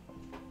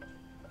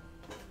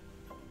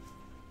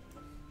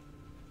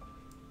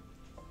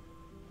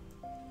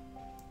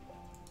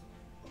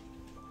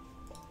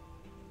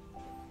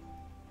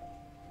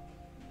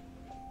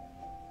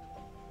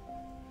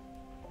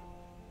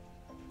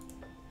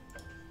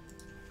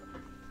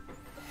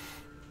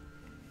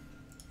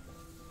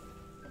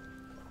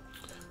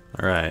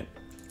 All right.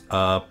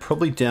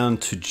 Probably down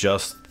to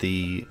just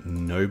the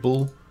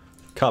noble.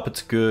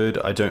 Carpet's good.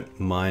 I don't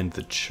mind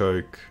the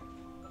choke.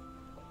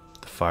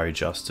 The fiery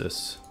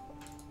justice.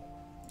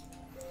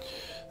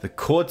 The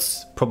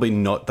court's probably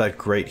not that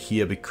great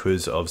here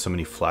because of so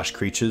many flash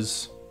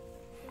creatures.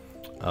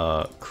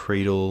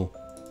 Cradle.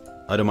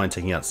 I don't mind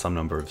taking out some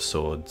number of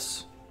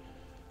swords.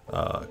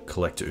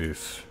 Collect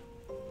oof.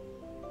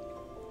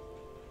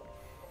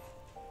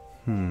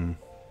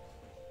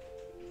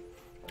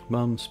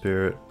 Mum,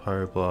 Spirit,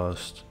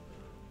 Pyroblast,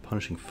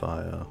 Punishing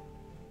Fire.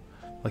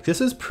 Like, this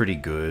is pretty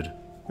good.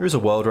 There is a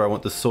world where I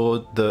want the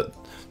sword, the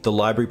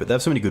library, but they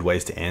have so many good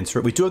ways to answer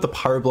it. We do have the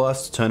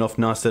Pyroblast to turn off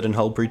Narset and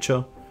Hull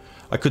Breacher.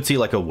 I could see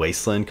like a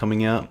Wasteland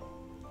coming out.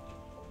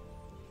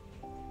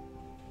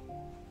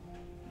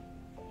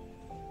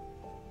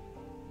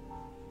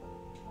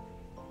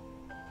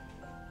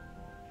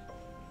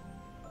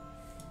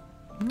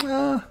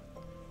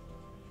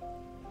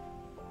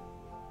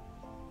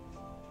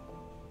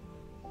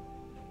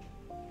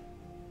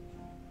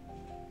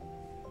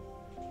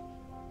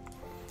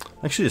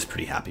 Actually, just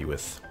pretty happy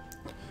with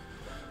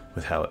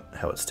how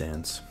it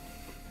stands.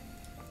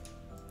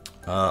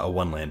 A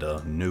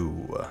one-lander,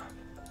 no.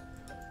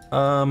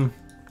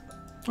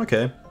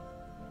 Okay.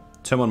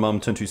 Turn 1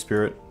 Mum, turn 2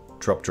 Spirit,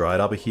 drop Dryad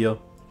Arbor here.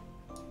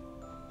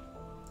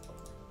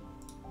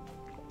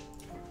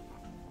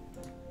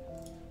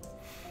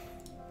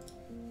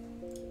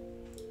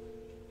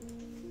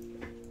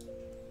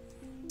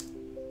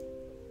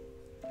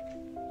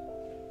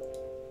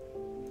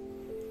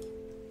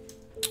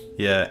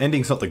 Yeah,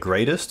 ending's not the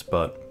greatest,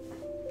 but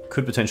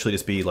could potentially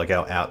just be like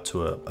our out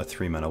to a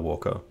 3-mana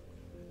walker.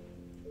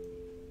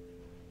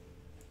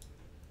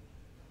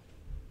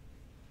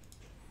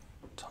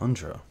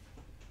 Tundra.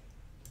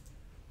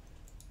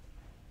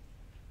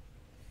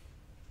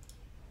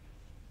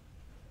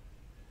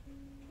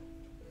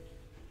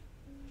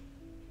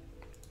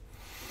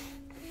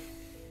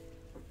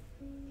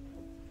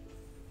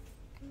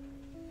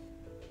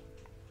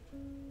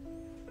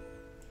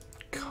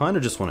 Kind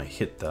of just want to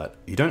hit that.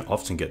 You don't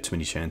often get too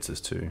many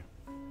chances to.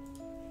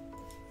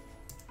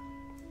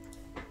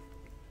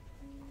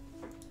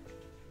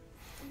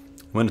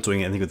 We're not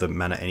doing anything with the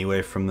mana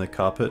anyway from the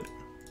carpet.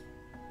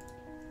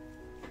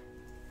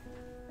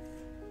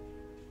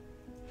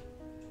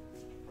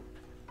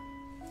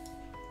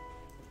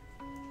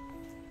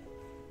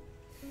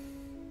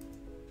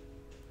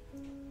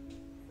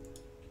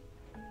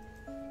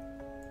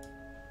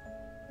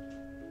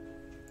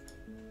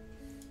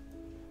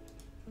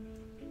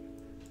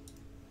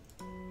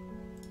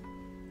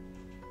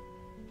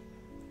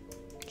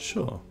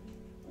 Sure.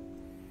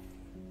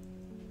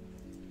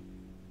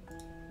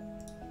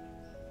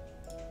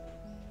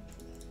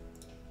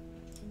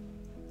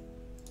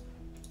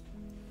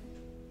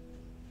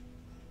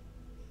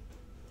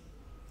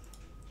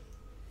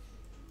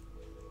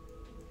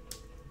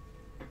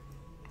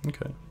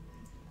 Okay.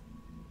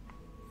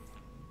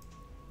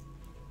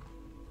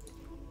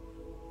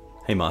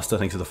 Hey Master,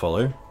 thanks for the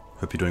follow.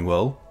 Hope you're doing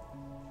well.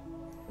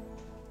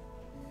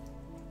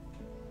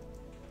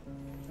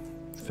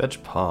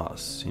 Fetch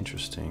pass,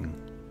 interesting.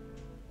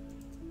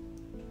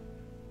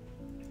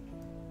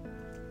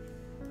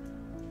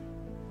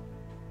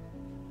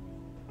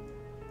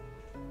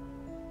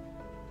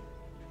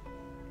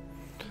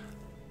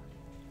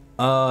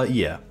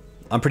 Yeah.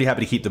 I'm pretty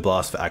happy to keep the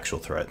blast for actual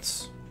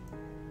threats.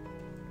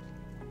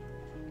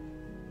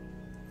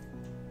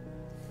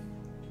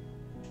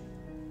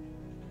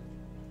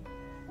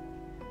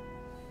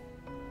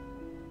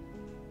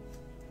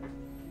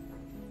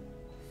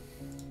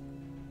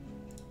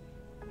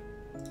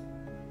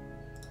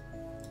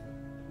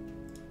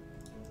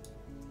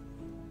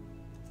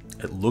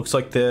 It looks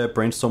like they're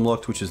brainstorm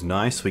locked, which is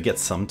nice. We get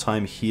some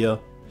time here.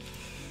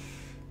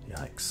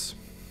 Yikes.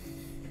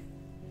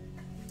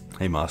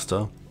 Hey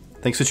Master.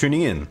 Thanks for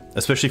tuning in,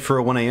 especially for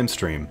a 1 AM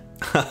stream.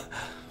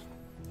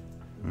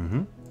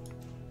 Mm-hmm.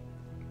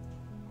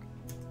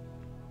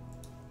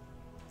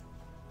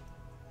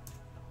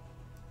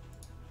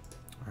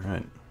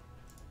 Alright.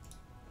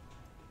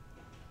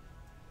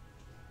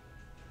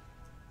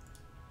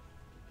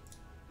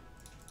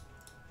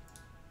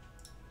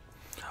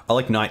 I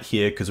like Knight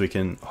here because we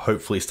can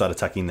hopefully start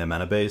attacking their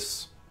mana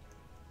base.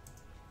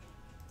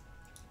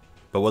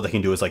 But what they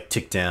can do is like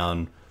tick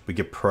down, we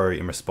get pro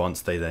in response,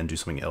 they then do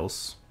something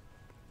else.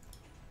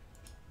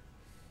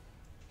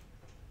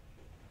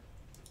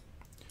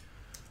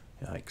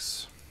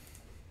 Yikes.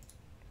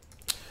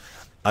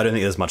 I don't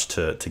think there's much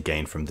to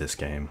gain from this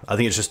game. I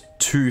think it's just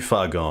too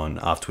far gone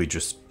after we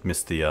just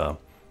missed the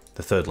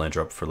third land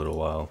drop for a little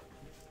while.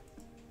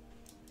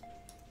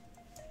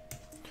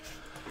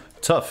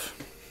 Tough.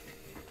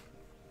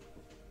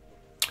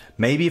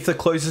 Maybe if the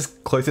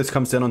closest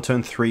comes down on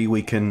turn 3,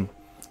 we can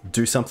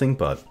do something,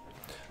 but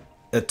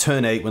at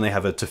turn 8, when they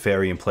have a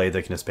Teferi in play,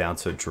 they can just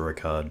bounce it, draw a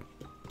card.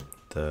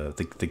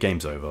 The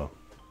game's over.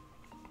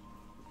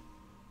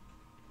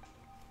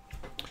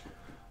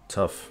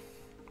 Tough.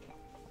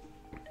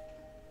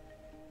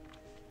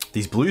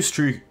 These blue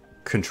Strew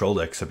control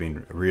decks have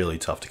been really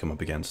tough to come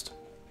up against.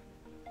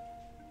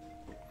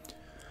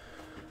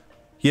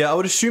 Yeah, I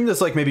would assume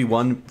there's like maybe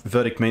one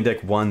Verdict main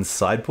deck, one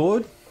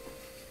sideboard.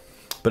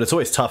 But it's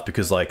always tough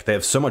because like they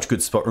have so much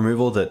good spot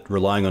removal that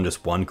relying on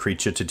just one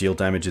creature to deal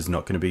damage is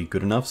not going to be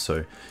good enough.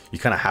 So you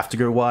kind of have to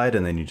go wide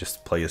and then you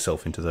just play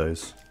yourself into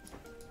those.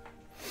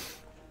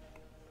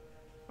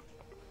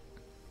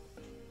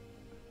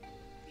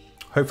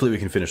 Hopefully we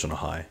can finish on a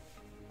high.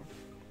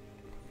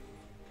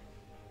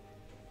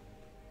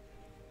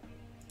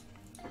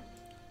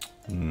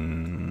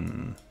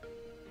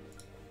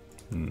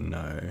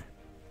 No.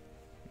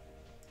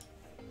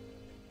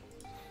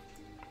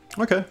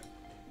 Okay.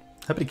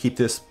 Happy to keep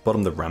this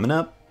bottom the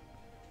Ramanap.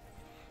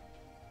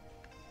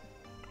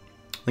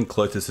 I think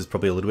Clothis is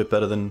probably a little bit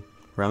better than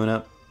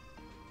Ramanap.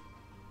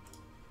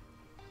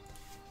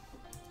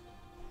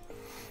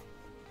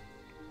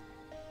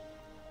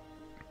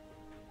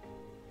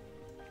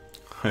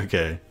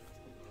 Okay.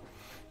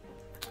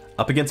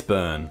 Up against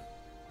Burn.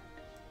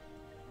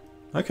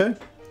 Okay.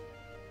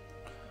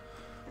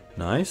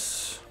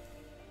 Nice.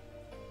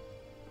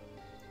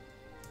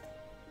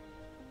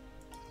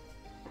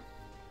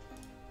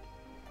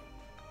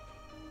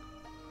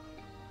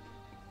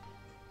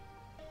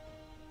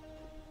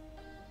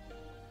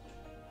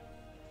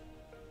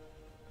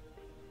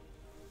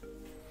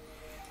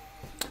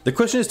 The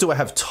question is, do I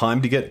have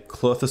time to get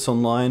Clothis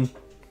online?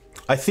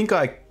 I think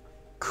I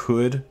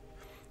could.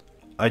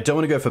 I don't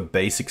want to go for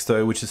basics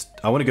though, which is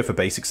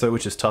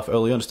tough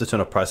early on, just to turn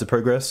off Price of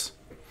Progress.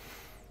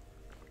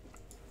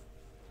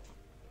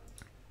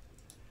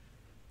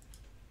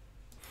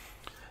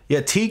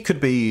 Yeah, Teeg could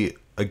be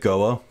a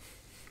goer,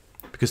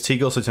 because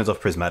Teeg also turns off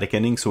Prismatic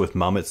Ending, so with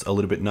Mum it's a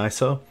little bit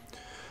nicer.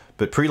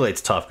 But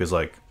Prelate's tough, because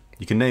like,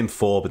 you can name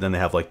 4, but then they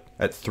have like,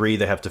 at 3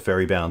 they have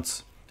Teferi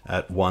Bounce,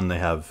 at 1 they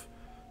have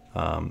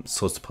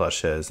Swords to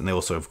Plowshares, and they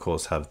also of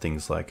course have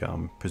things like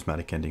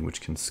Prismatic Ending,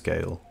 which can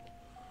scale.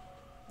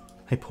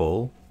 Hey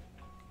Paul.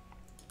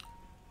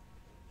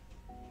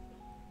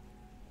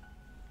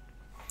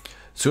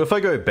 So if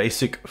I go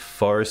basic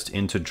Forest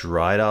into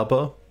Dried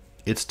Arbor,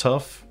 it's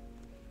tough.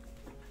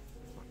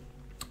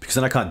 Because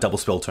then I can't double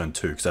spell turn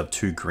 2, because I have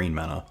 2 green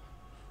mana.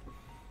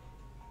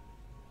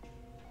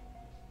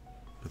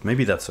 But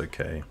maybe that's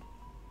okay.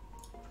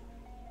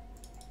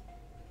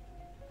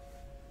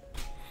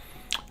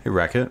 Hey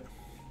Racket.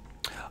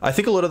 I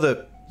think a lot of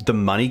the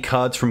money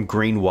cards from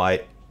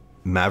Green-White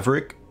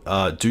Maverick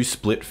do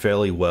split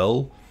fairly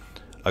well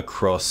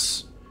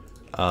across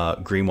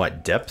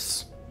Green-White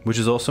depths, which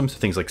is awesome. So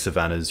things like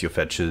Savannahs, Your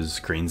Fetches,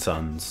 Green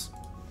Suns.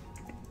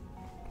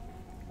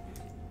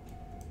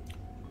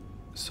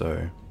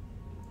 So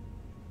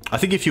I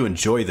think if you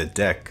enjoy the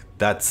deck,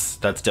 that's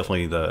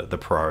definitely the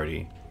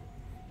priority.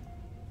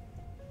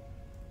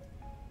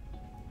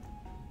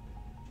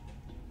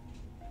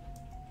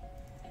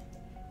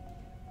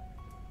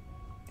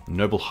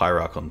 Noble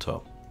Hierarch on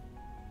top.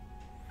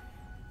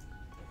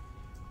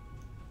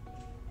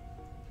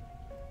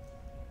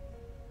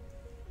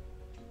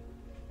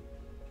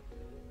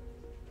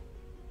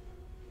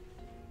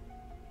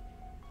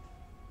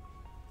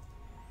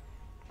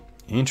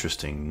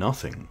 Interesting,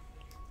 nothing.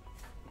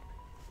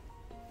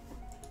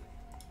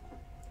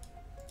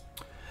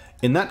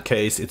 In that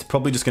case, it's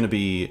probably just going to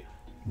be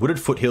Wooded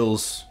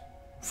Foothills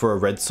for a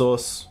red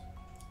source.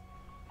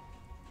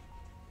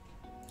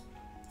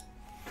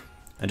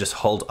 And just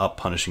hold up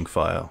Punishing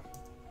Fire.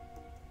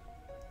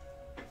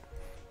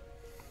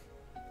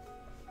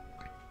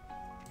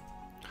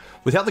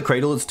 Without the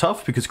Cradle, it's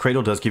tough, because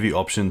Cradle does give you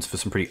options for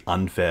some pretty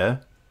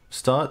unfair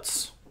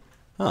starts.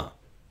 Huh.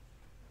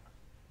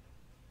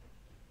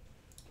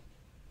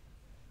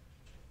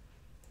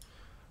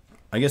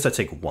 I guess I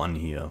take 1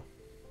 here.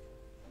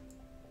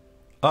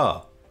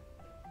 Ah.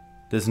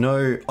 There's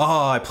no...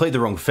 Oh, I played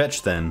the wrong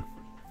fetch then.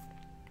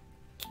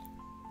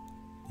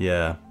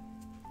 Yeah.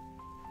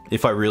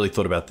 If I really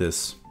thought about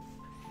this.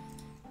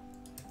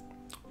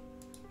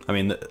 I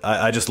mean,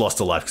 I just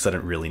lost a life because I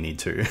didn't really need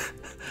to.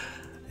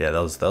 Yeah, that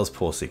was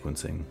poor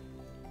sequencing.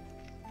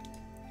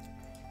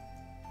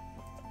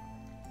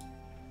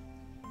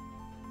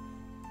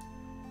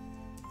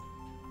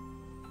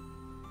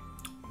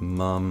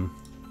 Mum.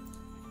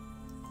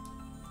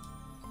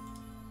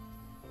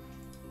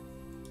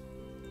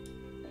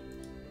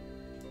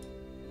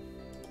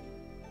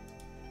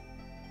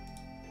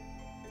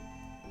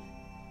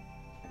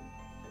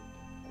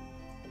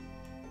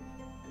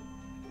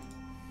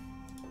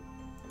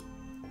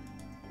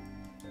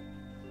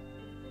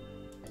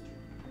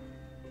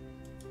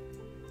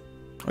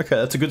 Okay,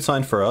 that's a good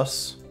sign for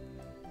us.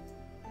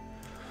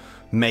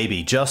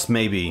 Maybe, just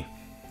maybe.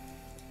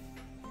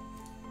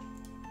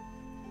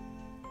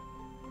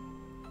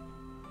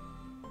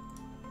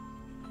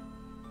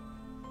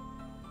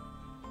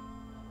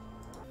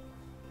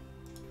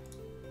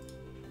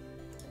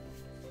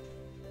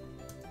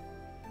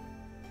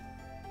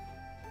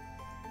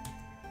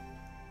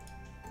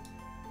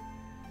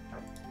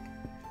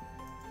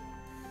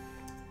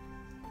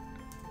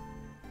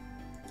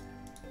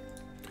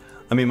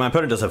 I mean, my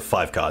opponent does have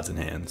 5 cards in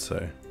hand,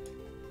 so...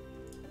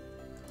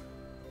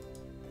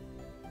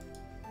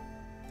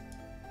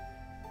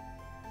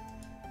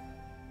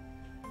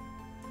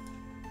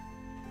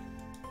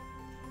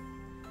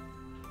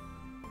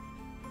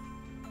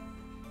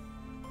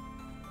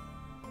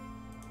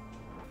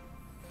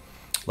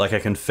 Like, I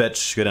can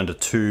fetch, go down to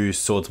 2,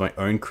 swords my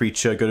own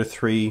creature, go to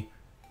 3.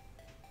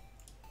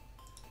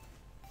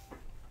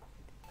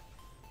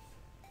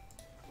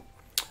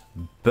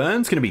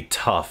 Burn's gonna be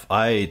tough.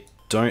 I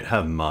don't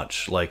have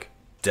much. Like,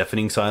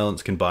 Deafening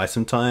Silence can buy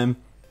some time.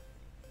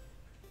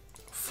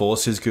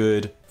 Force is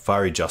good.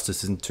 Fiery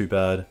Justice isn't too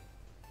bad.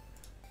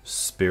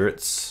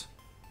 Spirits.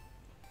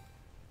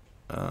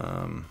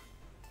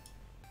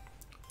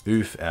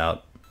 Oof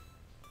out.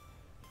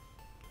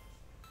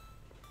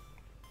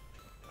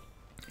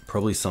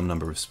 Probably some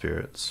number of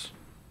spirits.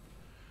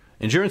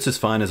 Endurance is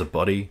fine as a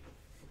body.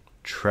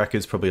 Track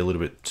is probably a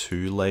little bit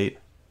too late.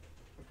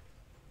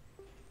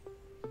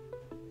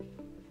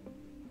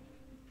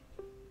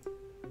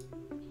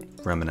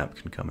 Ramanap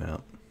can come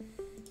out.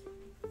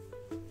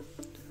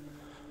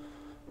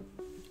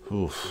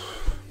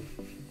 Oof.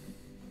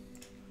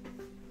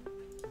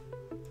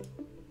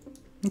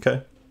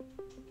 Okay.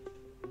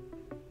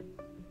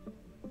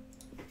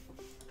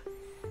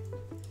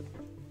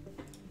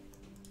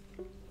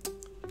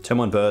 Turn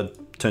 1 bird,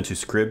 turn 2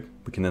 scrib.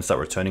 We can then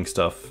start returning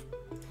stuff.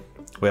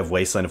 We have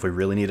Wasteland if we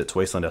really need it to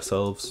Wasteland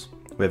ourselves.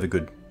 We have a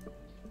good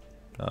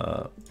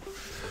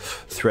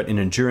threat in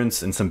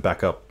endurance and some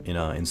backup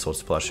in Swords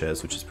to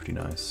Plowshares, which is pretty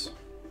nice.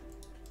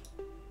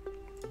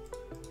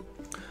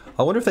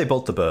 I wonder if they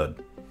bolt the bird.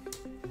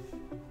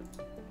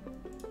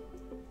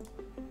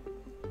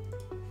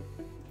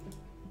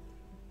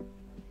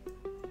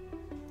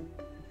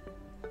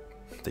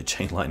 They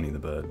chain lightning the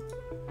bird.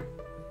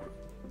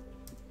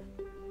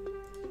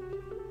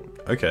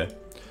 Okay,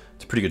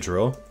 it's a pretty good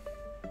draw.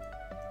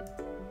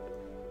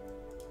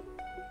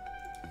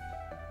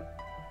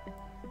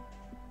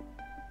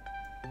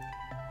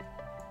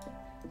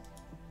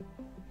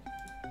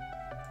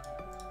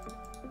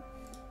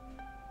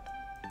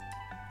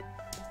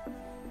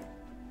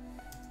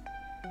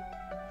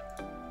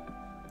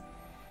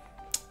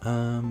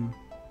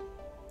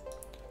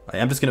 I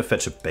am just going to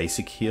fetch a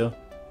basic here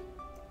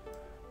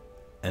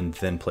and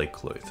then play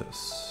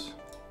Clothis.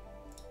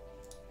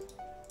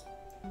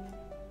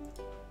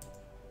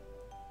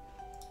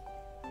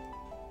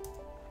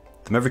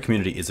 The Maverick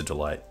community is a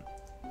delight.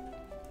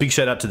 Big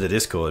shout out to the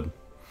Discord.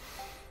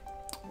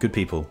 Good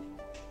people.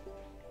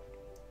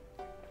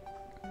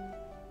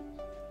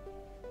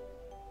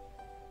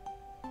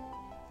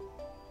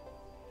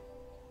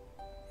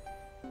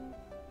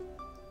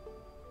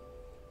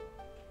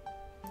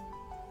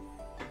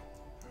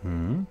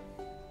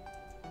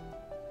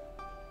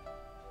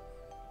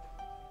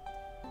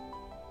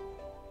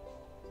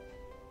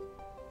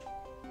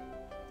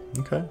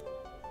 Okay.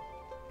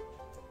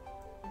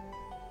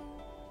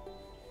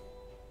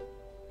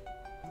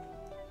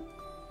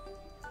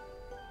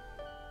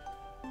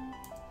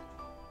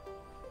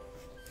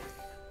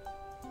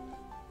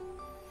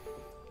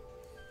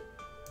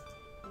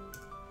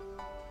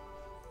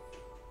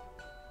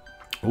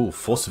 Ooh,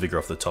 Force of Vigor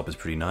off the top is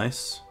pretty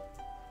nice.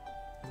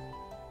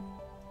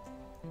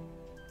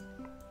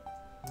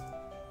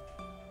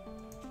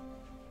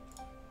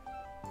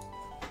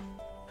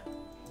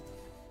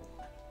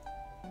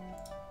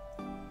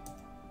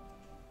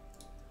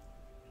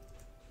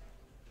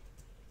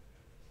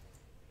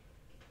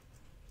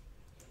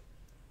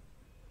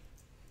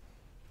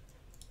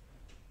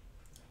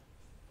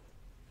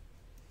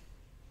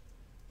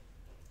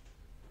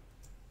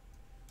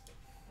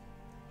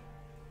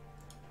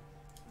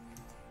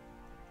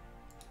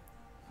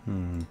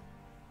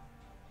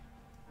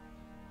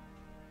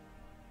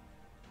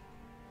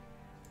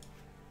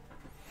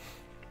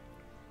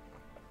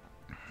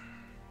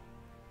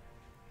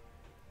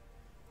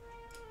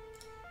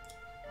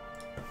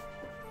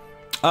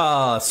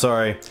 Ah,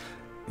 sorry.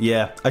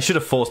 Yeah, I should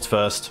have forced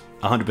first.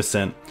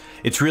 100%.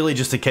 It's really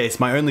just a case.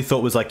 My only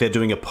thought was like they're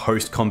doing a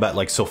post-combat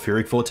like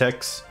Sulfuric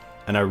Vortex,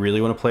 and I really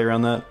want to play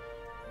around that.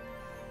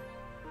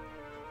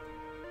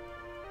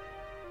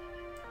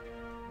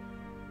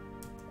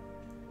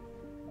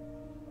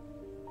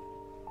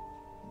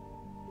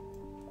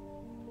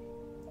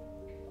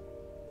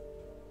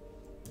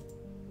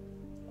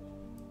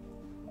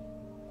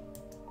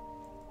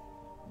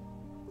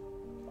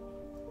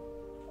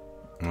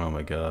 Oh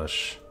my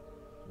gosh.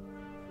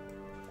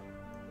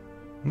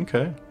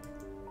 Okay.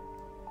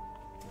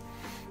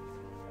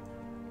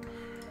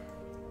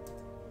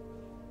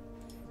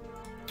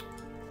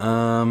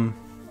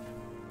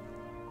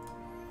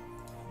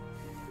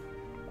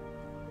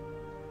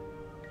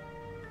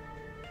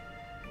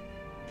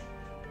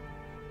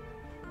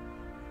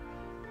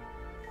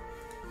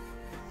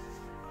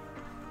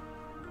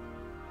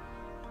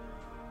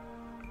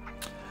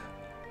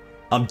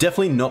 I'm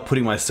definitely not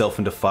putting myself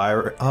into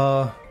fire.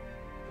 4,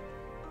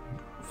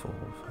 5,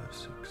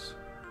 6.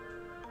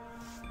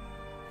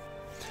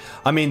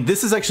 I mean,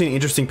 this is actually an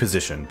interesting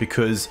position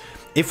because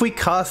if we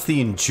cast the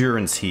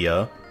endurance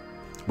here,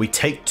 we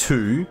take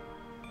 2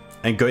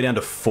 and go down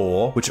to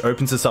 4, which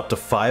opens us up to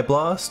Fire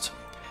Blast.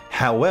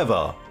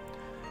 However,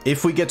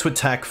 if we get to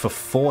attack for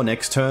 4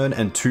 next turn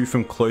and 2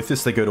 from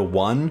Clothis, they go to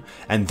 1,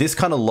 and this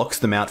kind of locks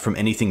them out from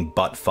anything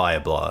but Fire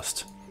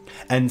Blast.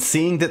 And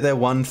seeing that they're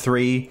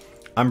 1/3,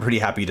 I'm pretty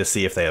happy to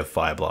see if they have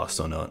Fire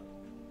Blast or not.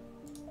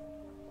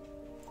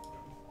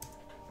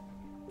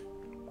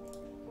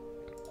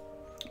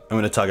 I'm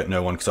going to target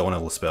no one because I want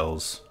all the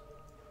spells.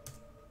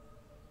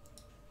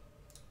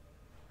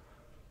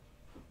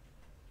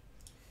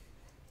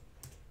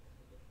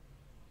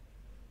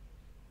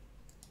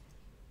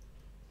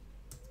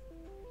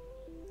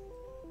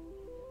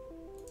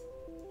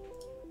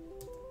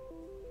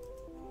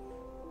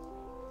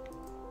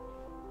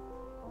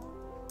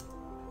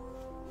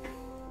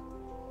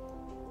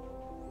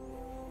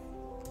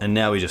 And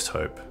now we just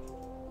hope.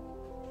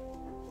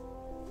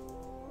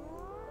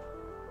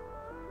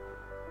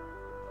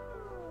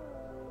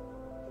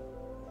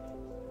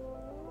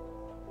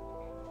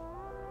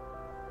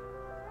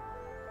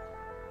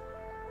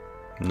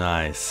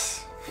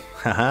 Nice.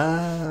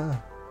 Haha.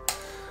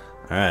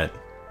 Alright.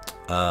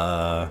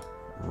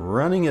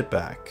 Running it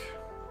back.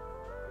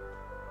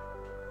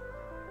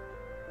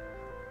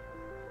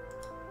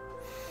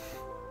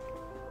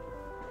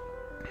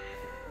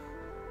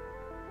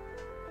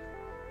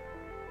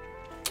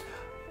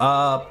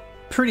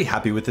 Pretty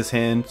happy with this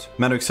hand.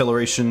 Mana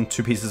Acceleration,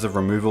 2 pieces of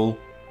removal.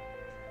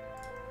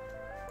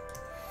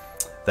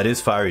 That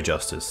is Fiery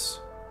Justice.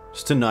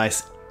 Just a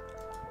nice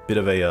bit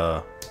of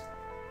a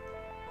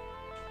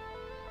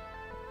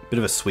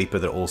sweeper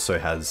that also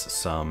has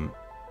some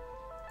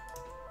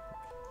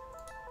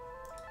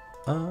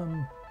I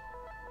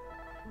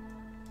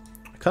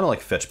kind of like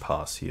Fetch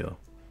Pass here.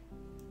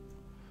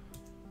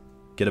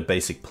 Get a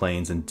basic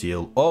planes and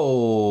deal.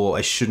 Oh,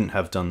 I shouldn't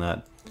have done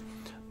that.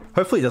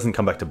 Hopefully it doesn't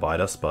come back to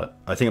bite us, but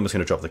I think I'm just going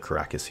to drop the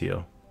Caracas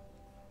here.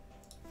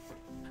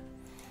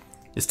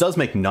 This does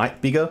make Night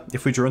bigger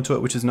if we draw into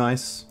it, which is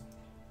nice.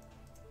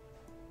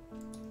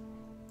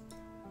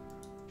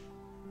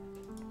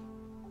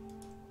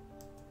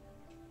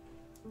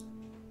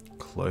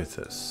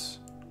 Clothis.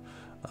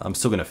 I'm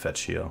still going to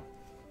fetch here.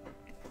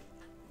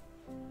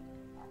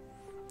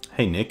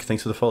 Hey Nick,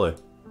 thanks for the follow.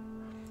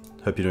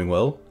 Hope you're doing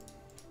well.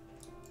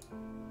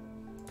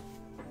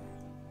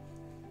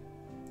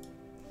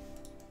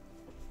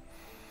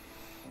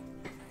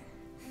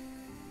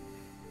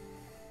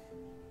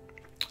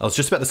 I was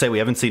just about to say we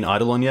haven't seen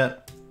Eidolon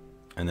yet,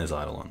 and there's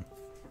Eidolon.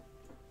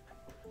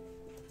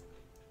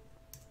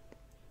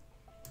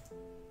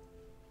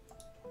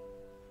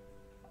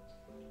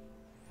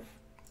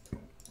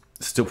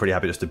 Still pretty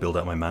happy just to build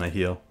out my mana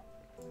here.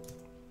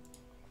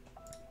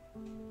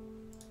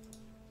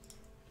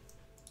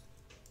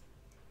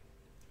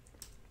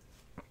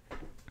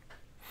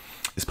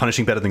 Is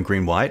Punishing better than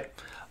Green-White?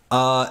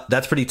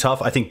 That's pretty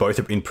tough. I think both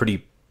are in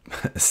pretty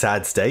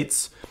sad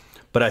states.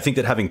 But I think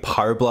that having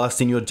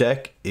Pyroblast in your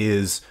deck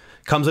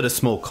comes at a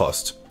small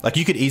cost. Like,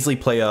 you could easily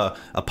play a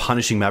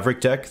Punishing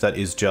Maverick deck that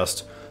is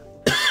just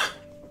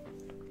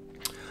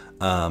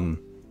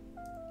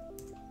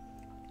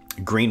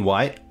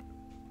green-white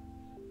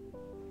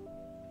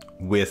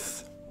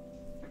with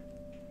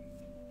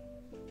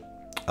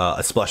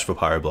a splash for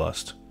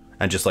Pyroblast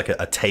and just like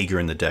a Tager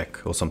in the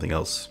deck or something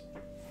else.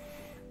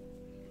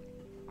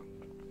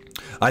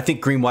 I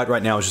think green-white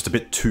right now is just a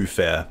bit too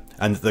fair,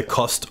 and the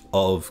cost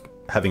of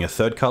having a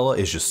third color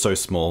is just so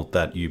small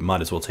that you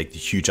might as well take the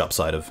huge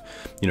upside of,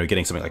 you know,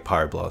 getting something like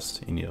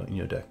Pyroblast in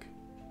your deck.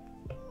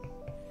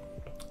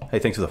 Hey,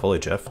 thanks for the follow,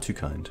 Jeff. Too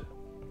kind.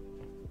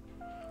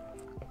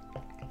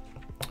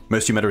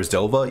 Most of your meta is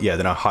Delver? Yeah,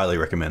 then I highly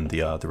recommend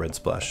the red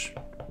splash.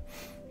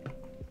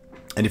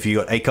 And if you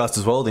got Acast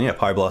as well, then yeah,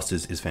 Pyroblast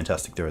is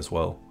fantastic there as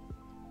well.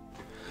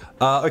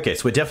 Okay,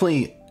 so we're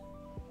definitely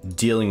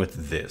dealing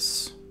with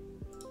this.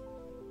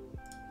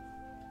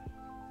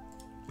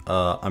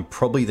 I'm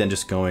probably then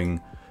just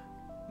going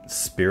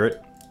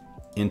Spirit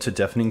into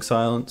Deafening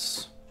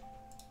Silence.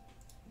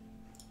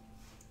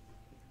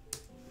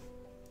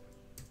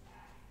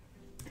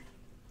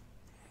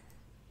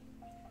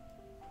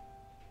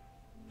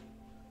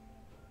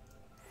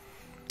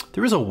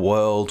 There is a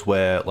world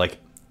where, like,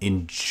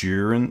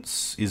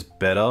 Endurance is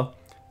better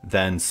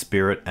than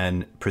Spirit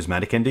and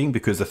Prismatic Ending,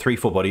 because the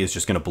 3/4 body is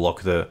just going to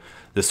block the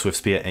Swift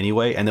Spear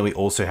anyway, and then we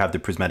also have the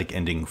Prismatic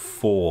Ending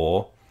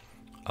for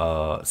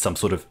some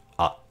sort of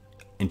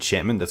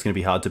enchantment that's going to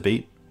be hard to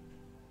beat.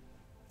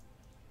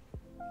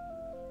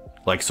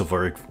 Like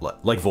Sulfuric,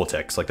 like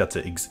Vortex, like that's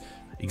an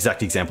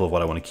exact example of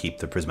what I want to keep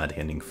the Prismatic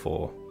Ending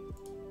for.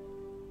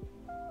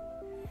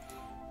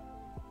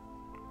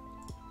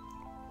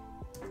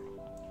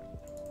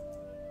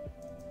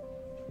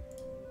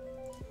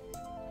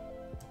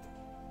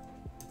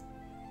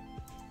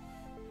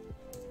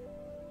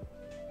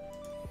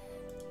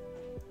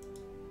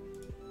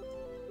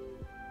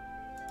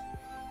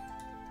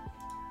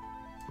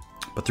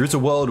 But there is a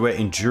world where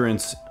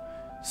endurance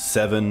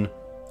 7,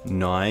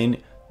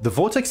 9. The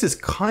vortex is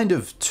kind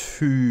of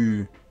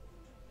two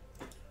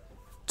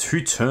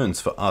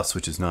turns for us,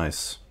 which is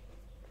nice.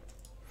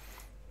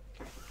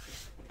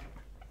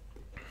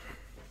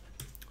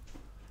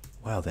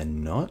 Wow, they're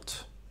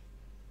not?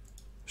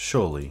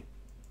 Surely.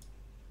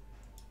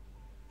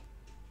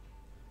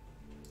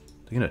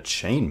 They're gonna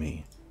chain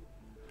me.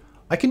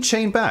 I can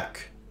chain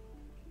back.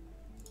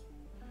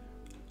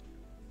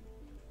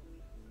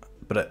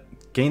 But I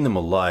gain them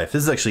alive.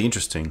 This is actually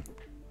interesting.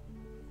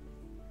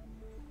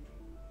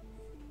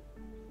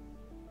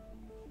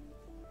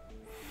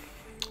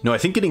 No, I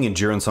think getting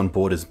endurance on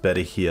board is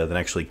better here than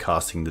actually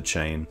casting the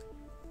chain.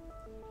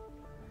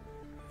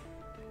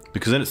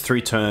 Because then it's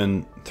 3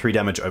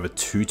 damage over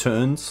 2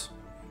 turns.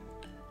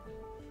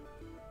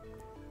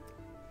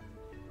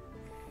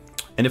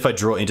 And if I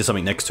draw into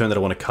something next turn that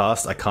I want to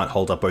cast, I can't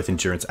hold up both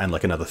endurance and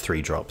like another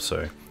 3 drop.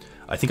 So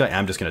I think I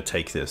am just going to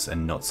take this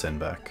and not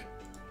send back.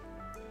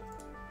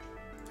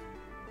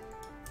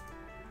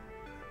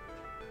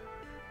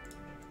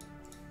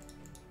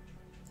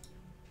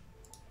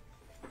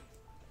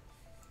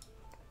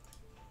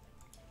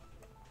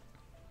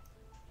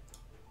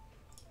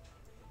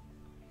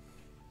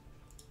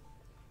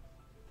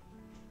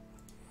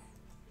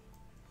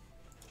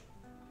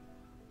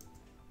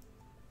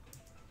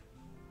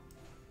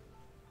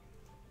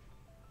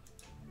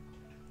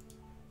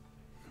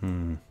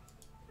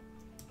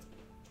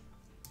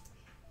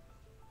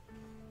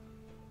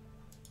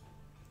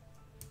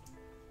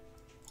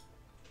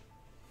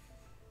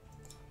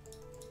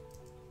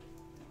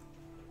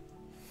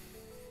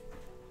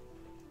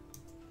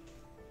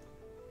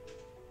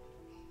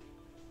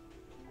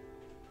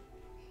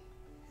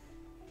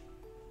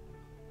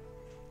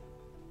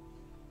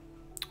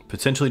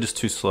 Potentially just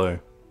too slow.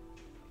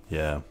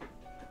 Yeah.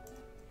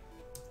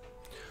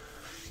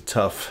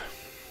 Tough.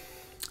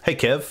 Hey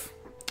Kev.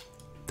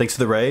 Thanks for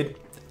the raid.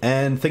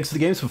 And thanks for the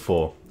games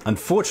before.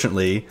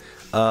 Unfortunately,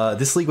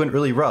 this league went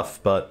really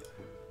rough, but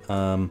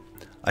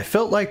I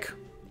felt like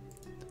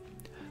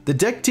the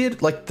deck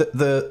did, like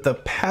the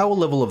power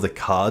level of the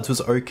cards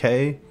was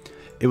okay.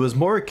 It was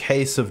more a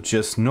case of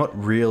just not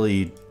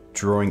really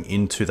drawing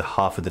into the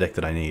half of the deck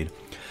that I need.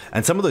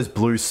 And some of those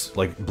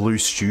blue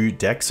stew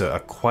decks are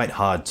quite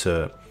hard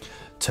to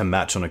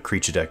match on a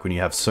creature deck when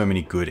you have so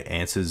many good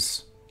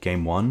answers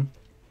game 1.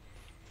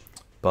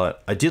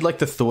 But I did like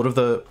the thought of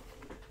the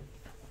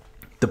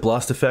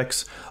blast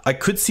effects. I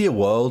could see a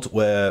world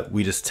where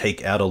we just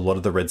take out a lot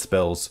of the red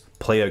spells,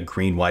 play a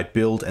green-white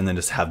build, and then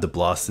just have the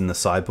blast in the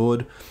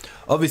sideboard.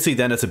 Obviously,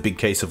 then it's a big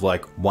case of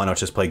like, why not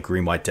just play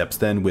green-white depths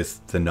then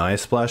with the Naya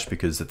Splash,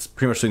 because it's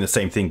pretty much doing the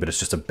same thing, but it's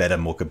just a better,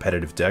 more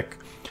competitive deck.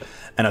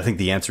 And I think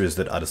the answer is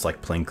that I just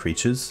like playing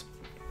creatures.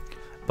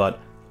 But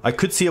I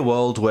could see a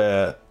world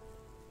where,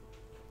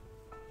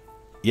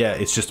 yeah,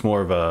 it's just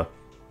more of a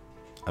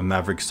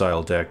Maverick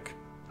style deck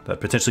that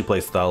potentially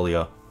plays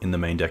Thalia in the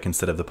main deck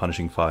instead of the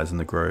Punishing Fires and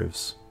the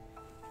Groves.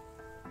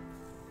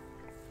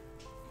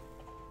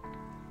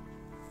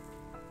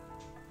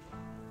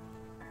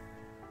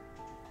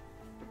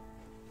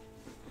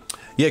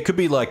 Yeah, it could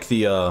be like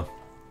the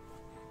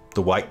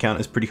white count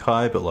is pretty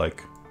high, but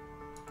like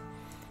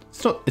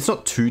it's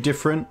not too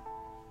different.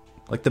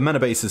 Like the mana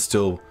base is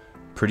still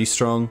pretty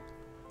strong.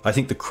 I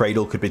think the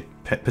Cradle could be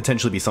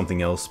potentially be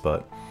something else,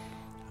 but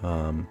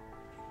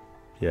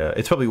yeah,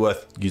 it's probably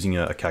worth using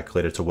a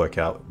calculator to work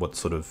out what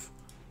sort of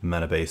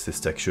mana base this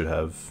deck should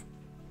have.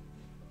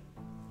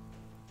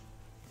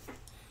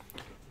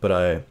 But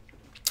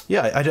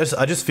I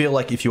just feel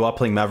like if you are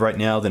playing Mav right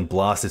now, then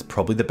Blast is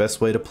probably the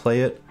best way to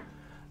play it.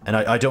 And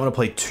I don't want to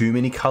play too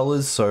many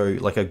colors, so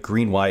like a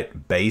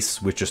green-white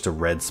base with just a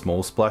red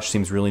small splash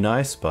seems really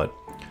nice, but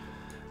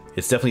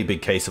it's definitely a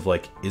big case of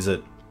like, is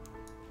it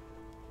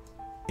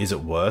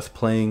worth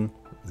playing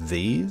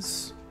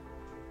these?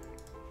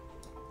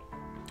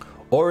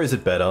 Or is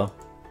it better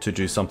to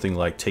do something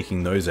like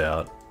taking those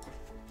out,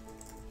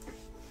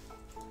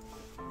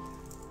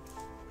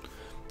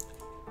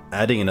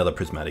 adding another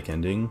prismatic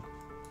ending,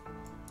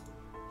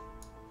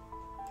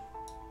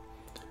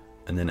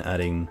 and then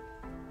adding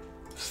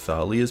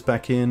Thalia's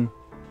back in?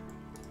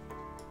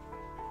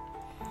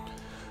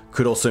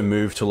 Could also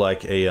move to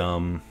like a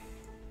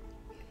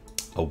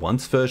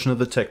once version of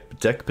the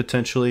deck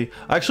potentially.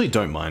 I actually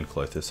don't mind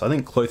Clothis. I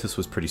think Clothis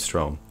was pretty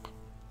strong.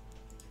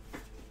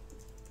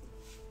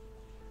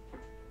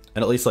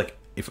 And at least like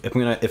if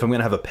I'm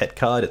gonna have a pet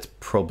card, it's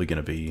probably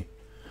gonna be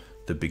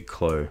the big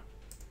Clo.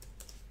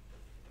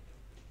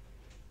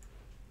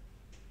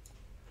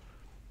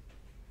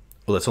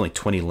 Well, that's only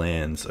 20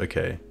 lands.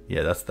 Okay,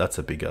 yeah, that's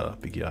a big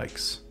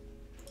yikes.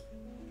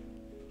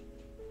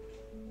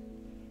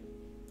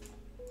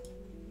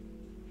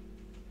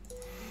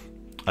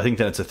 I think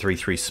then it's a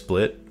 3-3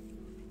 split.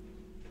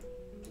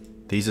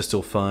 These are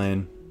still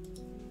fine.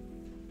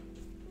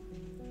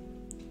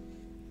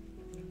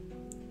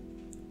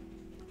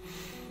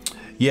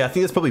 Yeah, I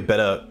think there's probably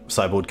better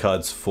sideboard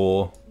cards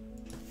for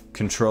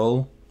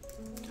control.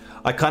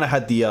 I kind of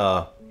had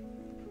the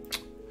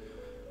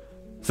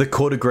the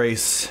Court of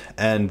Grace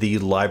and the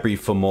library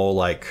for more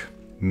like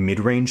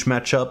mid-range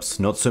matchups,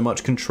 not so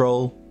much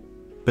control.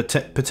 But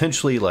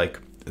potentially like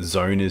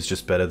Zone is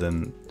just better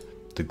than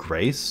the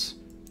Grace.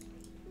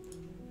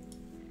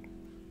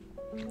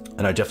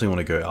 And I definitely want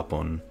to go up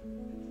on...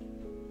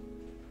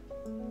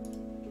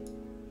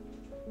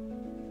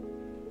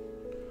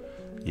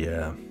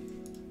 Yeah.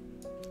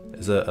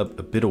 There's a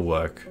bit of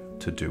work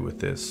to do with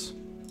this.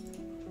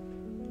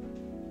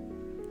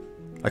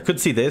 I could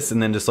see this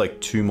and then just like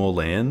 2 more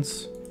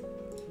lands.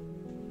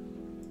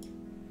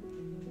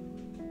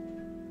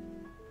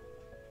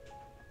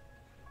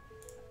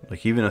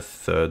 Like even a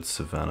 3rd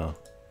Savannah.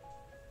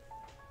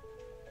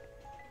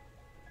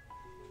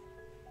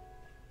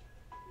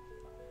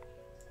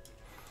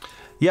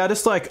 Yeah,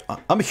 just like,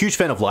 I'm a huge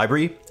fan of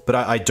library, but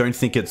I don't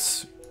think it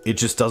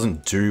just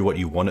doesn't do what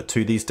you want it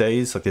to these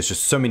days. Like there's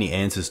just so many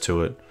answers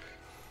to it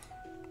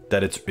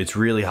that it's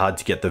really hard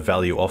to get the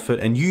value off it.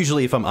 And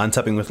usually if I'm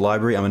untapping with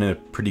library, I'm in a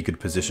pretty good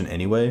position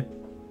anyway.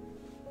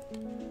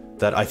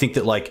 That I think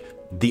that like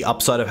the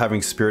upside of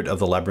having Spirit of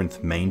the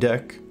Labyrinth main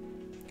deck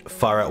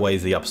far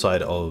outweighs the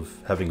upside of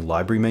having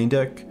library main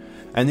deck.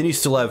 And then you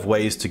still have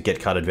ways to get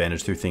card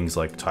advantage through things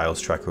like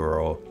Tiles Tracker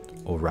or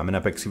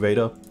Ramanap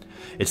Excavator.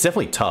 It's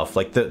definitely tough.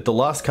 Like the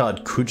last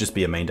card could just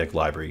be a main deck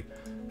library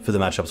for the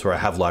matchups where I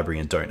have library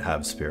and don't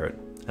have Spirit.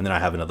 And then I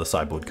have another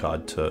sideboard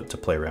card to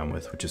play around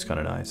with, which is kind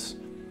of nice.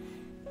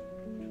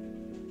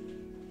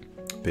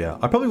 But yeah,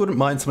 I probably wouldn't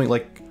mind something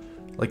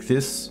like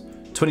this.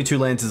 22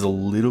 lands is a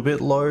little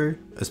bit low,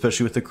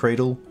 especially with the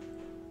Cradle.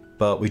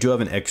 But we do have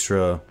an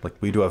extra, like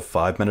we do have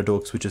 5 mana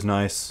dorks, which is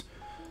nice.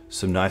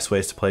 Some nice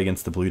ways to play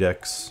against the blue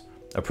decks.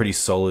 A pretty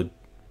solid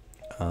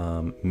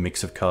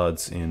mix of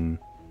cards in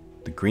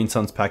the Green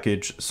Suns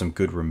package. Some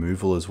good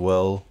removal as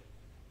well.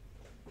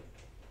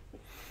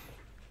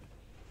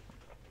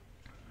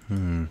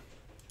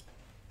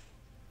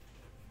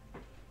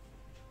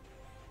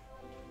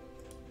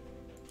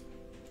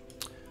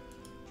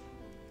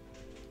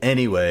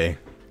 Anyway,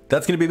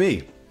 that's going to be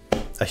me.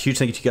 A huge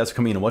thank you to you guys for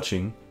coming in and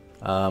watching.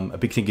 A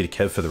big thank you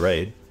to Kev for the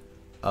raid.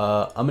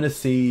 I'm going to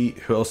see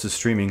who else is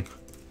streaming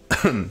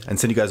and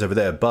send you guys over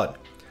there. But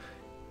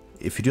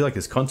if you do like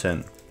this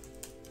content,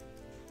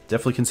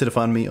 definitely consider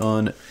finding me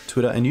on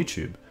Twitter and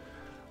YouTube.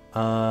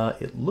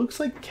 It looks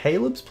like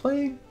Caleb's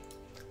playing.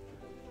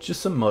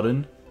 Just some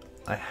modern.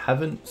 I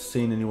haven't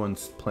seen anyone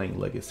playing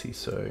Legacy,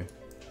 so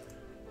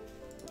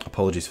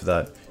apologies for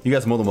that. You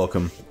guys are more than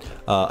welcome.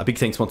 A big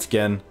thanks once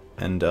again.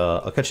 And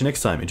I'll catch you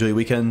next time. Enjoy your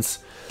weekends.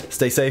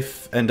 Stay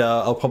safe. And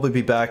I'll probably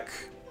be back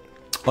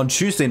on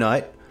Tuesday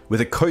night with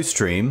a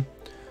co-stream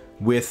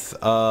with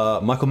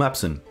Michael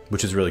Mapson,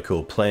 which is really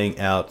cool. Playing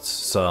out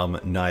some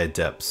Naya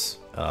Depths.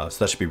 So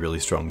that should be really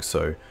strong.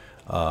 So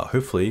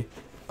hopefully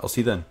I'll see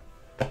you then.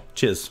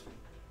 Cheers.